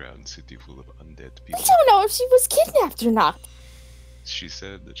underground city full of undead We people. don't know if she was kidnapped or not. She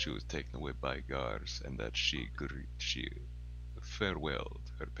said that she was taken away by guards and that she farewelled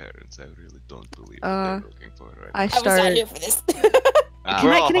her parents. I really don't believe that they're looking for her. I I was not start. here for this. Can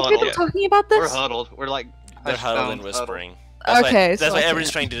We're I all get huddled. them talking about this? We're huddled. We're like They're huddled and stones huddled. whispering. Okay, That's so why I everyone's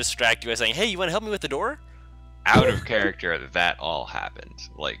can't. trying to distract you by saying, "Hey, you want to help me with the door?" Out of character, that all happened.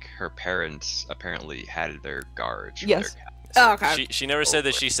 Like, her parents apparently had their guards. Yes. Oh, okay. She never said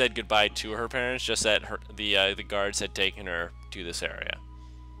that she said goodbye to her parents. Just that the guards had taken her to this area.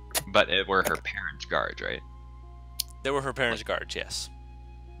 But it were her parents' guards, right? They were her parents' guards. Yes.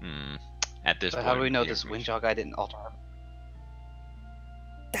 Hmm. At this So point, how do we know the this information- Windjaw guy didn't alter her?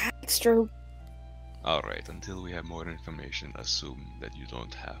 That's true. Alright, until we have more information, assume that you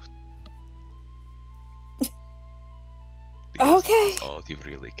don't have. Okay. That's all you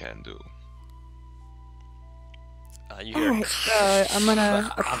really can do. You hear. Alright. I'm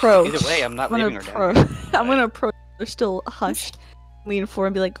gonna approach. Either way, I'm not I'm leaving gonna her down. I'm gonna approach. They're still hushed. Lean forward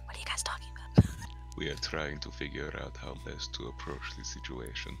and be like, "What are you guys talking about?" We are trying to figure out how best to approach the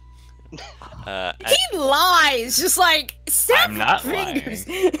situation. He lies, just like snap I'm not fingers.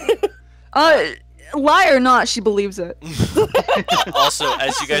 Lie or not, she believes it. Also,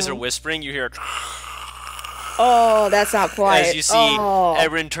 as you guys are whispering, you hear Oh, that's not quiet. as you see Oh.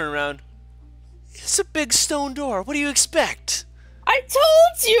 Erin turn around. It's a big stone door. What do you expect? I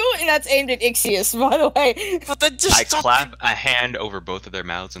told you, and that's aimed at Ixius, by the way. But then just I stop. clap a hand over both of their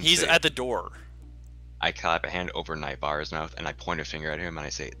mouths and He's say, at the door. I clap a hand over Nightbar's mouth and I point a finger at him and I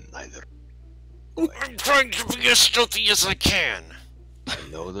say, neither. I'm trying to be as stealthy as I can. I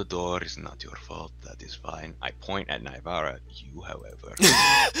know the door is not your fault, that is fine. I point at Naivara. You, however,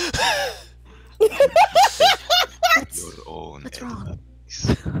 Your own What's wrong? enemies.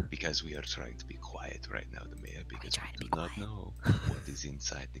 Because we are trying to be quiet right now, the mayor, because trying to we be do not quiet? know what is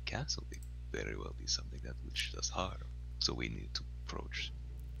inside the castle. It could very well be something that would do us harm. So we need to approach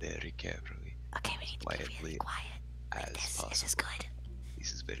very carefully, Okay, we need to be quietly, really quiet. as This possible. is good.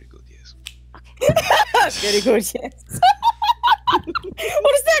 This is very good, yes. Very good, yes.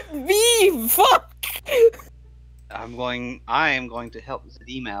 What does that mean? Fuck. I am going to help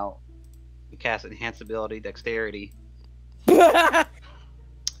Zadim out. We cast enhance ability, dexterity.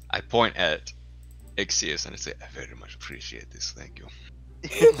 I point at Ixius and I say, I very much appreciate this, thank you.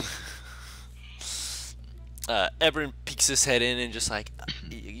 Eberyn peeks his head in and just like,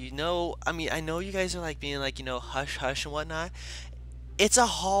 you know, I mean, I know you guys are like being like, you know, hush, hush and whatnot. It's a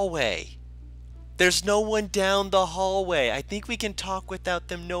hallway. There's no one down the hallway. I think we can talk without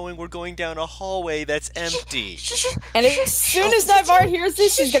them knowing we're going down a hallway that's empty. And as soon as Nightbar hears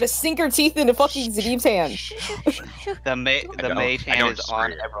this, she's gonna sink her teeth into fucking Zadim's hand. The mage hand don't is on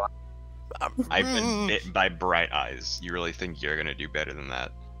scream. everyone. I've been bit by bright eyes. You really think you're gonna do better than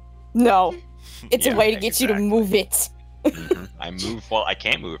that? No. It's Yeah, a way to get you to exactly. move it. I move. Well, I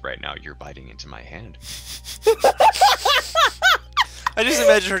can't move right now. You're biting into my hand. I just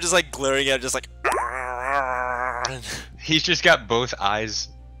imagine her just like glaring at it, just like. He's just got both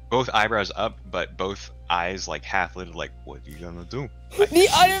eyebrows up, but both eyes like half lit. Like, what you gonna do? The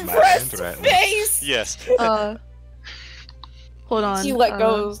unimpressed right now. face! Yes. Hold on. She let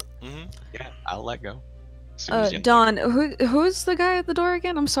go. hmm Yeah, I'll let go. As soon as you- Don, who's the guy at the door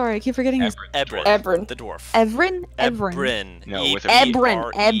again? I'm sorry, I keep forgetting his. Everett. Eberyn. Eberyn. The dwarf. Evren. Eberyn. No, with a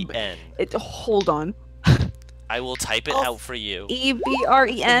Eberyn. E-B-R-E-N. Hold on. I will type it out for you.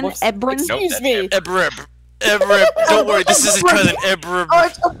 Ebren. What's- Ebren. Excuse that's me. Eberyn. Eberyn. Don't worry, this is his cousin. Eberyn. Oh,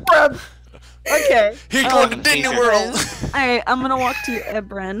 it's Ebren. Okay. He's going to Disney World. Alright, I'm gonna walk to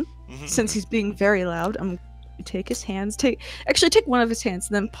Ebren. Mhm. Since he's being very loud, I'm gonna take his hands. Take one of his hands,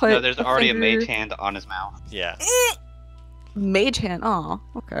 and then put. No, there's already a finger- mage hand on his mouth. Yeah. Mage hand. Oh,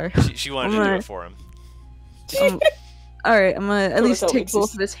 okay. She wanted to do Alright. it for him. Alright, I'm gonna at Sort of least how take it both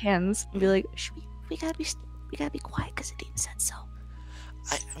exists. of his hands and be like, We gotta be quiet because Adim said so.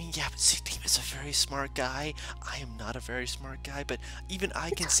 I mean, yeah, but Zadim is a very smart guy. I am not a very smart guy, but even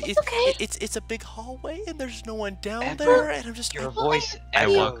I can see it's okay. it's a big hallway and there's no one down Eberyn, there, and I'm just Your like, voice I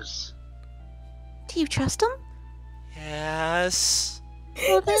walk- echoes. Do you trust him? yes.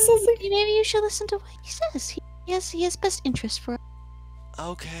 Well, then sounds like- maybe you should listen to what he says. He has best interest for.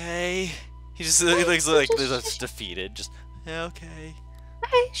 Okay. He just he looks like defeated. Just yeah, okay.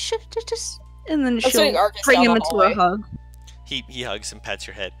 I should just. and then I'm sending she'll Arcus bring down him the into hallway. a hug. He hugs and pats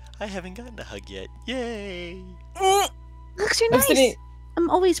your head. I haven't gotten a hug yet. Yay. Looks, you're I'm nice. sending- I'm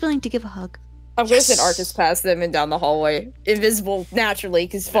always willing to give a hug. I'm gonna send Yes. Arcus past them and down the hallway. Invisible, naturally,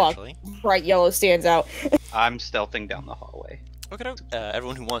 because fuck, Naturally. bright yellow stands out. I'm stealthing down the hallway. Okay.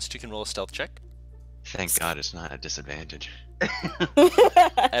 Everyone who wants to can roll a stealth check. Thank God it's not a disadvantage.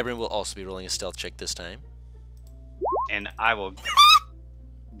 Everyone will also be rolling a stealth check this time. And I will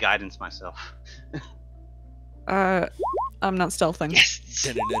guidance myself. I'm not stealthing.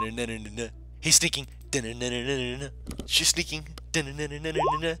 Dun-dun-dun-dun-dun-dun-dun. He's sneaking. Dun-dun-dun-dun-dun-dun. She's sneaking.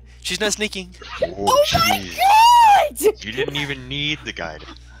 Dun-dun-dun-dun-dun-dun. She's not sneaking. Oh, my jeez. What? You didn't even need the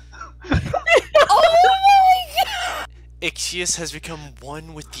guidance. Oh my god! Ixius has become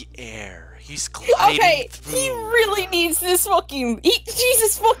one with the air. He's gliding Okay, through. he really needs this fucking.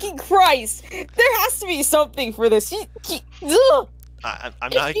 Jesus fucking Christ! There has to be something for this. Ugh. I'm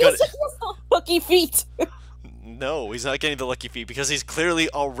It not feels gonna. like he has the lucky feet. No, he's not getting the lucky feet because he's clearly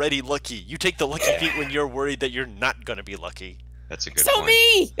already lucky. You take the lucky feet when you're worried that you're not gonna be lucky. That's a good So point.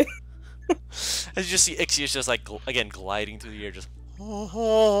 me. As you just see Ixius just like again gliding through the air, just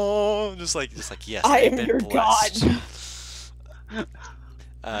just like yes, I I've am been your blessed. god.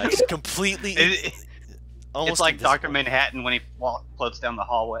 Just completely. Almost It's like invisible. Dr. Manhattan when he floats down the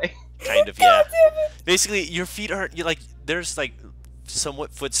hallway. Kind of, yeah. Basically, your feet aren't. You like there's like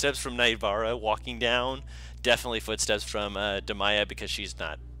somewhat footsteps from Naivara walking down. Definitely footsteps from Demaya because she's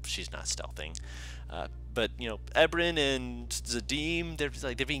not stealthing. But you know, Ebrin and Zadim,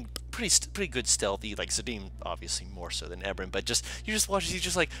 they're being pretty good stealthy. Like Zadim, obviously more so than Ebrin. But you just watch, he's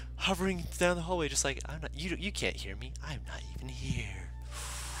just like hovering down the hallway, just like I'm not. You can't hear me. I'm not even here.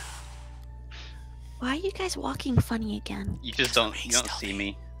 Why are you guys walking funny again? You just Because don't we're you don't stealthy. see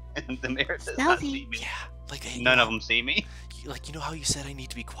me. The mirror does not Stealthy. see me. Yeah, like hey, None of them see me. Like you know how you said I need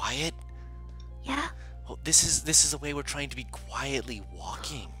to be quiet. Yeah? Well, this is a way we're trying to be quietly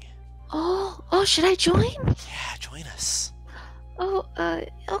walking. Oh, should I join? Yeah, join us. Oh,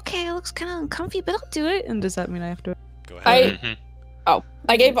 okay, it looks kind of uncomfy, but I'll do it. And does that mean I have to? Go ahead.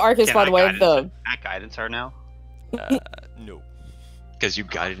 I gave Arcus, Can by I the way, guidance- I guidance her now. No. Because you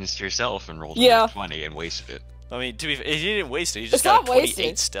guided yourself and rolled Yeah. a 20 and wasted it. I mean, to be fair, he didn't waste it. He just It's got a not 28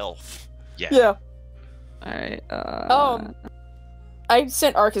 wasted. stealth. Yeah. Yeah. Alright, I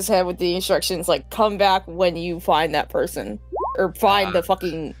sent Arcus ahead with the instructions like, come back when you find that person, or find the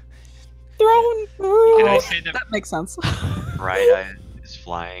fucking throne. Can I say that? that makes sense. Bright-Eye is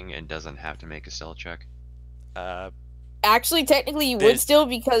flying and doesn't have to make a stealth check. Actually, technically, you would There's- still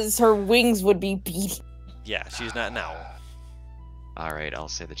because her wings would be beating. Yeah, she's not an owl. Alright, I'll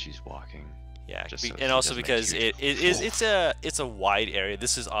say that she's walking. Yeah, Just so and she also doesn't make because huge- it's a wide area.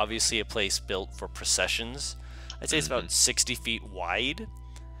 This is obviously a place built for processions. I'd say it's about 60 feet wide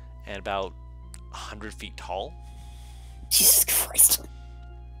and about 100 feet tall. Jesus Christ.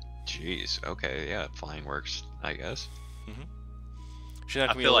 Jeez, okay, yeah, flying works, I guess. She's not I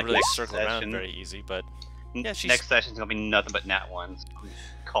gonna be feel able like to really next circle around session- very easy, but yeah, she's. Next session's gonna be nothing but Nat1's. I'm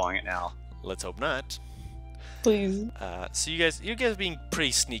calling it now. Let's hope not. Please. So you guys being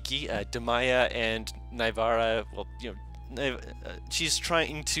pretty sneaky. Demaya and Naivara, well, you know, she's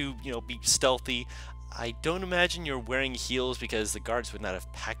trying to, you know, be stealthy. I don't imagine you're wearing heels because the guards would not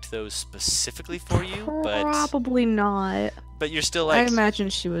have packed those specifically for you, but Probably not. you're still I like. imagine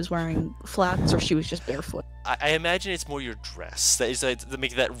she was wearing flats or she was just barefoot. I imagine it's more your dress that is like,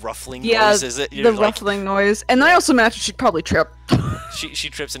 making that ruffling Yeah, noise. Is it? The You're like, ruffling noise. And I also imagine she'd probably trip. she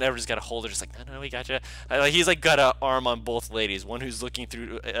trips and everyone's got to hold her, just like no, we gotcha. Like he's like got an arm on both ladies, one who's looking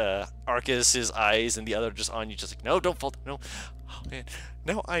through Arcus's eyes, and the other just on you, just like no, don't fall, no. Oh man,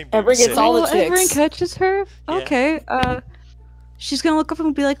 now I'm. Everyone gets babysitting. all the Everyone chicks. catches her? Yeah. Okay, she's gonna look up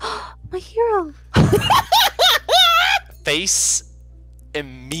and be like, oh, my hero. Face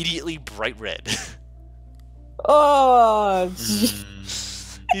immediately bright red. Oh,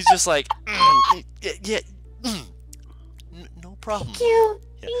 He's just like, yeah, no problem. Thank you.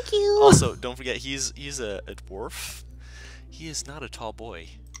 Yeah. Thank you. Also, don't forget he's a dwarf. He is not a tall boy.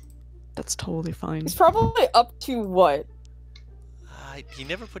 That's totally fine. it's probably up to what? He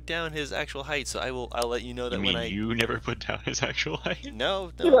never put down his actual height, so I'll let you know that You when mean I you never put down his actual height?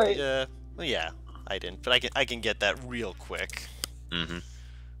 no Right. well yeah I didn't, but I can get that real quick. Mm-hmm.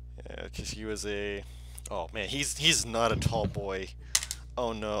 Yeah, because he was a oh man, he's not a tall boy.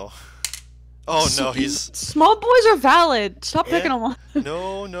 Oh no. Oh no, he's Small boys are valid. Stop Yeah. picking them on.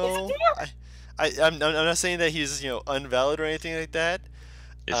 no. I'm not saying that he's, you know, unvalid or anything like that.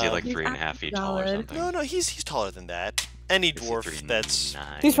 Is he like He's 3.5 feet tall or valid. something? No, he's taller than that. Any Is he dwarf that's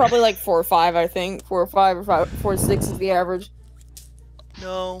 3'9"? He's probably like 4'5", I think. 4'5" or 4'6" is the average.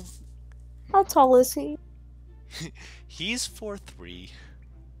 no. How tall is he? He's 4'3".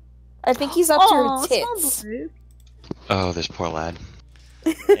 I think he's up to Aw, her small tits. boys. Oh, this poor lad.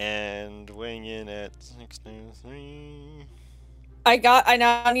 And weighing in at 6'3". I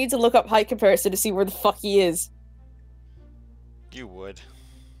now need to look up height comparison to see where the fuck he is. You would.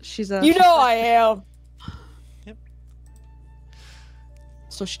 She's a. You know I am.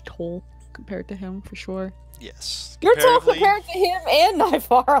 So she's tall compared to him for sure. Yes. You're tall Comparatively- compared to him and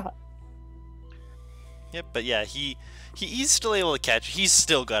Naivara. Yep, but yeah, he's still able to catch. He's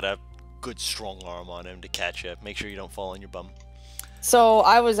still got a good strong arm on him to catch you. Make sure you don't fall on your bum. So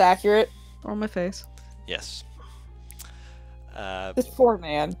I was accurate. Or on my face. Yes. This poor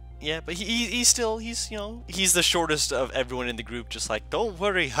man. Yeah, but he's you know, he's the shortest of everyone in the group. Just like, don't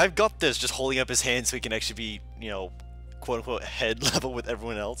worry, I've got this. Just holding up his hand so he can actually be, you know, quote unquote head level with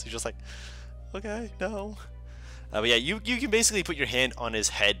everyone else. He's just like, okay, no. But yeah, you can basically put your hand on his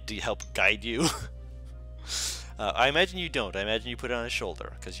head to help guide you. I imagine you don't. I imagine you put it on his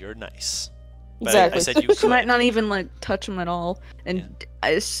shoulder because you're nice. But Exactly. I said you She might could. not even like touch him at all, and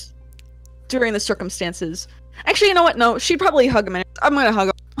during the circumstances, actually, you know what? No, she'd probably hug him. I'm gonna hug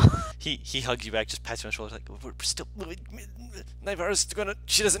him. He hugs you back, just pats you on the shoulder, like, we're still. Naivara's gonna.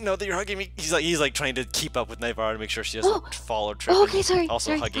 She doesn't know that you're hugging me. He's like trying to keep up with Naivara to make sure she doesn't fall or trip. Oh, and okay, sorry. Also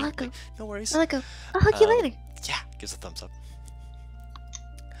sorry. hugging. I'll let go. Like, no worries. I'll let go. I'll hug you later. Yeah, gives a thumbs up.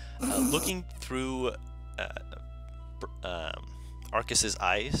 Looking through Arcus's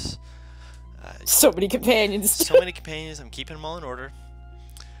eyes. So many companions. So many companions. I'm keeping them all in order.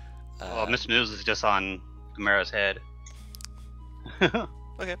 Well, Miss Moose is just on Gamera's head.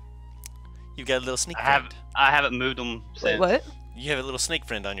 Okay. You've got a little snake I friend. haven't moved them Wait, since. what? You have a little snake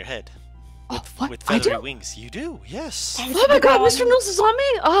friend on your head. What? With I feathery do? wings. You do, yes. Oh my God, Mr. Mills is on me.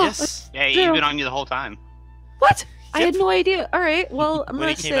 Oh, Yes. Yeah, he's Damn. been on you the whole time. what? I Yep. had no idea. All right, well, I'm When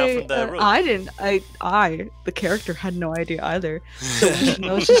he gonna came out say from the rope. I didn't. The character had no idea either. So she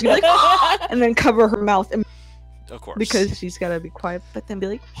knows she's gonna be like, and then cover her mouth, and Of course. because she's gotta be quiet, but then be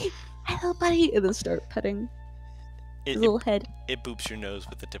like, hey, hello, buddy, and then start petting his little head. it boops your nose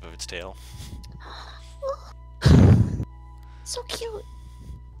with the tip of its tail. So cute.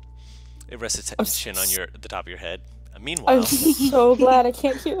 It rests its I'm chin on the top of your head. Meanwhile, I'm so glad I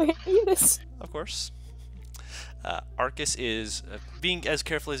can't hear any of this. of course, Arcus is being as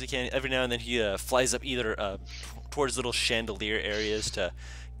careful as he can. Every now and then he flies up either towards little chandelier areas to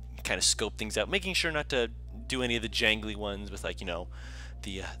kind of scope things out, making sure not to do any of the jangly ones with, like, you know,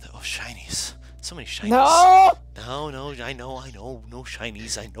 the shinies. So many shinies. No! No, I know, no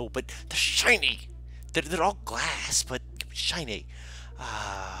shinies, I know, but they're shiny. They're all glass, but shiny.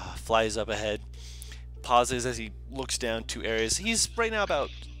 Flies up ahead, pauses as he looks down 2 areas. He's right now about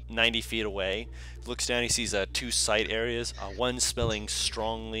 90 feet away. Looks down, he sees 2 side areas, one smelling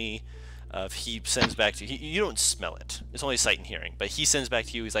strongly. He sends back to you. You don't smell it. It's only sight and hearing, but he sends back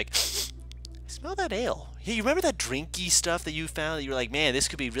to you. He's like, I smell that ale. Hey, you remember that drinky stuff that you found that you were like, man, this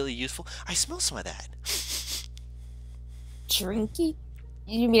could be really useful? I smell some of that. Drinky?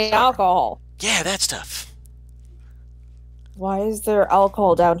 You mean alcohol? Yeah, that stuff. Why is there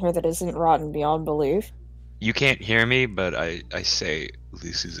alcohol down here that isn't rotten beyond belief? You can't hear me, but I say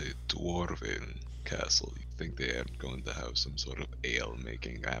this is a dwarven castle. You think they are going to have some sort of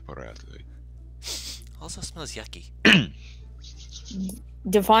ale-making apparatus? Also smells yucky.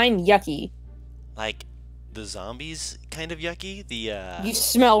 Define yucky. Like the zombies kind of yucky. The You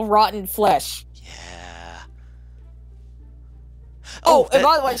smell rotten flesh. yeah. Oh, and that-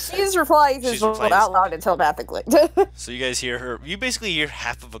 by the way, she is replying to She's this vote replying- out loud and telepathically. So you guys hear her. You basically hear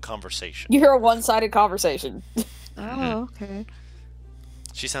half of a conversation. You hear a one-sided conversation. Oh, okay.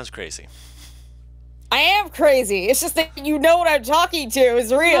 She sounds crazy. I am crazy. It's just that you know what I'm talking to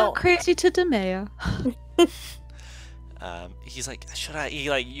is real. Not crazy to Demea. He's like, should I? He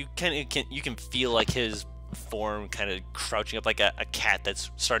like you can feel like his form kind of crouching up like a cat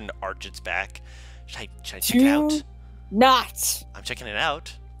that's starting to arch its back. Should I check it out? Do not. I'm checking it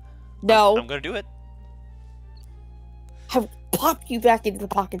out. No. I'm gonna do it. I will pop you back into the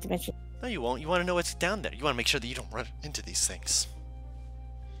pocket dimension. No, you won't. You want to know what's down there. You want to make sure that you don't run into these things.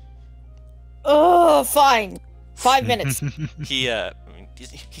 Oh, fine. 5 minutes. He kind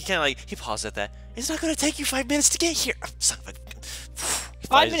of like he paused at that. It's not gonna take you 5 minutes to get here. Oh, son of a. He 5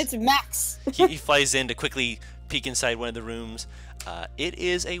 flies- minutes max. he flies in to quickly peek inside one of the rooms. It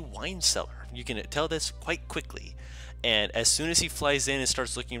is a wine cellar. You can tell this quite quickly. And as soon as he flies in and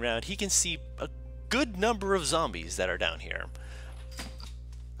starts looking around, he can see a good number of zombies that are down here.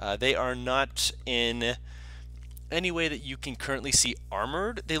 They are not in any way that you can currently see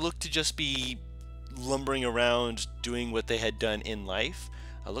armored. They look to just be lumbering around doing what they had done in life.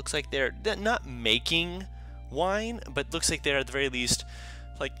 Looks like they're not making wine, but looks like they're at the very least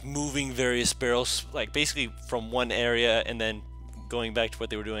like moving various barrels, like basically from one area and then going back to what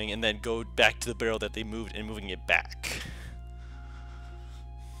they were doing and then go back to the barrel that they moved and moving it back.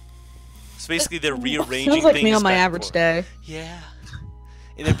 So basically they're rearranging Sounds like things me on my back average forward. day. Yeah.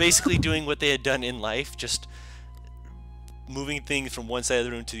 And they're basically doing what they had done in life, just moving things from one side of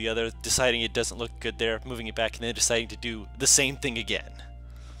the room to the other, deciding it doesn't look good there, moving it back, and then deciding to do the same thing again.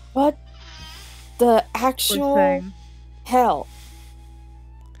 What the Poor actual thing. hell?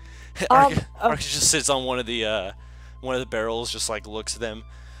 Arcus just sits on one of the barrels, just like looks at them,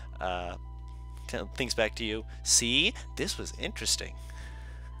 kind thinks back to you. See? This was interesting.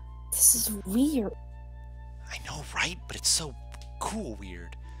 This is weird. I know, right? But it's so cool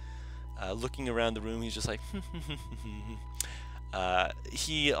weird. Looking around the room, he's just like,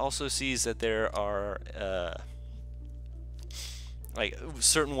 he also sees that there are like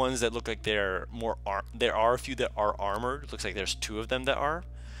certain ones that look like they're more there are a few that are armored. Looks like there's 2 of them that are.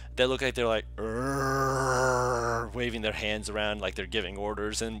 That look like they're like waving their hands around like they're giving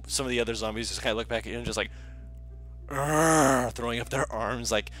orders, and some of the other zombies just kind of look back at you and just like throwing up their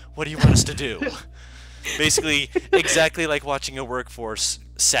arms like, what do you want us to do? Basically, exactly like watching a workforce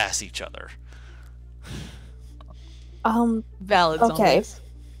sass each other. Valid Okay. zombies.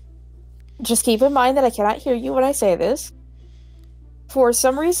 Just keep in mind that I cannot hear you when I say this. For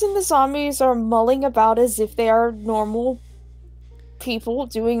some reason, the zombies are mulling about as if they are normal people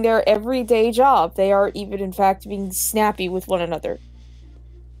doing their everyday job. They are even, in fact, being snappy with one another.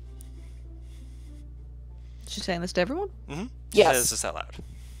 She's saying this to everyone? Mm-hmm. Yes. Says this out loud.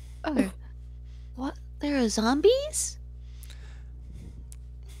 Oh. What? There are zombies?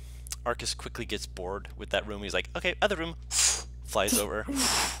 Arcus quickly gets bored with that room. He's like, okay, other room. Flies over.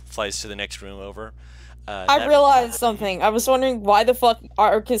 Flies to the next room over. I realized something. I was wondering why the fuck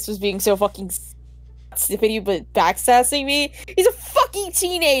Arcus was being so fucking snippety but backsassing me. He's a fucking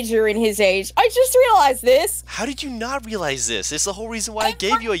teenager in his age. I just realized this. How did you not realize this? It's the whole reason why I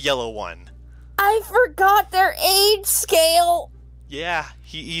gave you a yellow one. I forgot their age scale. Yeah,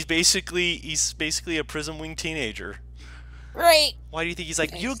 he's basically a Prism Wing teenager. Right. Why do you think he's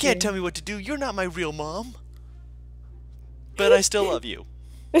like, you can't tell me what to do, you're not my real mom. But I still love you.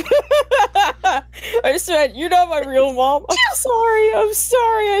 I said, you're not my real mom. I'm sorry,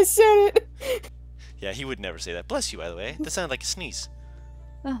 I said it. Yeah, he would never say that. Bless you, by the way. That sounded like a sneeze.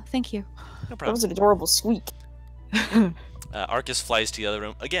 Oh, thank you. No That problem. was an adorable squeak. Arcus flies to the other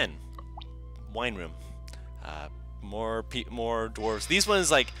room. Again, wine room. More dwarves. These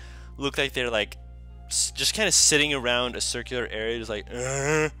ones like look like they're like just kind of sitting around a circular area, just like.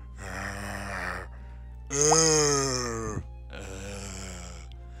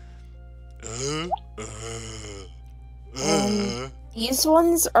 These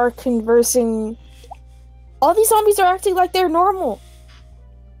ones are conversing. All these zombies are acting like they're normal.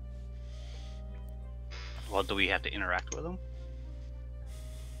 Well, do we have to interact with them?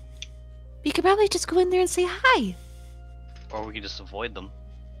 We could probably just go in there and say hi. Or we could just avoid them?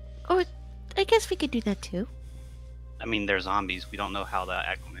 Or I guess we could do that too. I mean, they're zombies. We don't know how to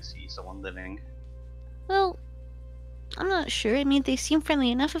act when they see someone living. Well, I'm not sure. I mean, they seem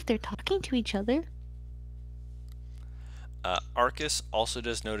friendly enough if they're talking to each other. Arcus also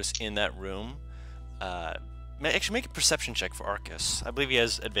does notice in that room. Actually, make a perception check for Arcus. I believe he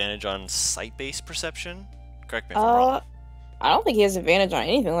has advantage on sight-based perception. Correct me if I'm wrong. I don't think he has advantage on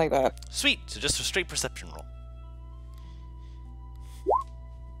anything like that. Sweet. So just a straight perception roll.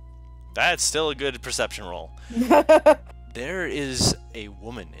 That's still a good perception roll. There is a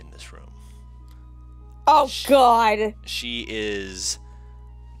woman in this room. Oh god. She is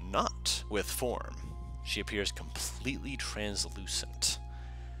not with form. She appears completely translucent.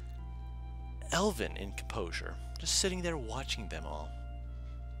 Elven in composure, just sitting there watching them all.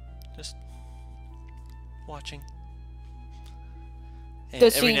 Just watching. And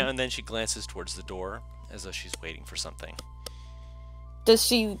Does every she- now and then she glances towards the door as though she's waiting for something. Does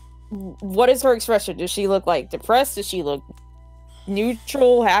she... What is her expression? Does she look like depressed? Does she look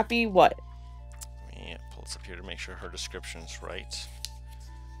neutral, happy? What? Let me pull this up here to make sure her description's right.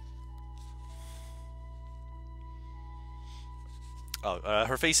 Oh,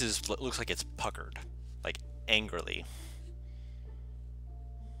 her face looks like it's puckered, like angrily.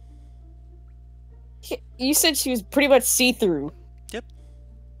 You said she was pretty much see-through. Yep.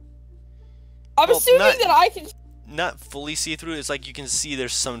 I'm Well, assuming not- that I can... Not fully see-through. It's like you can see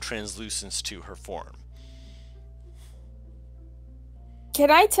there's some translucence to her form. Can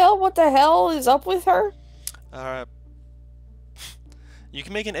I tell what the hell is up with her? You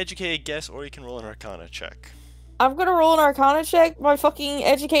can make an educated guess, or you can roll an Arcana check. I'm gonna roll an Arcana check. My fucking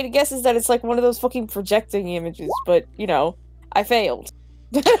educated guess is that it's like one of those fucking projecting images, but, you know, I failed.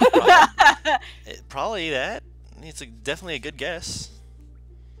 Probably that. It's definitely a good guess.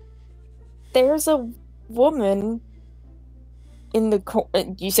 There's a woman in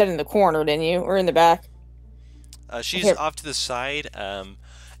the you said in the corner, didn't you? Or in the back? She's Here. off to the side,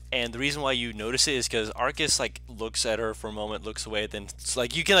 and the reason why you notice it is because Arcus like looks at her for a moment, looks away, then it's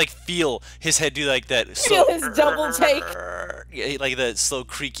like you can like feel his head do like that. Feel his double take. Yeah, like that slow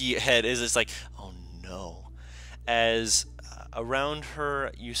creaky head is it's like, oh no. As around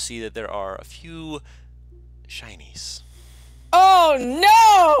her, you see that there are a few shinies. Oh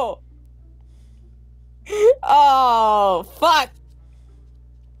no! Oh, fuck!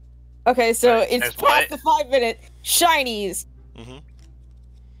 Okay, so There's it's what? past the 5 minute. Shinies. Mm-hmm.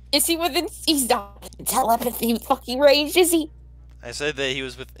 Is he within? He's not in telepathy fucking range, is he? I said that he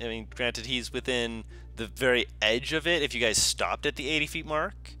was with. I mean, granted, he's within the very edge of it. If you guys stopped at the 80 feet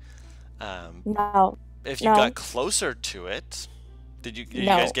mark, No. if you No. got closer to it, did you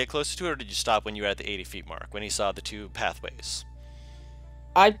No. guys get closer to it, or did you stop when you were at the 80 feet mark when he saw the two pathways?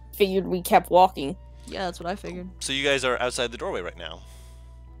 I figured we kept walking. Yeah, that's what I figured. So you guys are outside the doorway right now.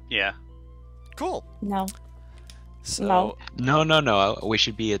 Yeah. Cool. No. So, No. No. We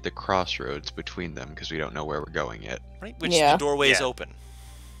should be at the crossroads between them because we don't know where we're going yet. right, which Yeah. the doorway is Yeah. open.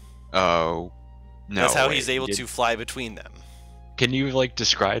 Oh, no. That's how wait, he's able did- to fly between them. Can you like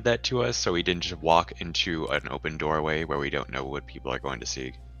describe that to us so we didn't just walk into an open doorway where we don't know what people are going to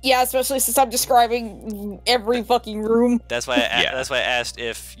see? Yeah, especially since I'm describing every fucking room. That's why Yeah. that's why I asked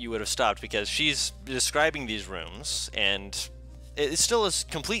if you would have stopped, because she's describing these rooms and it still is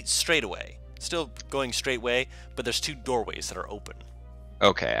complete straightaway. Still going straight way, but there's two doorways that are open.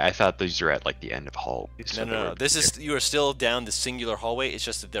 Okay, I thought these were at like the end of hallways. so they No. were- This is, you are still down the singular hallway. It's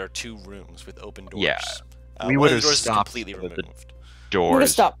just that there are two rooms with open doors. Yeah. one We of would've the doors is stopped completely so that the removed. We're doors. gonna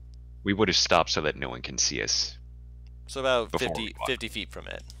stop. We would have stopped so that no one can see us. So about Before 50, we walk. 50 feet from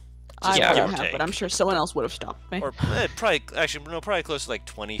it. I Yeah, wouldn't give or have, take. but I'm sure someone else would have stopped me. Or probably close to like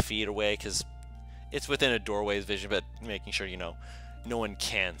 20 feet away, because it's within a doorway's vision, but making sure, no one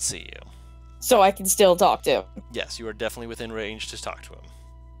can see you. So I can still talk to him. Yes, you are definitely within range to talk to him.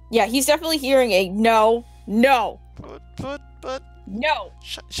 Yeah, he's definitely hearing a no, no, But, no,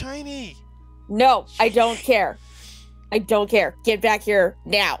 Shiny, no. I don't care. I don't care. Get back here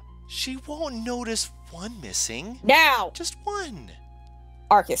now. she won't notice one missing. Now! Just one.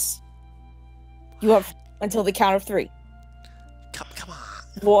 Arcus. You have until the count of 3. Come on.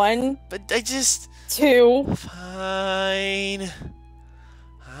 1, But I just... 2. Fine.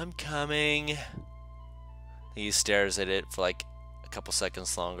 I'm coming. He stares at it for like a couple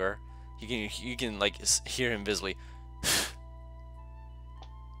seconds longer. You can like hear him visibly.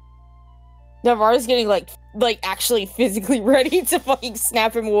 Navarre's getting like actually physically ready to fucking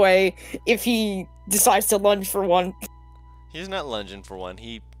snap him away if he decides to lunge for one. He's not lunging for one.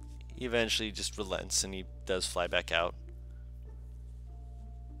 He eventually just relents and he does fly back out.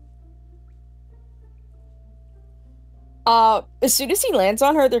 As soon as he lands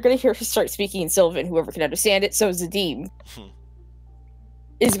on her, they're gonna hear her start speaking in Sylvan, whoever can understand it, so Zadim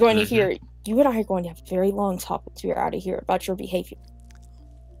is going to hear, you and I are going to have a very long talk once we are out of here about your behavior.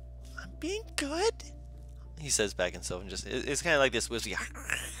 I'm being good. He says back in Sylvan. It's kind of like this whiskey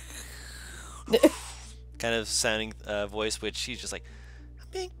kind of sounding voice, which he's just like, I'm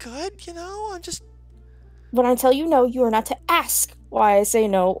being good, I'm just... When I tell you no, you are not to ask why I say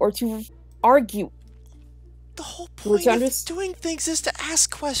no or to argue. The whole You are point to of doing things is to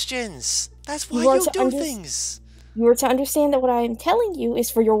ask questions. That's why You are you to do things. You are to understand that what I am telling you is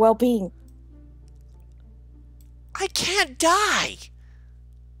for your well-being. I can't die.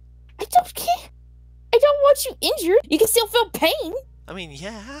 I don't care. I don't want you injured. You can still feel pain. I mean,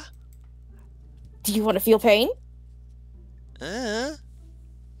 yeah. Do you want to feel pain? He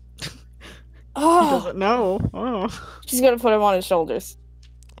Oh, doesn't know. Oh. she's gonna put him on his shoulders.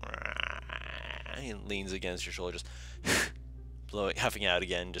 He leans against your shoulder, just blowing, huffing out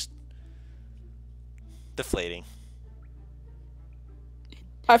again, just deflating.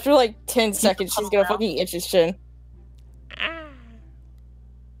 After like 10 seconds, she's gonna fucking itch his chin.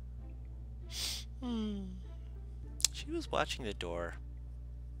 She was watching the door.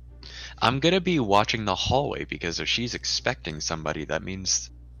 I'm gonna be watching the hallway because if she's expecting somebody, that means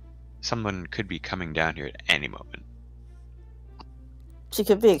someone could be coming down here at any moment. She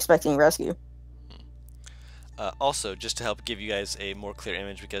could be expecting rescue. Also, just to help give you guys a more clear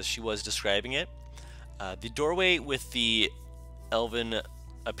image, because she was describing it, the doorway with the elven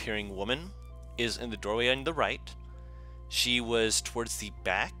appearing woman is in the doorway on the right. She was towards the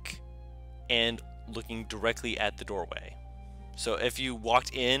back and looking directly at the doorway. So if you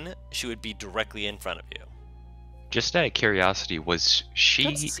walked in, she would be directly in front of you. Just out of curiosity, was she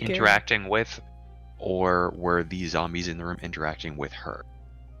That's scary. interacting with, or were these zombies in the room interacting with her?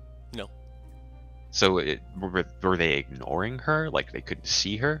 No. So were they ignoring her? Like they couldn't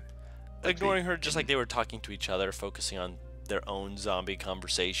see her? Ignoring her just like they were talking to each other, focusing on their own zombie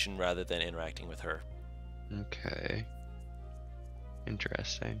conversation rather than interacting with her. Okay.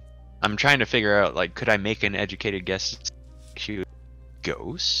 Interesting. I'm trying to figure out, like, could I make an educated guess? She was a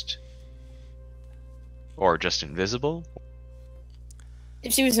ghost? Or just invisible?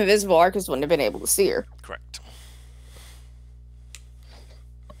 If she was invisible, Arcus wouldn't have been able to see her. Correct.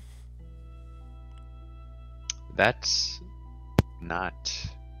 That's not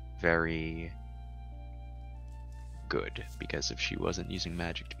very good, because if she wasn't using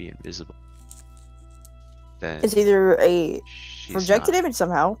magic to be invisible, then It's either a she's projected not- image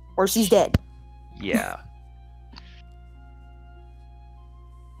somehow, or she's dead. Yeah.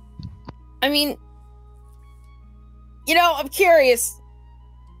 I mean, I'm curious.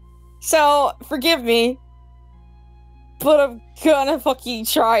 So, forgive me, but I'm gonna fucking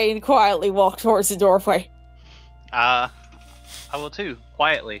try and quietly walk towards the doorway. I will too,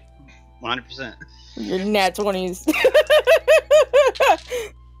 quietly, 100%. Your Nat20's.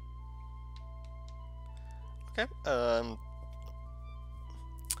 Okay.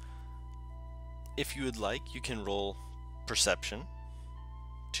 If you would like, you can roll perception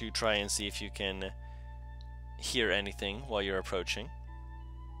to try and see if you can hear anything while you're approaching.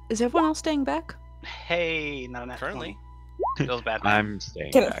 Is everyone else staying back? Hey, not enough. Currently. Feels bad. I'm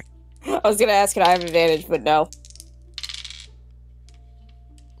staying Can I- back. I was gonna ask, can I have advantage, but no.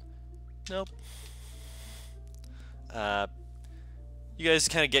 Nope. You guys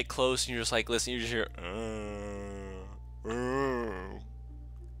kind of get close and you're just like, listen, you just hear,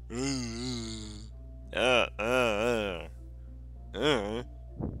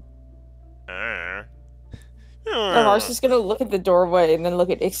 I was just gonna look at the doorway and then look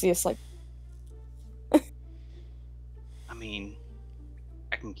at Ixius like, I mean,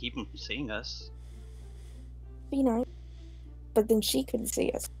 I can keep him from seeing us. be nice. But then she couldn't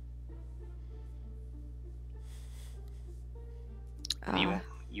see us.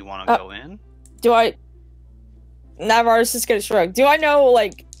 You want to go in? Do I... Navarro's just gonna shrug. Do I know,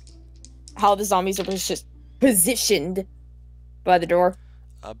 like, how the zombies are just positioned by the door?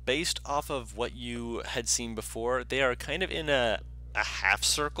 based off of what you had seen before, they are kind of in a half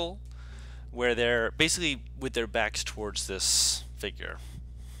circle where they're basically with their backs towards this figure.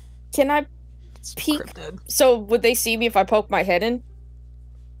 Can I peek? Cryptid. So, would they see me if I poke my head in?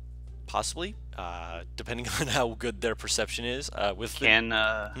 Possibly, depending on how good their perception is. With the,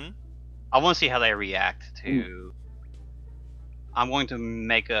 I want to see how they react to. I'm going to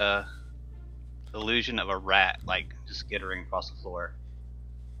make a illusion of a rat, like just skittering across the floor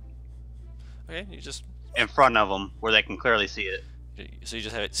okay, you just in front of them, where they can clearly see it. so you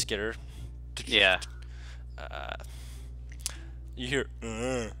just have it skitter. Yeah. You hear.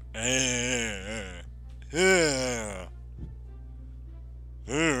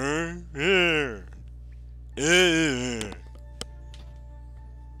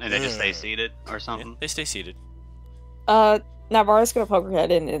 And they just stay seated or Yeah, something. they stay seated. Navarro's gonna poke her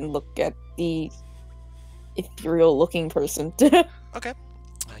head in and look at the ethereal looking person. Okay.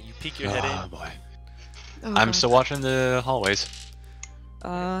 You peek your head Oh in. boy. Oh, I'm God. still watching the hallways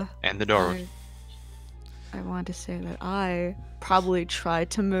Uh, and the door. I wanted to say that I probably tried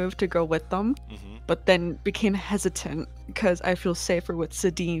to move to go with them, Mm-hmm. but then became hesitant because I feel safer with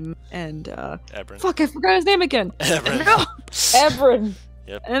Sadim and Ebron. fuck, I forgot his name again. Ebron. No, Ebron.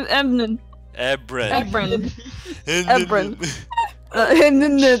 Emnon. Ebron. Ebron. Ebron. And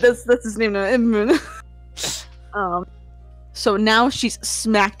then that's his name now, Emnon. So now she's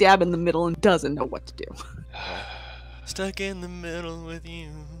smack dab in the middle and doesn't know what to do. Stuck in the middle with you.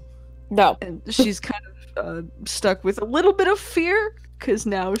 No. And she's kind of stuck with a little bit of fear because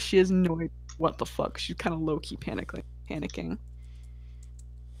now she has no idea what the fuck. She's kind of low key panicking.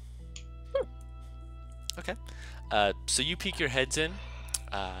 Okay. So you peek your heads in.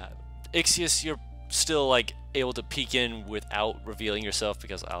 Ixius, you're still like able to peek in without revealing yourself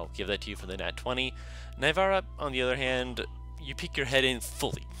because I'll give that to you for the nat 20. Nivara, on the other hand, you peek your head in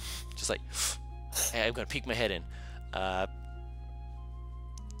fully. Just like, hey, I'm gonna peek my head in. The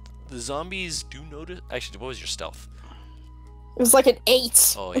zombies do notice. Actually, what was your stealth? It was like an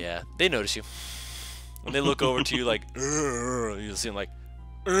 8. Oh yeah, they notice you. When they look over to you, like, you'll see them like,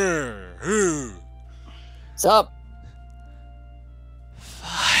 What's up?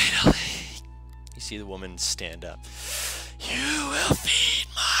 finally. You see the woman stand up. You will feed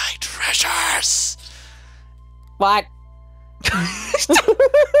my treasures. What?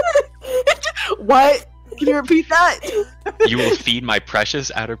 What? Can you repeat that? You will feed my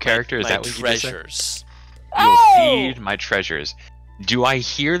precious out of character. Is my that what you just said? treasures? You will Oh! feed my treasures. Do I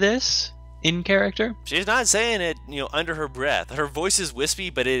hear this in character? She's not saying it, under her breath. Her voice is wispy,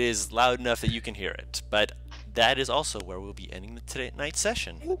 but it is loud enough that you can hear it. But that is also where we'll be ending the night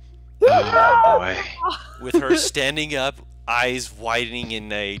session. Oh boy. With her standing up, eyes widening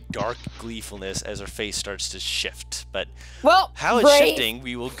in a dark gleefulness as her face starts to shift. But Well, how it's brave. shifting,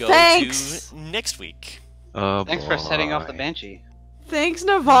 we will go Thanks. to next week. Oh Thanks boy. for setting off the banshee. Thanks,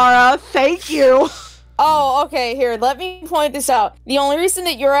 Navara. Thank you. Oh, okay, here, let me point this out. The only reason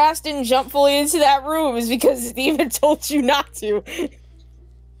that your ass didn't jump fully into that room is because Steven told you not to.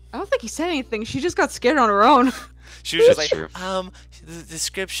 I don't think he said anything. She just got scared on her own. She was just That's like, true. the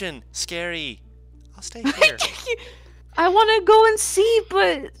description, scary. I'll stay here. I want to go and see,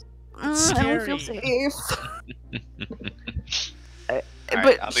 but It's I don't feel scary. safe.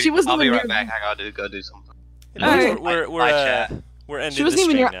 Alright, she wasn't I'll be even right near- back. I gotta go do something. Alright. We're ending She the wasn't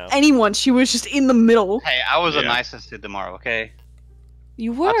even stream near now. anyone. She was just in the middle. Hey, I was the Yeah. nicest to tomorrow, okay?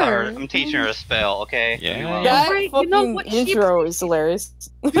 You I were. taught her, I'm teaching her a spell, okay? Yeah. You are- That Right, you fucking know what, she intro is hilarious.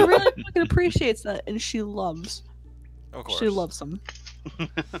 She really fucking appreciates that, and she loves. Of course. She loves them.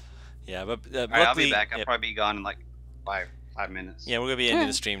 Yeah, but Alright, I'll luckily, be back. I'll yeah, probably be gone in like five minutes. yeah, we're gonna be ending Yeah.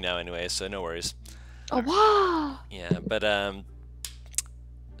 the stream now anyway, so no worries. Oh wow! Yeah, but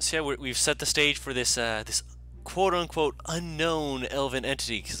so yeah, we've set the stage for this this quote-unquote unknown elven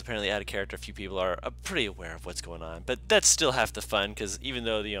entity, because apparently out of character a few people are pretty aware of what's going on, but that's still half the fun, because even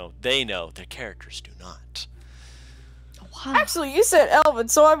though they know, their characters do not. Wow. Actually, you said Elvin,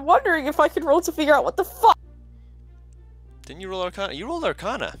 so I'm wondering if I can roll to figure out what the fuck. Didn't you roll Arcana? You rolled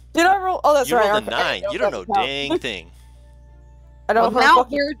Arcana. Did I roll? Oh, that's You right. rolled a okay. 9. You don't know Now- dang thing. I know Well, her. now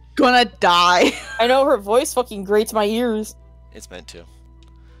Fucking, we're gonna die. I know her voice fucking grates my ears. It's meant to.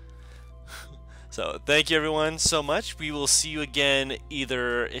 So thank you everyone so much. We will see you again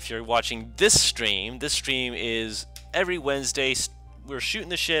either if you're watching this stream. This stream is every Wednesday. We're shooting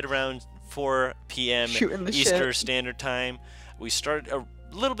the shit around 4 p.m. Shooting the Eastern shit. Standard Time. We start a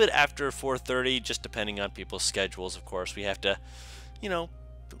little bit after 4:30, just depending on people's schedules. Of course, we have to,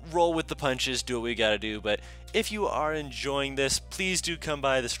 roll with the punches, do what we gotta do. But if you are enjoying this, please do come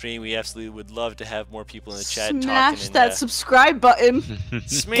by the stream. We absolutely would love to have more people in the chat talking. Smash And, that subscribe button.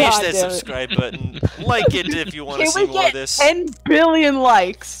 smash God that damn it. subscribe button. Like it if you want to Can see we more of get this. 10 billion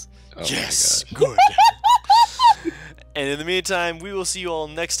likes? Oh Yes, my gosh. good. And in the meantime, we will see you all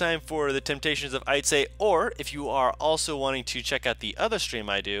next time for the Temptations of Ait'seh. Or if you are also wanting to check out the other stream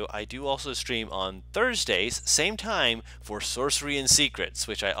I do also stream on Thursdays, same time, for Sorcery and Secrets,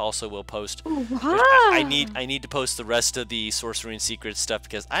 which I also will post. Wow. I need to post the rest of the Sorcery and Secrets stuff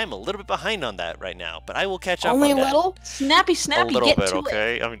because I'm a little bit behind on that right now, but I will catch up Only on that. little. Snappy, A snappy, little get bit, to it.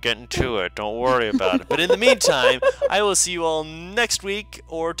 okay? I'm getting to it. Don't worry about it. But in the meantime, I will see you all next week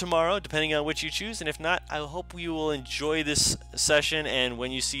or tomorrow, depending on which you choose. And if not, I hope you will enjoy this session. And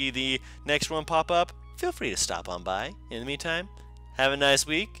when you see the next one pop up, feel free to stop on by. In the meantime, have a nice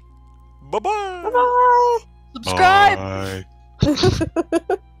week. Bye-bye. Bye. Subscribe.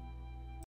 Bye.